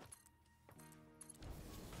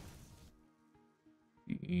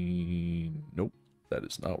 Nope, that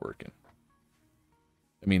is not working.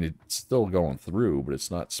 I mean, it's still going through, but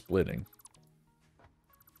it's not splitting.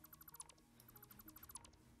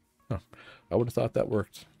 Huh. I would have thought that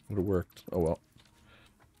worked. Would have worked. Oh well.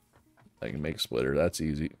 I can make a splitter. That's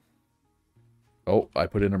easy. Oh, I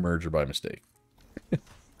put in a merger by mistake.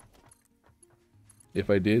 If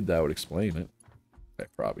I did, that would explain it. I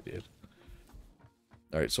probably did.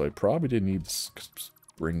 Alright, so I probably didn't need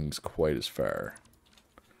springs quite as far.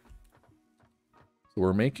 So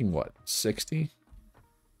we're making what? 60?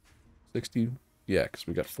 60? Yeah, because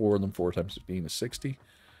we got 4 of them. 4 times 15 is 60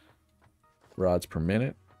 rods per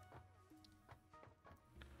minute.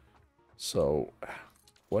 So,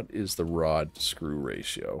 what is the rod to screw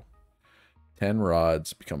ratio? 10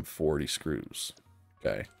 rods become 40 screws.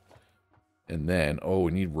 Okay. And then, oh,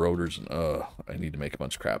 we need rotors, and I need to make a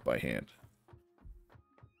bunch of crap by hand.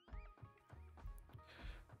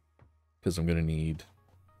 Because I'm going to need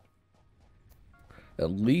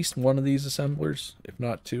at least one of these assemblers, if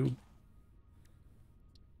not 2.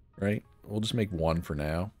 Right? We'll just make 1 for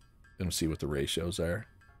now. And we'll see what the ratios are.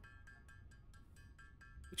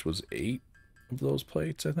 Which was 8 of those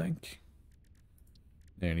plates, I think.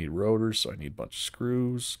 And I need rotors, so I need a bunch of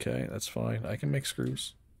screws. Okay, that's fine. I can make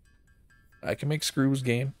screws. I can make screws,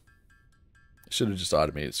 game. I should have just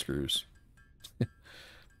automated screws.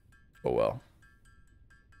 Oh well.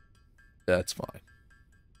 That's fine.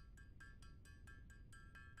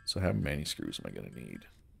 So how many screws am I going to need?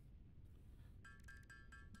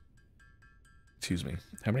 Excuse me.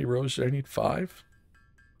 How many rows do I need? 5?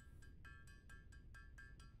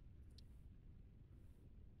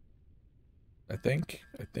 I think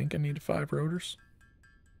I need 5 rotors.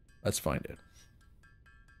 Let's find it.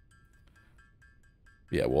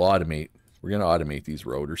 Yeah, we'll automate. We're going to automate these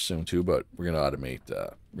rotors soon too, but we're going to automate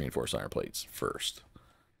reinforced iron plates first.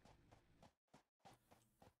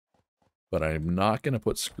 But I'm not going to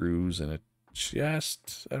put screws in a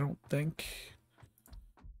chest, I don't think.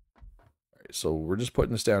 All right, so we're just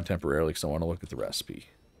putting this down temporarily because I want to look at the recipe.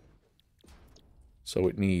 So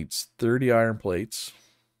it needs 30 iron plates.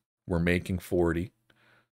 We're making 40.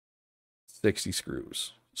 60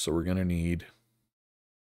 screws. So we're going to need...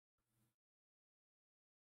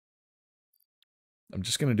 I'm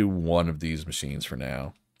just going to do one of these machines for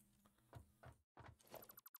now.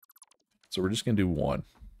 So we're just going to do one.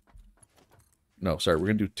 No, sorry, we're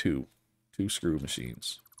going to do 2. 2 screw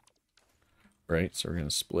machines. Right, so we're going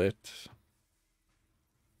to split.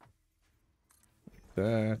 Like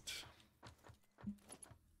that.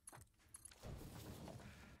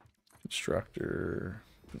 Constructor.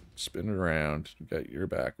 Spin it around. You got your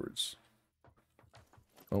backwards.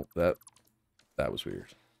 Oh, that was weird.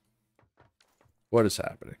 What is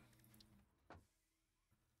happening?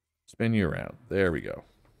 Spin you around. There we go.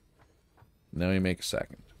 Now you make a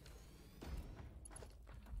second.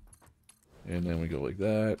 And then we go like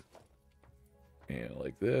that. And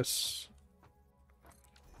like this.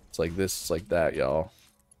 It's like this, it's like that, y'all.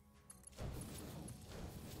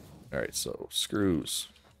 Alright, so screws.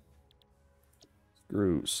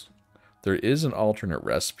 Screws. There is an alternate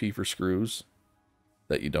recipe for screws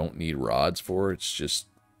that you don't need rods for. It's just,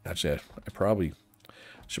 actually, I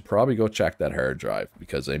should probably go check that hard drive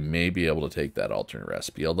because I may be able to take that alternate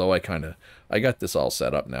recipe. Although I got this all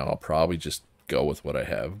set up now. I'll probably just go with what I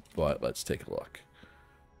have, but let's take a look.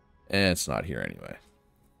 And it's not here anyway.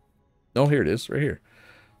 No, here it is, right here.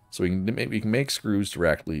 So we can make screws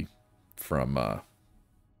directly from iron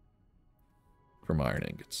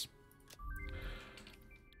ingots.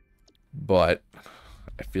 But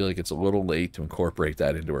I feel like it's a little late to incorporate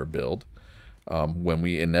that into our build. When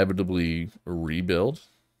we inevitably rebuild,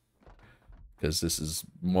 because this is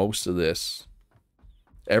most of this,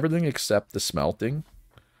 everything except the smelting,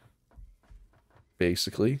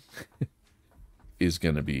 basically, is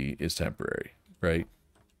temporary, right?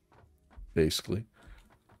 Basically.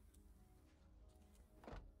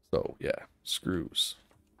 So yeah, screws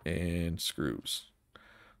and screws.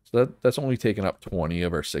 So that's only taking up 20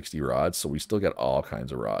 of our 60 rods, so we still got all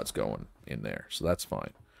kinds of rods going in there, so that's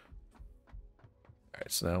fine.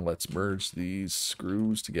 Alright, so now let's merge these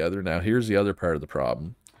screws together. Now here's the other part of the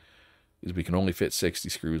problem, is we can only fit 60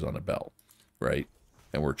 screws on a belt, right?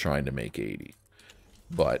 And we're trying to make 80.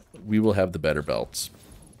 But we will have the better belts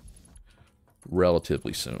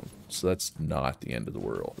relatively soon, so that's not the end of the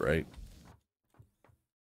world, right?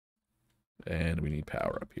 And we need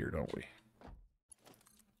power up here, don't we?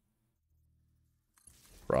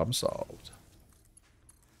 Problem solved.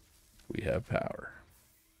 We have power.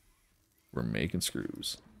 We're making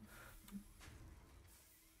screws.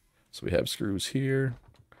 So we have screws here.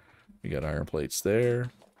 We got iron plates there.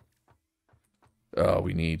 Oh,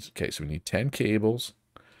 we need 10 cables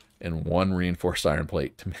and 1 reinforced iron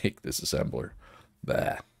plate to make this assembler.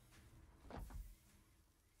 Bah.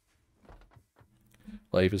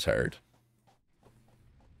 Life is hard.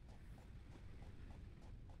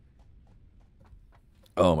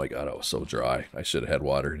 Oh my god, I was so dry. I should have had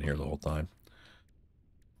water in here the whole time.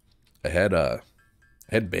 I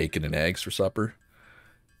had bacon and eggs for supper,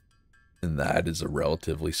 and that is a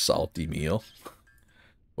relatively salty meal.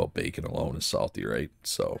 Well, bacon alone is salty, right?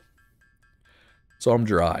 So I'm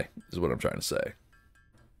dry, is what I'm trying to say.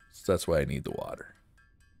 So that's why I need the water.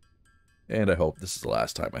 And I hope this is the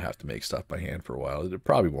last time I have to make stuff by hand for a while. It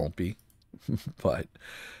probably won't be, but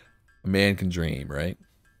a man can dream, right?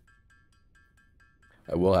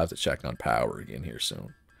 I will have to check on power again here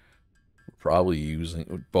soon. We're probably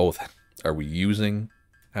using both. Are we using?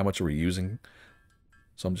 How much are we using?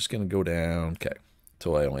 So I'm just going to go down, okay,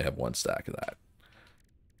 until I only have 1 stack of that.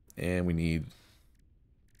 And we need,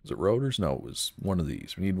 was it rotors? No, it was one of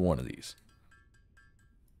these. We need 1 of these.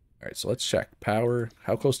 All right, so let's check power.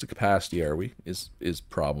 How close to capacity are we? Is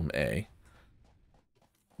problem A.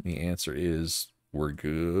 The answer is we're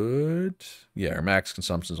good. Yeah, our max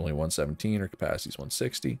consumption is only 117. Our capacity is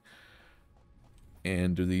 160.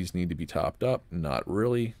 And do these need to be topped up? Not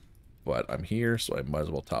really, but I'm here, so I might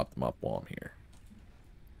as well top them up while I'm here.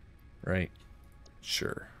 Right?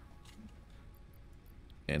 Sure.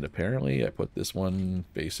 And apparently I put this one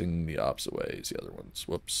facing the opposite way as the other ones.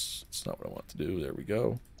 Whoops, it's not what I want to do. There we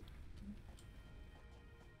go.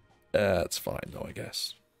 That's fine though, I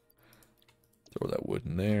guess. Throw that wood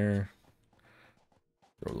in there.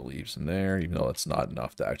 Throw the leaves in there, even though it's not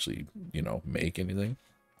enough to actually, you know, make anything.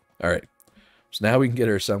 All right. So now we can get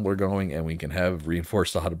our assembler going and we can have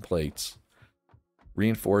reinforced iron plates.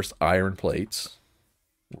 Reinforced iron plates.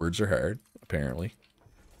 Words are hard, apparently.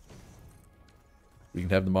 We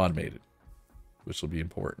can have them automated, which will be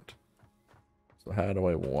important. So how do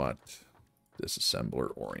I want this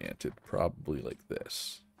assembler oriented? Probably like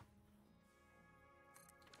this.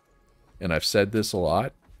 And I've said this a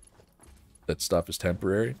lot, that stuff is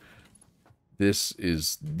temporary. This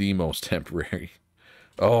is the most temporary.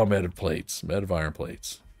 Oh, I'm out of plates. I'm out of iron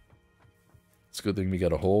plates. It's a good thing we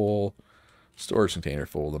got a whole storage container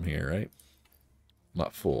full of them here, right?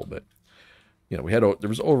 Not full, but you know, there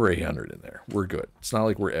was over 800 in there. We're good. It's not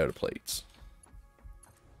like we're out of plates.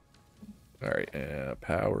 All right,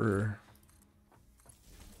 power.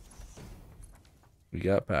 We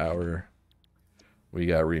got power. We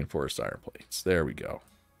got reinforced iron plates. There we go.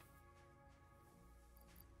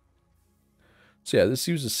 So yeah, this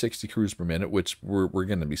uses 60 crews per minute, which we're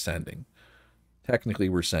going to be sending. Technically,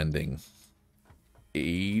 we're sending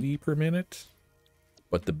 80 per minute.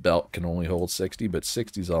 but the belt can only hold 60, but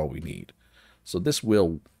 60 is all we need. So this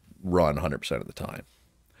will run 100% of the time.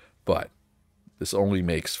 But this only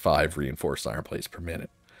makes 5 reinforced iron plates per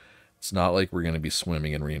minute. It's not like we're going to be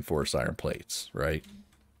swimming in reinforced iron plates, right?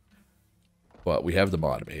 But we have them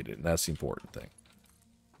automated, and that's the important thing.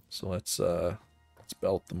 So let's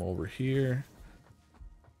belt them over here.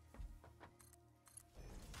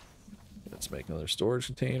 Let's make another storage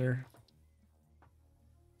container.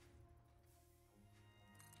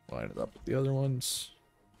 Line it up with the other ones.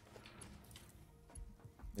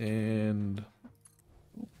 And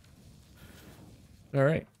all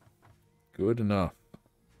right, good enough.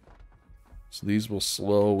 So these will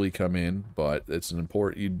slowly come in, but it's an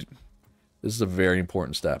important. This is a very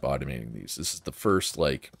important step, automating these. This is the first,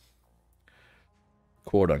 like,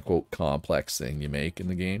 quote unquote complex thing you make in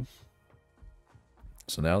the game.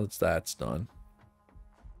 So now that that's done,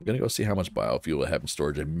 I'm gonna go see how much biofuel I have in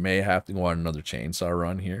storage. I may have to go on another chainsaw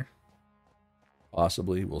run here.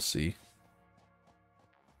 Possibly, we'll see.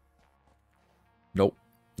 Nope.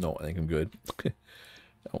 No, I think I'm good. I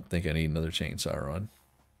don't think I need another chainsaw run.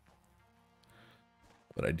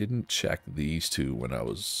 But I didn't check these two when I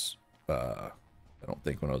was, I don't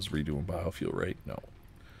think when I was redoing biofuel, right? No.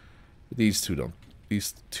 But these two don't.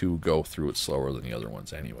 These two go through it slower than the other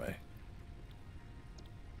ones anyway.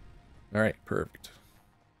 Alright, perfect.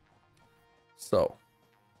 So,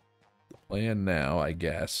 the plan now, I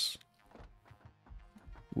guess,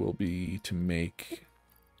 will be to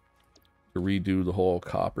redo the whole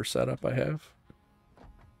copper setup I have.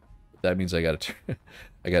 That means I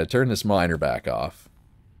gotta turn this miner back off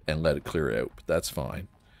and let it clear out. But that's fine.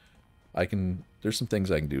 There's some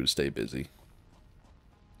things I can do to stay busy.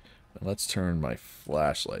 And let's turn my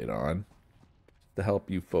flashlight on to help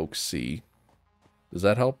you folks see. Does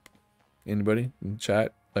that help? Anybody in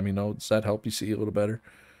chat? Let me know. Does that help you see a little better?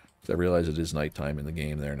 Because I realize it is nighttime in the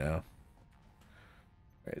game there now.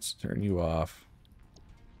 Alright, so turn you off.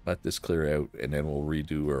 Let this clear out, and then we'll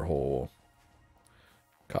redo our whole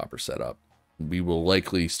copper setup. We will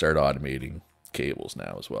likely start automating cables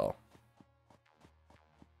now as well.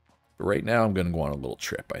 But right now I'm going to go on a little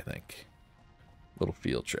trip, I think. A little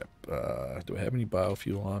field trip. Do I have any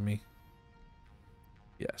biofuel on me?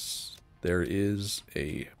 Yes. There's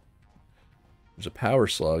a power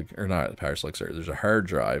slug, or not a power slug, sorry. There's a hard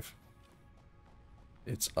drive.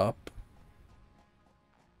 It's up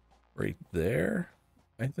right there,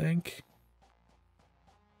 I think.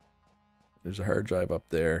 There's a hard drive up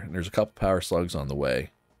there, and there's a couple power slugs on the way.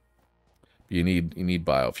 But you need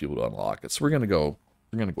biofuel to unlock it. So we're gonna go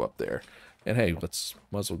up there. And hey, might as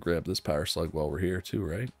well grab this power slug while we're here too,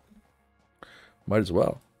 right? Might as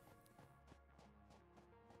well.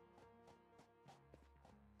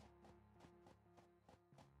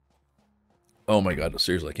 Oh my god,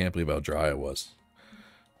 seriously, I can't believe how dry it was.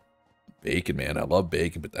 Bacon, man. I love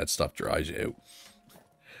bacon, but that stuff dries you out.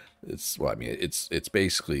 It's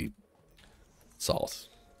basically salt.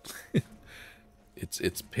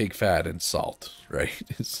 It's pig fat and salt, right?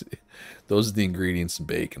 Those are the ingredients in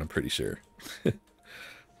bacon, I'm pretty sure.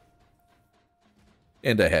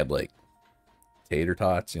 And I had, like, tater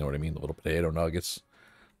tots, you know what I mean? The little potato nuggets.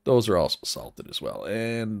 Those are also salted as well.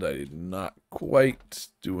 And I did not quite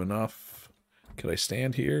do enough. Could I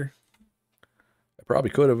stand here? I probably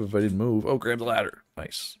could have if I didn't move. Oh, grab the ladder.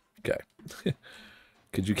 Nice. Okay.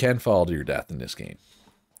 Because you can fall to your death in this game.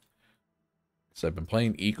 So I've been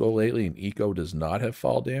playing Eco lately, and Eco does not have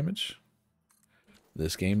fall damage.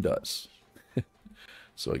 This game does.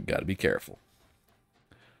 So I gotta be careful.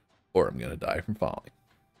 Or I'm gonna die from falling.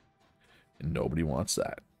 And nobody wants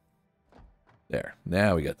that. There.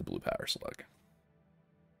 Now we got the blue power slug.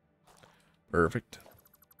 Perfect.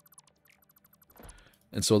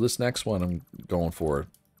 And so this next one I'm going for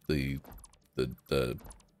the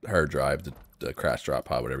hard drive, the crash drop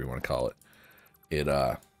pod, whatever you want to call it.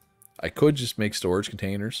 I could just make storage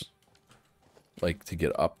containers, like, to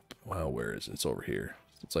get up. Well, where is it? It's over here.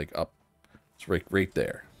 It's like up. It's right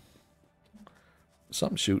there.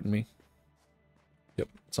 Something's shooting me. Yep,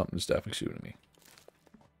 something's definitely shooting me.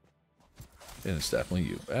 And it's definitely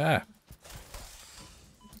you. Ah!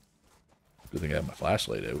 Good thing I have my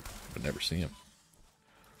flashlight out. But never see him.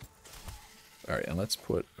 Alright, and let's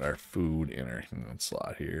put our food in our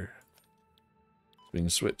slot here. We can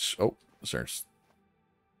switch. Oh, there's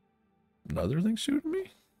another thing shooting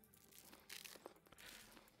me?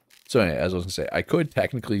 So anyway, as I was going to say, I could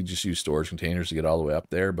technically just use storage containers to get all the way up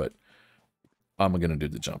there, but I'm going to do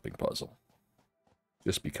the jumping puzzle.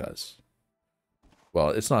 Just because.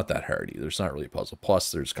 Well, it's not that hard either. It's not really a puzzle. Plus,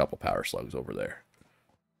 there's a couple power slugs over there.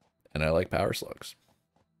 And I like power slugs.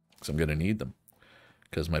 Because I'm going to need them.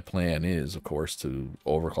 because my plan is, of course, to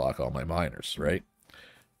overclock all my miners, right?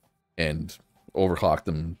 And overclock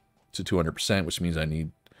them to 200%, which means I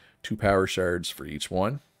need 2 power shards for each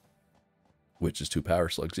one, which is 2 power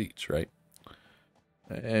slugs each, right?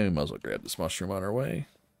 And we might as well grab this mushroom on our way.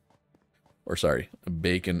 Or sorry,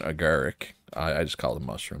 bacon agaric. I just call them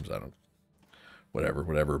mushrooms. I don't...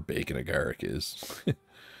 Whatever bacon agaric is.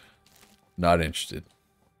 Not interested.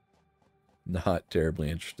 Not terribly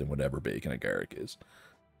interested in whatever bacon agaric is.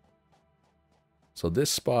 So this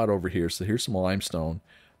spot over here, so here's some limestone.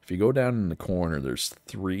 If you go down in the corner, there's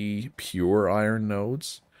 3 pure iron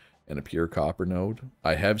nodes and a pure copper node.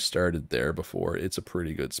 I have started there before. It's a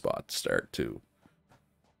pretty good spot to start too.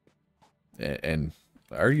 And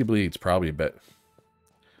arguably it's probably better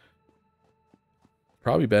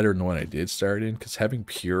than the one I did start in, because having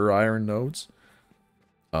pure iron nodes,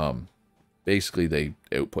 basically they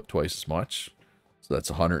output twice as much. So that's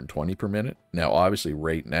 120 per minute. Now obviously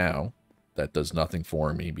right now that does nothing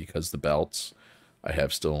for me because the belts I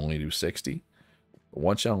have still only do 60. But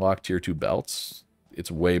once you unlock tier 2 belts, it's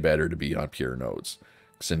way better to be on pure nodes,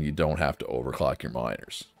 because then you don't have to overclock your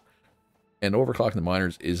miners. And overclocking the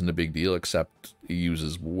miners isn't a big deal, except it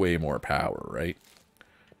uses way more power, right?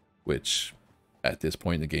 Which, at this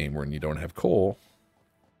point in the game, when you don't have coal,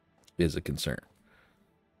 is a concern.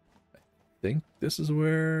 I think this is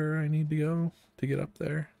where I need to go to get up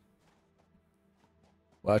there.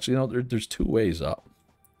 Well, actually, no, there's 2 ways up.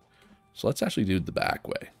 So let's actually do the back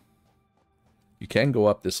way. You can go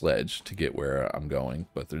up this ledge to get where I'm going,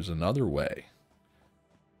 but there's another way.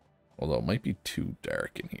 Although it might be too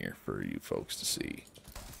dark in here for you folks to see.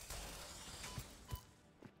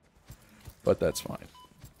 But that's fine.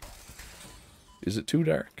 Is it too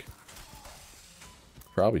dark?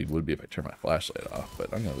 Probably would be if I turn my flashlight off,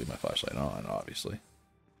 but I'm going to leave my flashlight on, obviously.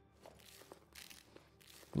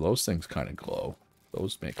 Those things kind of glow.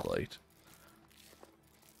 Those make light.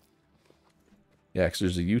 Yeah, because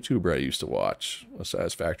there's a YouTuber I used to watch, a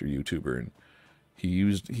Satisfactory YouTuber, and he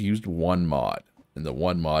used one mod. And the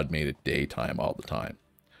one mod made it daytime all the time.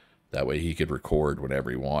 That way he could record whenever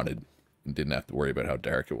he wanted and didn't have to worry about how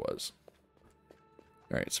dark it was.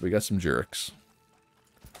 Alright, so we got some jerks.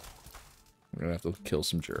 We're going to have to kill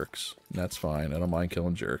some jerks. And that's fine. I don't mind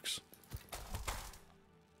killing jerks.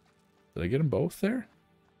 Did I get them both there?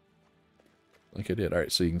 I think I did.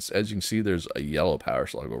 Alright, so as you can see, there's a yellow power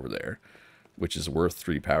slug over there, which is worth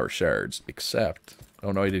 3 power shards, except...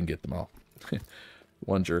 Oh no, I didn't get them all.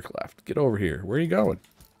 1 jerk left. Get over here. Where are you going?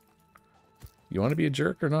 You want to be a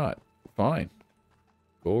jerk or not? Fine.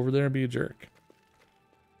 Go over there and be a jerk.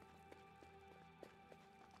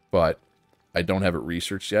 But I don't have it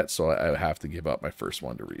researched yet, so I have to give up my first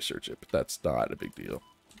one to research it. But that's not a big deal.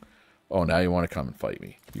 Oh, now you want to come and fight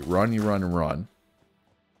me. You run, and run.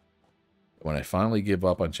 When I finally give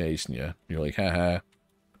up on chasing you, you're like, haha.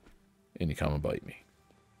 And you come and bite me.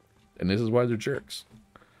 And this is why they're jerks.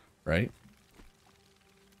 Right?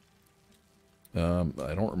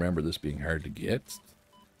 I don't remember this being hard to get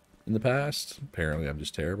in the past. Apparently I'm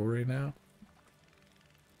just terrible right now.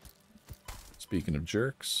 Speaking of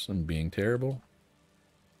jerks and being terrible.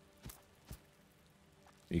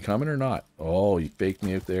 Are you coming or not? Oh, you faked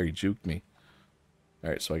me out there. You juked me.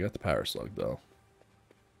 Alright, so I got the power slug though.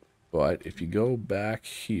 But if you go back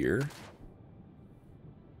here...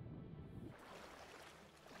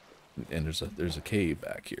 And there's a cave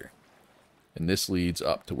back here. And this leads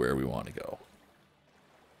up to where we want to go.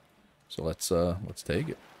 So let's take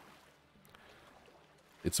it.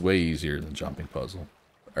 It's way easier than jumping puzzle,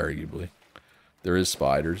 arguably. There is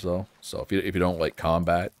spiders though, so if you don't like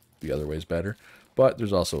combat, the other way is better. But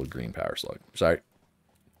there's also a green power slug. Sorry,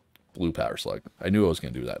 blue power slug. I knew I was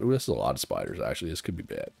going to do that. Ooh, this is a lot of spiders actually. This could be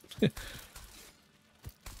bad.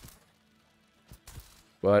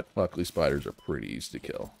 But luckily spiders are pretty easy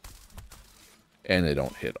to kill. And they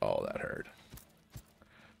don't hit all that hard.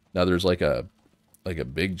 Now there's like a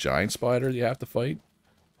big giant spider you have to fight.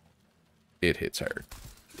 It hits hard.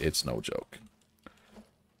 It's no joke.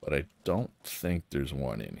 But I don't think there's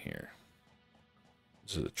one in here.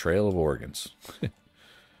 This is a trail of organs.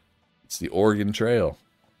 It's the organ trail.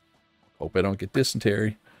 Hope I don't get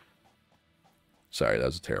dysentery. Sorry, that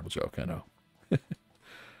was a terrible joke, I know.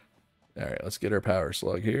 Alright, let's get our power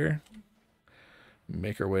slug here.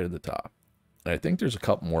 Make our way to the top. And I think there's a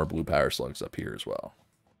couple more blue power slugs up here as well.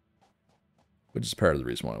 Which is part of the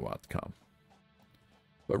reason why I want to come.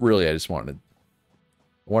 But really, I just wanted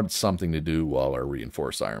something to do while our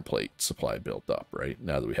reinforced iron plate supply built up, right?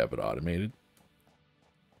 Now that we have it automated.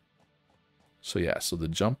 So yeah, so the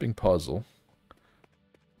jumping puzzle,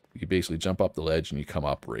 you basically jump up the ledge and you come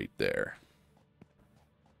up right there.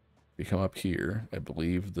 We come up here. I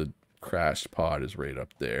believe the crashed pod is right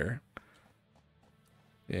up there.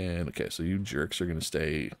 And, okay, so you jerks are going to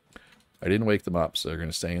stay... I didn't wake them up, so they're going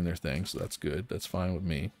to stay in their thing, so that's good. That's fine with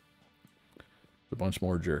me. A bunch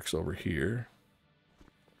more jerks over here.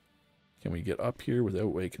 Can we get up here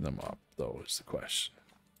without waking them up, though, is the question.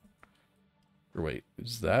 Or wait,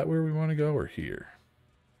 is that where we want to go, or here?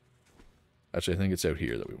 Actually, I think it's out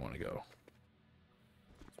here that we want to go.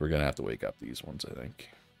 We're going to have to wake up these ones, I think.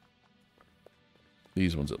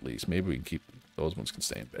 These ones, at least. Maybe we can keep... Those ones can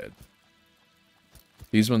stay in bed.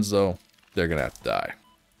 These ones, though, they're going to have to die.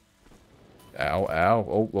 Ow,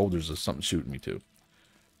 ow. Oh, there's something shooting me, too.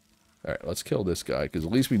 Alright, let's kill this guy, because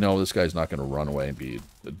at least we know this guy's not going to run away and be...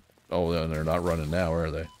 Oh, they're not running now, are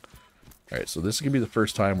they? Alright, so this is going to be the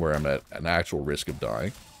first time where I'm at an actual risk of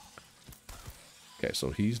dying. Okay,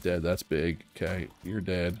 so he's dead. That's big. Okay, you're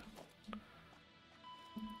dead.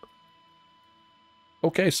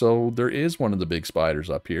 Okay, so there is one of the big spiders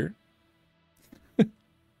up here.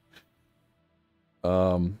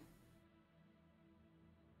 All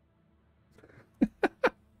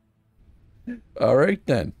right,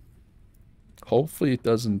 then. Hopefully it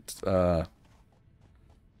doesn't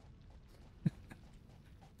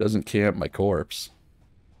doesn't camp my corpse.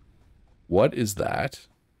 What is that?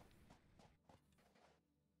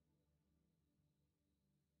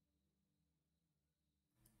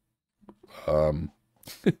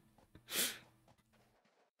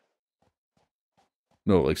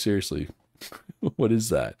 No, like seriously. What is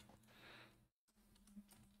that?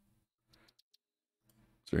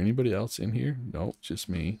 Is there anybody else in here? No, just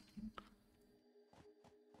me.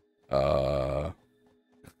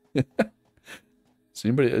 Is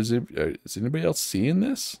anybody else seeing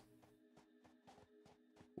this?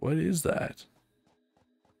 What is that?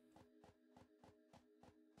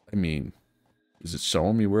 I mean, is it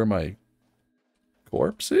showing me where my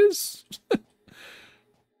corpse is?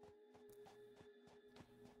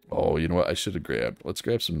 Oh, you know what? I should have grabbed. Let's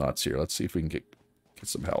grab some nuts here. Let's see if we can get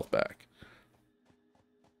some health back.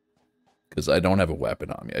 Because I don't have a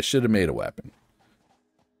weapon on me. I should have made a weapon.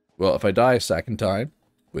 Well, if I die a second time,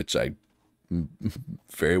 which I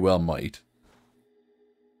very well might,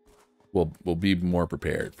 we'll be more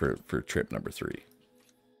prepared for trip number 3.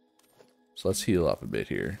 So let's heal up a bit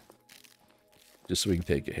here. Just so we can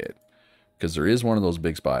take a hit. Because there is one of those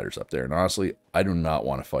big spiders up there. And honestly, I do not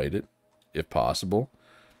want to fight it. If possible,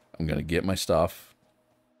 I'm going to get my stuff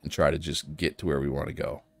and try to just get to where we want to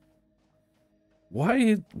go. What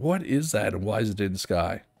is that, and why is it in the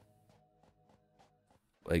sky?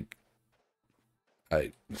 Like,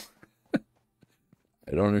 I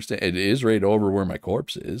don't understand. It is right over where my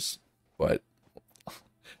corpse is, but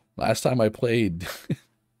last time I played,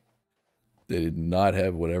 they did not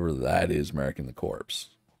have whatever that is marking the corpse.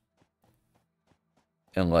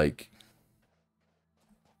 And like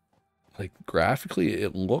graphically,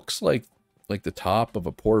 it looks like the top of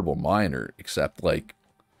a portable miner, except like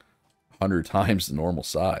 100 times the normal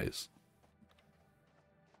size.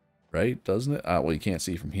 Right? Doesn't it? Well, you can't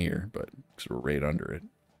see from here, but because we're right under it.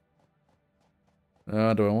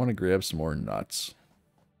 Do I want to grab some more nuts?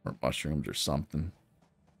 Or mushrooms or something?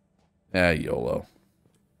 YOLO.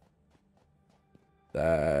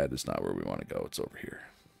 That is not where we want to go. It's over here.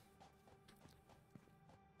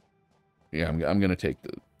 Yeah, I'm going to take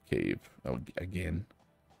the cave again.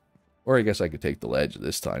 Or I guess I could take the ledge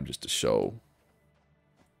this time just to show.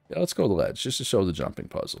 Yeah, let's go the ledge, just to show the jumping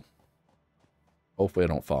puzzle. Hopefully I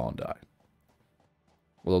don't fall and die.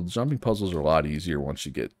 Well, the jumping puzzles are a lot easier once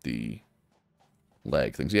you get the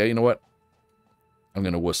leg things. Yeah, you know what? I'm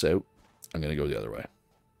going to wuss out. I'm going to go the other way.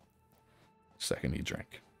 Second need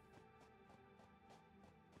drink.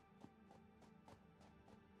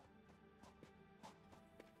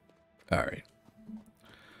 Alright.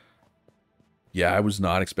 Yeah, I was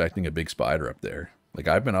not expecting a big spider up there. Like,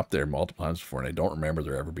 I've been up there multiple times before, and I don't remember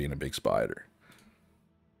there ever being a big spider.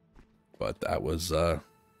 But that was a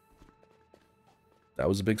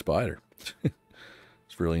big spider.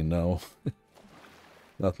 There's really nothing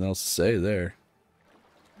else to say there.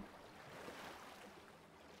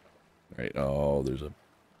 Alright, oh, there's a...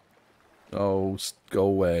 Oh, go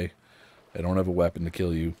away. I don't have a weapon to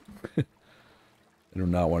kill you. I do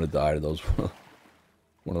not want to die to those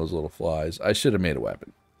one of those little flies. I should have made a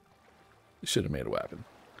weapon. I should have made a weapon.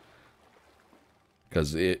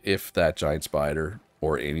 Because if that giant spider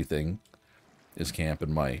or anything is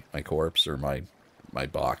camping my corpse or my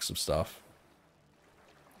box of stuff,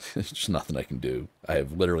 there's just nothing I can do. I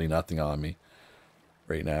have literally nothing on me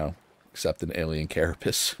right now except an alien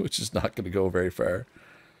carapace, which is not going to go very far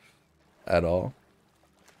at all.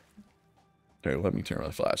 All right, let me turn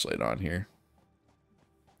my flashlight on here.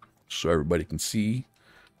 so everybody can see.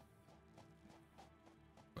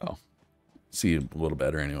 Well, see a little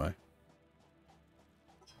better anyway.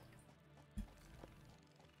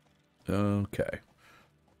 Okay.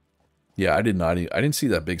 Yeah, I didn't see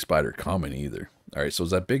that big spider coming either. All right, so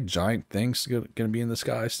is that big giant thing going to be in the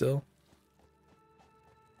sky still?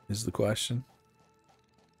 Is the question.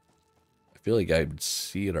 I feel like I'd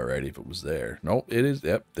see it already if it was there. Nope, it is.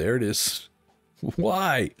 Yep, there it is.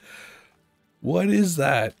 Why? What is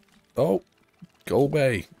that? Oh, go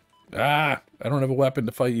away. Ah, I don't have a weapon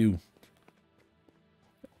to fight you.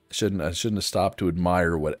 I shouldn't have stopped to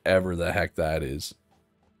admire whatever the heck that is.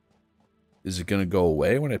 Is it going to go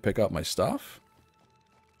away when I pick up my stuff?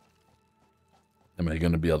 Am I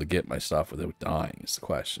going to be able to get my stuff without dying is the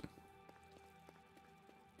question.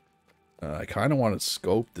 I kind of want to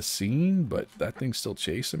scope the scene, but that thing's still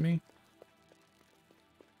chasing me.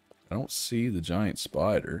 I don't see the giant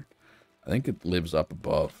spider. I think it lives up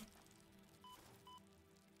above.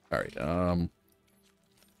 Alright, okay,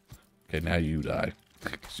 now you die.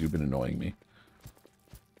 Because you've been annoying me.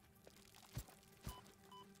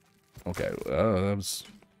 Okay, that was...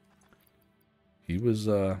 He was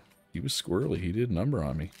squirrely. He did a number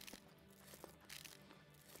on me.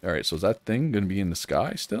 Alright, so is that thing going to be in the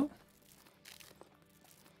sky still?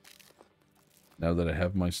 Now that I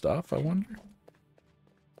have my stuff, I wonder?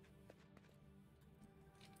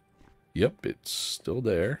 Yep, it's still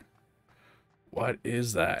there. What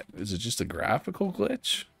is that? Is it just a graphical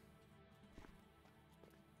glitch?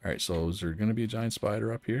 Alright, so is there going to be a giant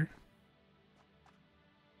spider up here?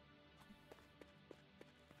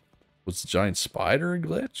 Was the giant spider a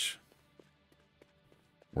glitch?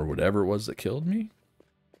 Or whatever it was that killed me?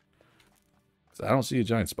 'Cause I don't see a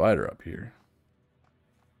giant spider up here.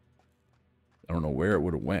 I don't know where it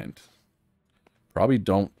would have went. Probably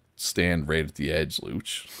don't stand right at the edge,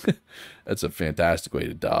 Luch. That's a fantastic way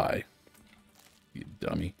to die. You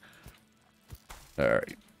dummy.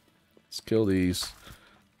 Alright. Let's kill these.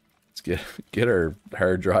 Let's get our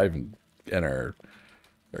hard drive and our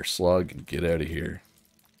slug and get out of here.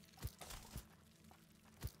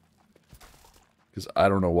 Because I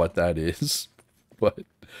don't know what that is. But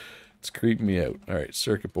it's creeping me out. Alright,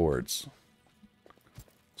 circuit boards.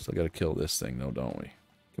 Still gotta kill this thing though, don't we?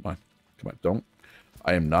 Come on. Come on. Don't.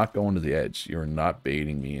 I am not going to the edge. You're not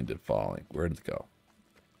baiting me into falling. Where did it go?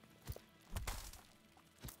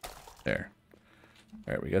 There.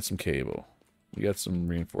 Alright, we got some cable. We got some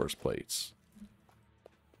reinforced plates.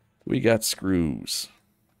 We got screws.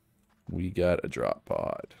 We got a drop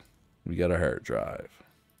pod. We got a hard drive.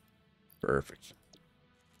 Perfect.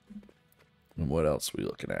 And what else are we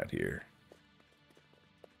looking at here?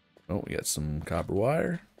 Oh, we got some copper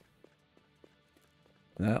wire.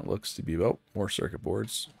 That looks to be, oh, more circuit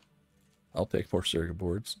boards. I'll take more circuit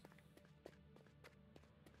boards.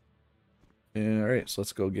 Alright, so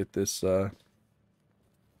let's go get this,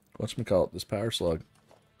 whatchamacallit, this power slug.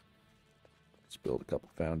 Let's build a couple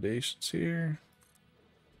foundations here.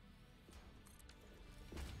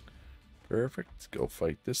 Perfect. Let's go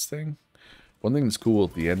fight this thing. One thing that's cool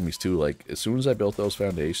with the enemies too, like, as soon as I built those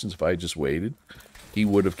foundations, if I just waited, he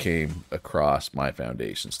would have came across my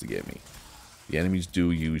foundations to get me. The enemies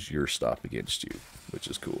do use your stuff against you, which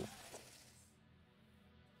is cool.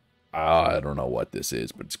 I don't know what this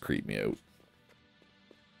is, but it's creeped me out.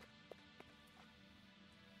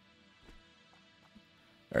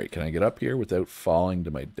 Alright, can I get up here without falling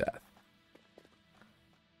to my death?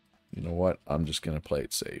 You know what? I'm just going to play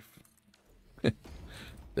it safe.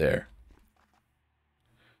 There.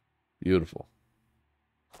 Beautiful.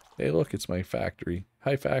 Hey, look, it's my factory.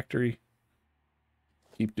 Hi, factory.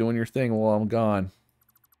 Keep doing your thing while I'm gone.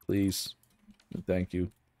 Please. Thank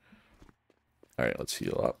you. Alright, let's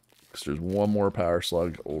heal up. Because there's one more power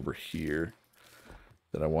slug over here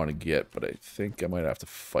that I want to get, but I think I might have to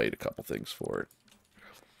fight a couple things for it.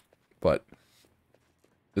 But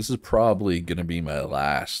this is probably going to be my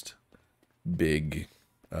last big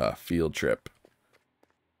field trip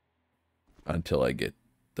until I get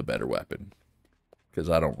the better weapon. Because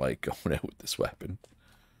I don't like going out with this weapon.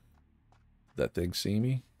 That thing see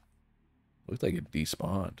me? Looks like it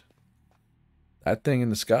despawned. That thing in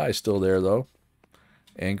the sky is still there, though.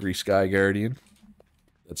 Angry Sky Guardian.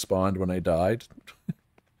 That spawned when I died.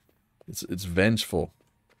 It's vengeful.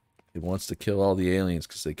 It wants to kill all the aliens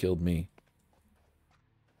because they killed me.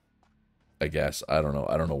 I guess. I don't know.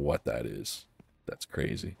 I don't know what that is. That's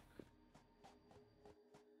crazy.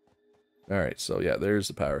 Alright, so yeah, there's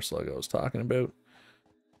the power slug I was talking about.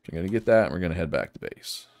 I'm going to get that and we're going to head back to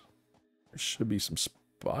base. There should be some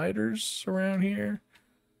spiders around here.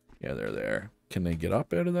 Yeah, they're there. Can they get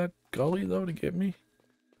up out of that gully, though, to get me?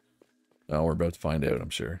 Oh, we're about to find out, I'm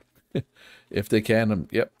sure. If they can,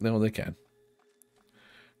 yep, no, they can.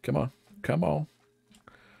 Come on, come on.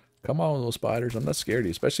 Come on, little spiders. I'm not scared of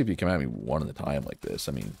you, especially if you come at me one at a time like this.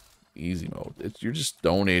 I mean, easy mode. You're just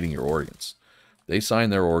donating your organs. They sign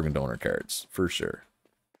their organ donor cards, for sure.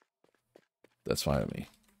 That's fine with me.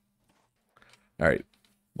 All right,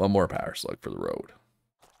 one more power slug for the road.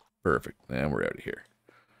 Perfect, and we're out of here.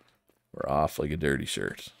 We're off like a dirty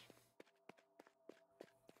shirt.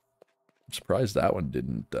 I'm surprised that one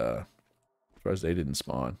didn't, surprised they didn't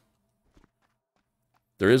spawn.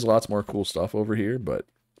 There is lots more cool stuff over here, but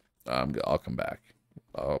I'll come back.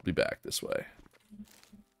 I'll be back this way.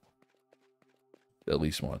 At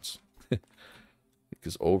least once.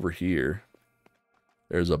 Because over here,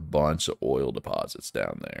 there's a bunch of oil deposits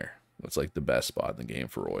down there. It's like the best spot in the game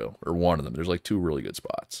for oil. Or one of them. There's like 2 really good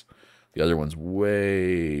spots. The other one's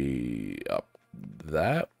way up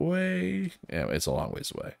that way. Yeah, it's a long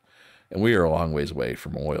ways away. And we are a long ways away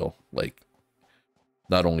from oil. Like,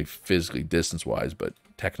 not only physically, distance-wise, but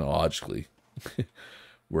technologically.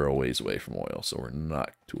 We're a ways away from oil, so we're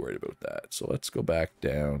not too worried about that. So let's go back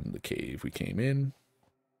down the cave we came in.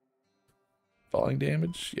 Falling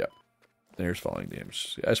damage? Yep. There's falling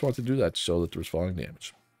damage. I just wanted to do that to show that there was falling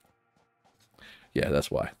damage. Yeah, that's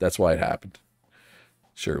why. That's why it happened.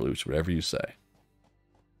 Sure, Luch, whatever you say.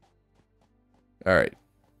 Alright.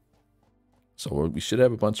 So we should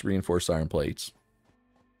have a bunch of reinforced iron plates.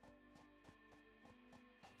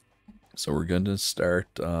 So we're going to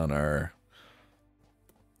start on our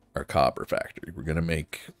copper factory. We're going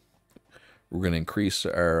to increase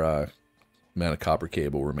our amount of copper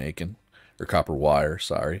cable we're making. Or copper wire,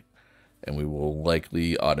 sorry. And we will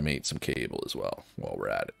likely automate some cable as well while we're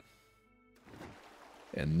at it.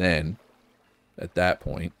 And then, at that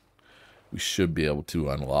point, we should be able to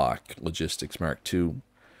unlock Logistics Mark II,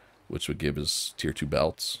 which would give us Tier 2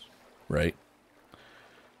 belts, right?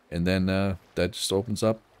 And then that just opens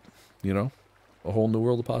up, you know, a whole new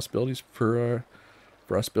world of possibilities for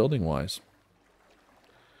us building-wise.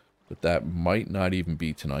 But that might not even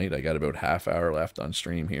be tonight. I got about half hour left on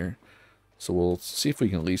stream here. So we'll see if we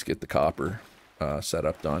can at least get the copper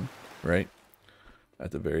setup done, right?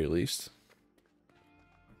 At the very least.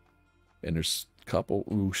 And there's a couple...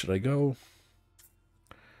 Ooh, should I go?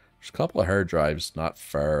 There's a couple of hard drives not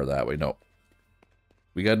far that way. No.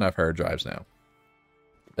 We got enough hard drives now.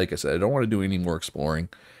 Like I said, I don't want to do any more exploring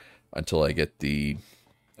until I get the...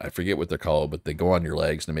 I forget what they're called, but they go on your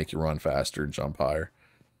legs to make you run faster and jump higher.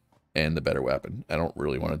 And the better weapon. I don't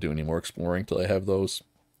really want to do any more exploring until I have those.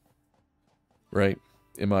 Right?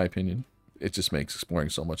 In my opinion. It just makes exploring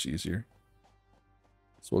so much easier.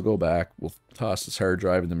 So we'll go back. We'll toss this hard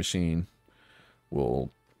drive in the machine.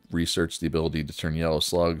 We'll research the ability to turn yellow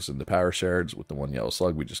slugs into power shards with the one yellow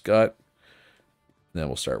slug we just got. Then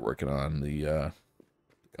we'll start working on the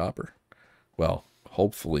copper. Well,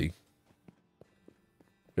 hopefully,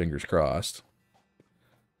 fingers crossed,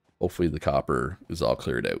 hopefully the copper is all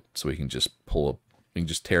cleared out so we can just pull up, we can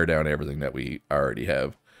just tear down everything that we already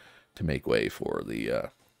have to make way for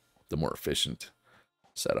the more efficient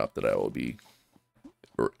setup that I will be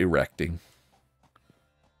erecting.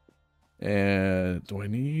 And do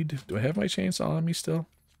I have my chainsaw on me still?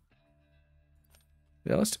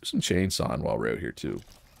 Yeah, let's do some chainsawing while we're out here too.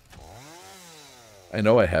 I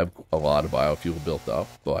know I have a lot of biofuel built up,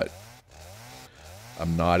 but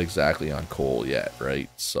I'm not exactly on coal yet, right?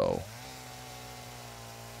 So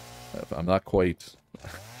I'm not quite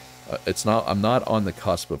I'm not on the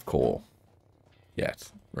cusp of coal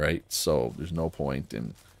yet, right? So there's no point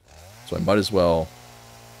in, so I might as well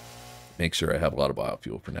make sure I have a lot of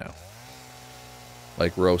biofuel for now.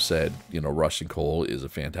 Like Ro said, you know, rushing coal is a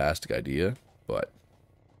fantastic idea, but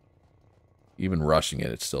even rushing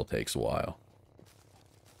it, it still takes a while.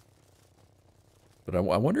 But I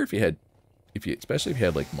wonder if you had, especially if you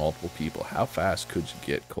had like multiple people, how fast could you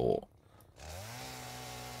get coal?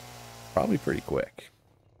 Probably pretty quick.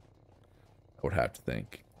 I would have to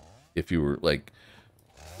think. If you were like,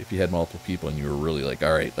 if you had multiple people and you were really like,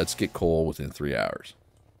 all right, let's get coal within 3 hours.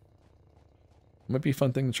 It might be a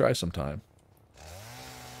fun thing to try sometime.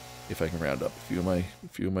 If I can round up a few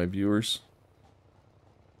of my viewers.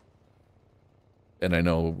 And I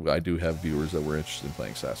know I do have viewers that were interested in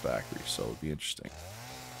playing Satisfactory, so it'd be interesting.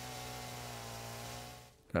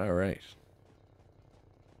 All right.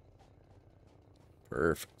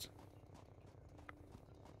 Perfect.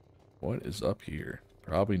 What is up here?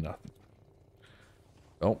 Probably nothing.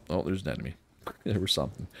 Oh, there's an enemy. There was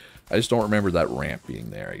something. I just don't remember that ramp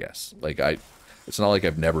being there, I guess. Like, it's not like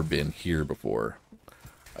I've never been here before.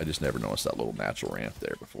 I just never noticed that little natural ramp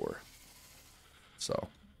there before. So,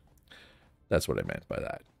 that's what I meant by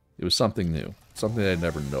that. It was something new. Something I'd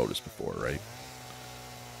never noticed before, right?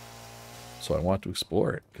 So I want to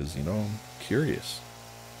explore it, because, you know, I'm curious.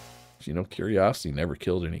 You know, curiosity never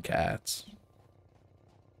killed any cats.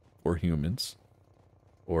 Or humans.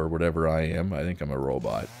 Or whatever I am. I think I'm a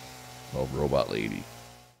robot. Well, robot lady.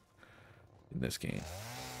 In this game.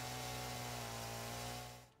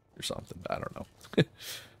 Or something. I don't know.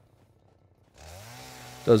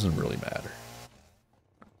 Doesn't really matter.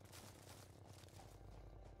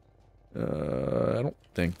 I don't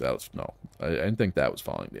think that was... No. I didn't think that was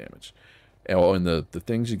falling damage. Oh, and the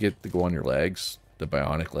things you get to go on your legs, the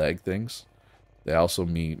bionic leg things, they also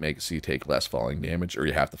make it so you take less falling damage, or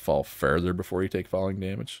you have to fall further before you take falling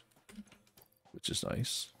damage, which is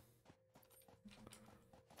nice.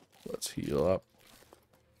 Let's heal up.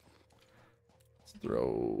 Let's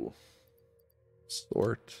throw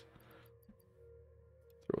sort.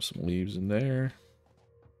 Throw some leaves in there.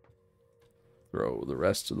 Throw the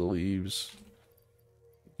rest of the leaves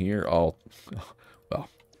here. All, well,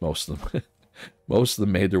 most of them. Most of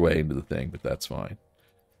them made their way into the thing, but that's fine.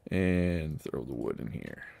 And throw the wood in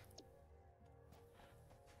here.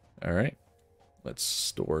 All right. Let's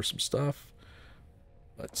store some stuff.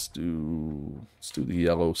 Let's do the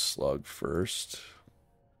yellow slug first.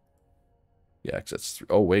 Yeah, because that's...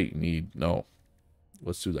 Oh, wait. No.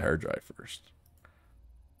 Let's do the hard drive first.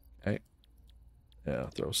 Okay. Yeah,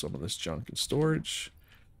 throw some of this junk in storage.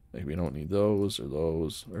 Maybe we don't need those, or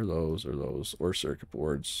those, or those, or those, or circuit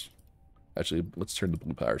boards. Actually, let's turn the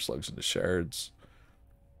blue power slugs into shards.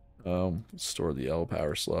 Let's store the yellow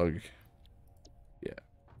power slug. Yeah.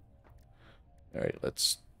 Alright,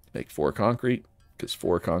 let's make 4 concrete, because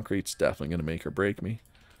 4 concrete's definitely going to make or break me.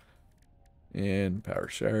 And power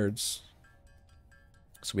shards.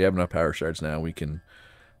 So we have enough power shards now. We can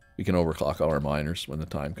overclock all our miners when the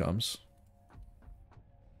time comes.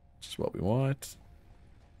 Which is what we want.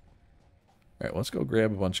 Alright, let's go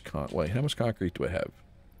grab a bunch of wait, how much concrete do I have?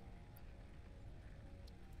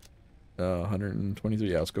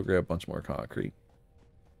 123. Yeah, let's go grab a bunch more concrete.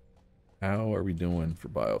 How are we doing for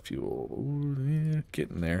biofuel? Ooh, yeah,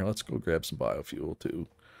 getting there. Let's go grab some biofuel too.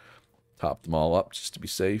 Top them all up just to be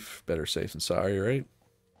safe. Better safe than sorry, right?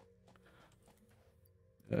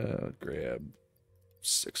 Grab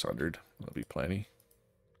 600. That'll be plenty.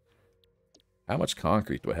 How much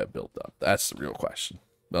concrete do I have built up? That's the real question.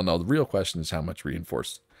 Well, no, the real question is how much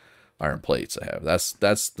reinforced iron plates I have.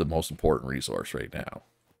 That's the most important resource right now.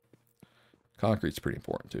 Concrete's pretty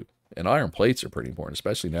important too. And iron plates are pretty important,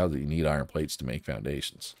 especially now that you need iron plates to make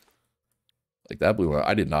foundations. Like that blue one,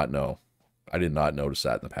 I did not know. I did not notice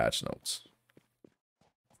that in the patch notes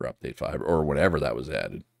for update 5 or whatever that was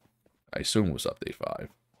added. I assume it was update 5.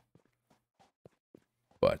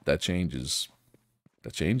 But that changes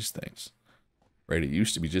things. Right? It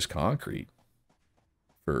used to be just concrete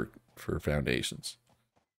for foundations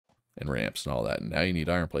and ramps and all that. And now you need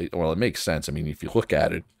iron plate. Well, it makes sense. I mean, if you look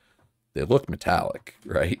at it, they look metallic,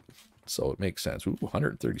 right? So it makes sense. Ooh,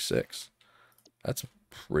 136. That's a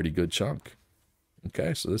pretty good chunk.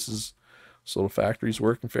 Okay, so this little factory's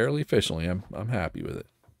working fairly efficiently. I'm happy with it.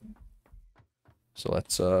 So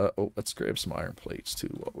let's grab some iron plates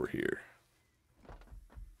too while we're here.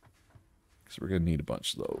 Because we're gonna need a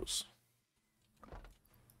bunch of those.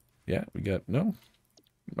 Yeah, we got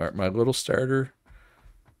my little starter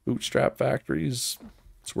bootstrap factories.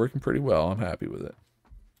 It's working pretty well. I'm happy with it.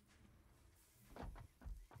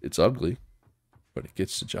 It's ugly, but it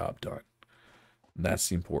gets the job done. And that's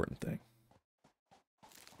the important thing.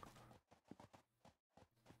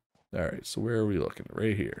 Alright, so where are we looking?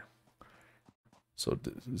 Right here. So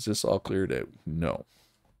is this all cleared out? No.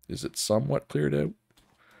 Is it somewhat cleared out?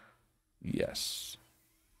 Yes.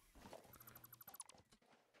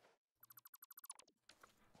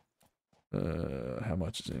 How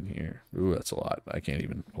much is in here? Ooh, that's a lot. I can't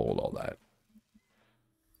even hold all that.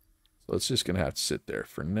 So it's just going to have to sit there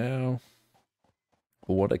for now.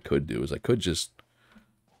 Well, what I could do is I could just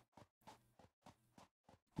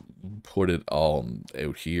put it all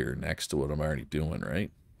out here next to what I'm already doing,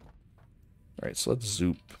 right? All right, so let's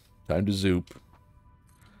zoop. Time to zoop.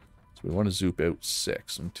 So we want to zoop out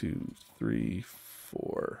 6. 1, 2, 3,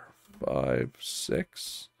 4, 5,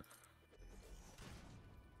 6.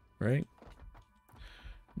 Right?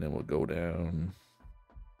 And then we'll go down.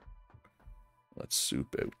 Let's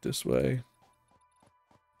zoop out this way.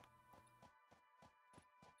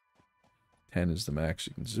 10 is the max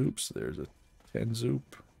you can zoop, so there's a 10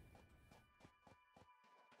 zoop.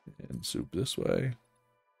 And zoop this way.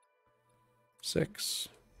 6.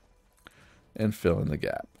 And fill in the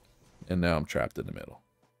gap. And now I'm trapped in the middle.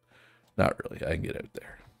 Not really, I can get out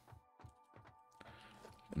there.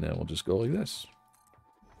 And then we'll just go like this.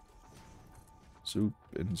 Zoop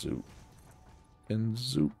and zoop and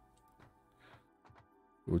zoop.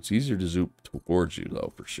 Well, it's easier to zoop towards you,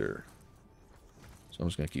 though, for sure. So I'm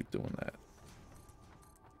just going to keep doing that.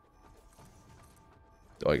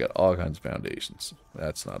 Oh, I got all kinds of foundations.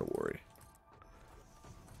 That's not a worry.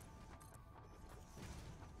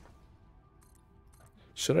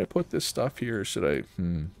 Should I put this stuff here, or should I...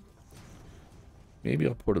 Maybe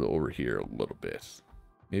I'll put it over here a little bit.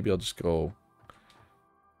 Maybe I'll just go...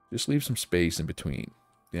 Just leave some space in between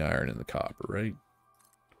the iron and the copper, right?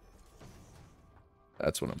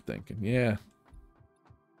 That's what I'm thinking. Yeah.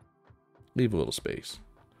 Leave a little space.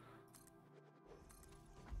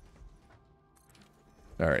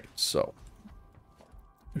 Alright, so.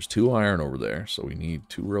 There's 2 iron over there, so we need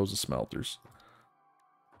 2 rows of smelters.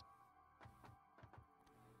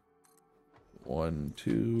 1,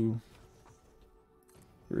 2,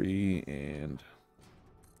 3, and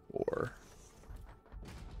 4.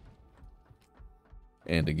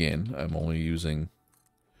 And again, I'm only using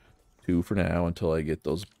 2 for now until I get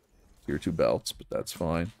those tier 2 belts, but that's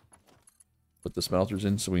fine. Put the smelters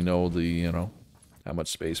in so we know the, you know, how much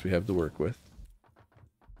space we have to work with.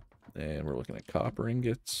 And we're looking at copper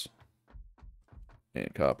ingots.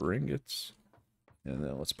 And copper ingots. And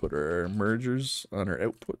then let's put our mergers on our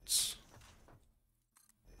outputs.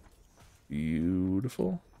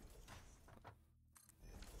 Beautiful.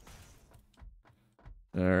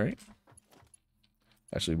 Alright.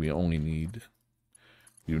 Actually, we only need...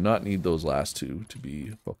 We do not need those last 2 to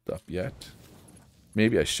be hooked up yet.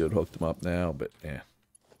 Maybe I should hook them up now, but yeah.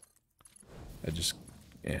 I just...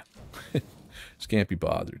 Yeah. Just can't be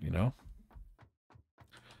bothered, you know?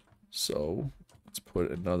 So, let's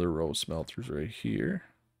put another row of smelters right here.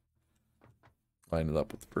 Line it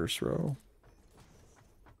up with the first row.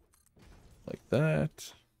 Like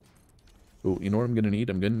that. Oh, you know what I'm going to need?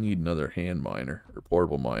 I'm going to need another hand miner, or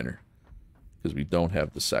portable miner. Because we don't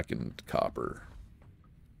have the second copper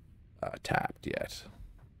tapped yet.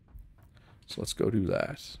 So let's go do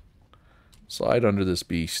that. Slide under this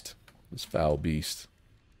beast. This foul beast.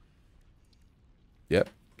 Yep.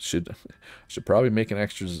 Should probably make an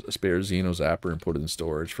extra spare Xeno Zapper and put it in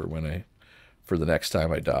storage for for the next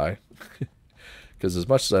time I die. Because as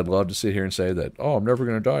much as I'd love to sit here and say that, oh, I'm never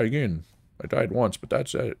going to die again. I died once, but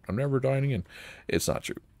that's it. I'm never dying again. It's not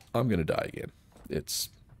true. I'm going to die again. It's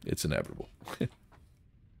inevitable.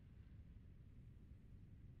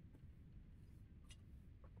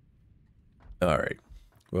 All right.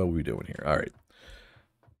 What are we doing here? All right.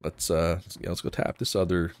 Let's go tap this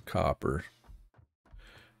other copper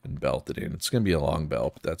and belt it in. It's going to be a long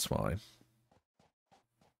belt, but that's fine.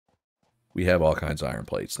 We have all kinds of iron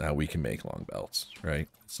plates now. We can make long belts, right?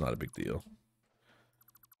 It's not a big deal.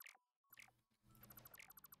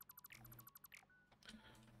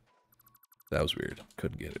 That was weird.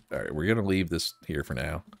 Couldn't get it. All right, we're going to leave this here for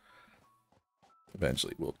now.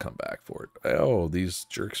 Eventually, we'll come back for it. Oh, these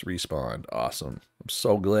jerks respawned. Awesome. I'm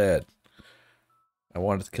so glad. I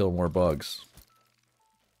wanted to kill more bugs.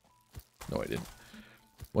 No, I didn't.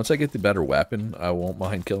 Once I get the better weapon, I won't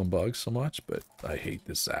mind killing bugs so much, but I hate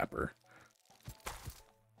this zapper.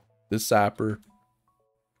 This zapper,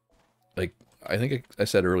 like, I think I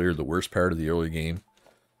said earlier, the worst part of the early game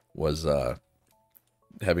was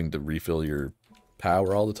having to refill your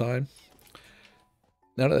power all the time.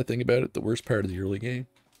 Now that I think about it, the worst part of the early game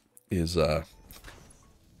is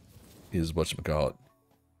whatchamacallit,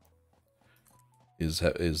 is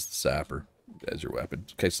the zapper as your weapon.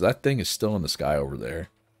 Okay, so that thing is still in the sky over there.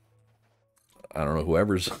 I don't know,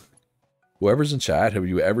 whoever's in chat, have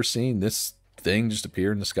you ever seen this thing just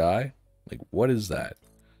appear in the sky? Like, what is that?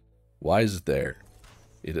 Why is it there?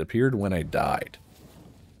 It appeared when I died.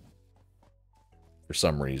 For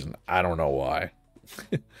some reason. I don't know why.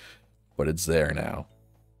 But it's there now.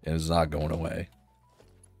 And it's not going away.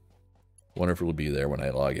 Wonder if it'll be there when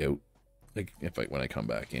I log out. Like, when I come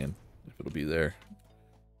back in. If it'll be there.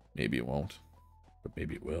 Maybe it won't. But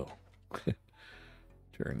maybe it will.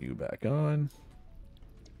 Turn you back on.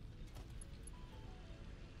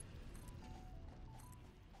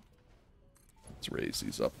 Let's raise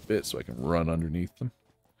these up a bit so I can run underneath them.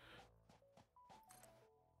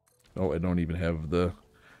 Oh, I don't even have the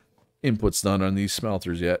inputs done on these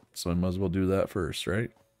smelters yet, so I might as well do that first,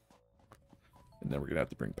 right? And then we're going to have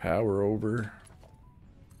to bring power over.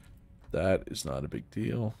 That is not a big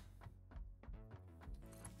deal.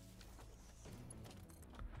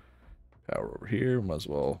 Power over here. Might as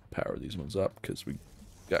well power these ones up because we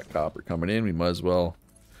got copper coming in. We might as well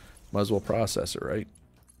process it, right?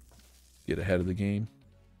 Get ahead of the game.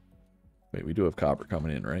 Wait, we do have copper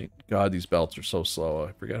coming in, right? God, these belts are so slow.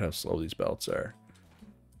 I forgot how slow these belts are.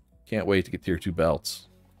 Can't wait to get tier 2 belts.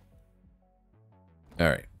 All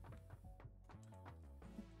right.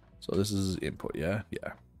 So this is input, yeah?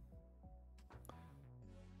 Yeah.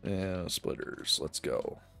 And splitters, let's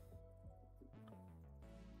go.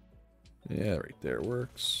 Yeah, right there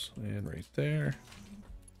works. And right there.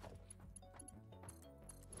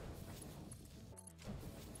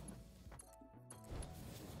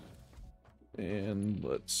 And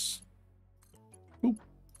let's boop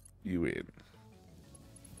you in.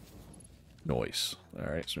 Noise.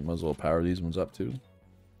 Alright, so we might as well power these ones up too.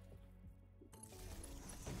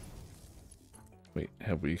 Wait,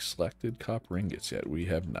 have we selected copper ingots yet? We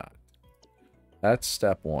have not. That's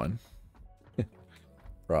step one.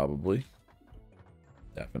 Probably.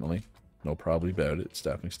 Definitely. No probably about it. It's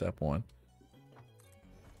definitely step one.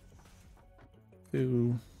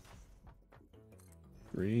 2,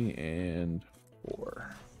 3, and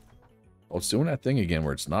 4. Oh, it's doing that thing again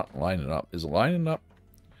where it's not lining up. Is it lining up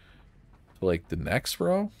to like the next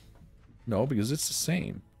row? No, because it's the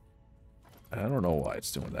same. I don't know why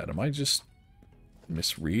it's doing that. Am I just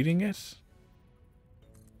misreading it?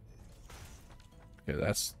 Okay,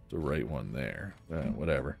 that's the right one there.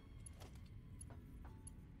 Whatever.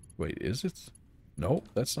 Wait, is it? Nope,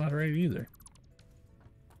 that's not right either.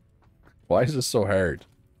 Why is this so hard?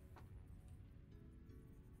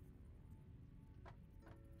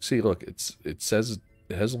 See, look, it says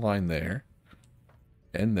it has a line there,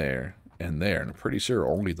 and there, and there, and I'm pretty sure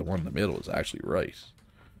only the one in the middle is actually right.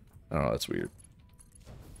 I don't know, that's weird.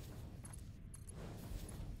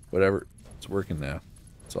 Whatever, it's working now.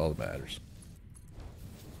 That's all that matters.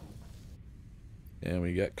 And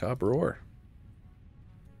we got copper ore.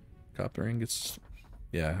 Copper ingots.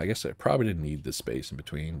 Yeah, I guess I probably didn't need this space in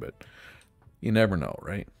between, but you never know,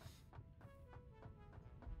 right?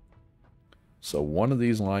 So one of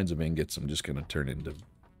these lines of ingots I'm just going to turn into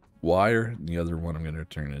wire, and the other one I'm going to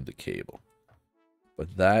turn into cable.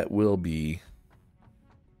 But that will be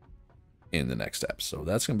in the next episode.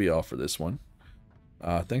 That's going to be all for this one.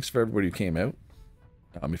 Thanks for everybody who came out.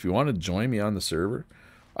 If you want to join me on the server,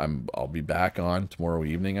 I'll be back on tomorrow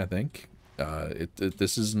evening, I think.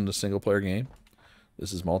 This isn't a single player game.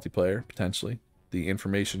 This is multiplayer, potentially. The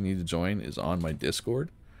information you need to join is on my Discord.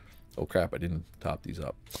 Oh crap, I didn't top these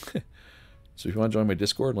up. So if you want to join my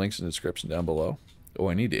Discord, links in the description down below. Oh,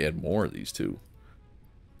 I need to add more of these too.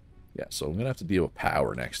 Yeah, so I'm going to have to deal with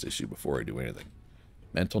power next issue before I do anything.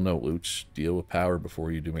 Mental note, Luch, deal with power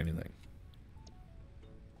before you do anything.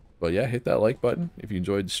 But yeah, hit that like button if you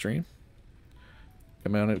enjoyed the stream.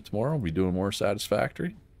 Come out tomorrow, we'll be doing more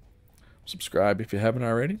Satisfactory. Subscribe if you haven't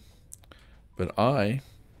already. But I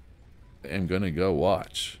am going to go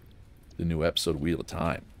watch the new episode of Wheel of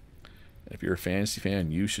Time. If you're a fantasy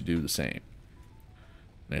fan, you should do the same.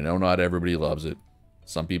 And I know not everybody loves it.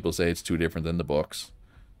 Some people say it's too different than the books.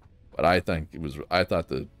 But I think it was. I thought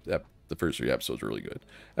the first 3 episodes were really good.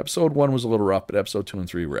 Episode 1 was a little rough, but episode 2 and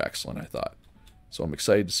 3 were excellent, I thought. So I'm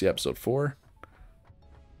excited to see episode 4.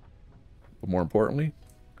 But more importantly,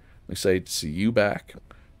 I'm excited to see you back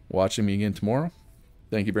watching me again tomorrow.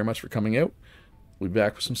 Thank you very much for coming out. We'll be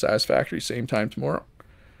back with some Satisfactory same time tomorrow.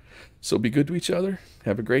 So be good to each other.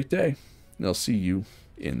 Have a great day. And I'll see you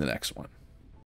in the next one.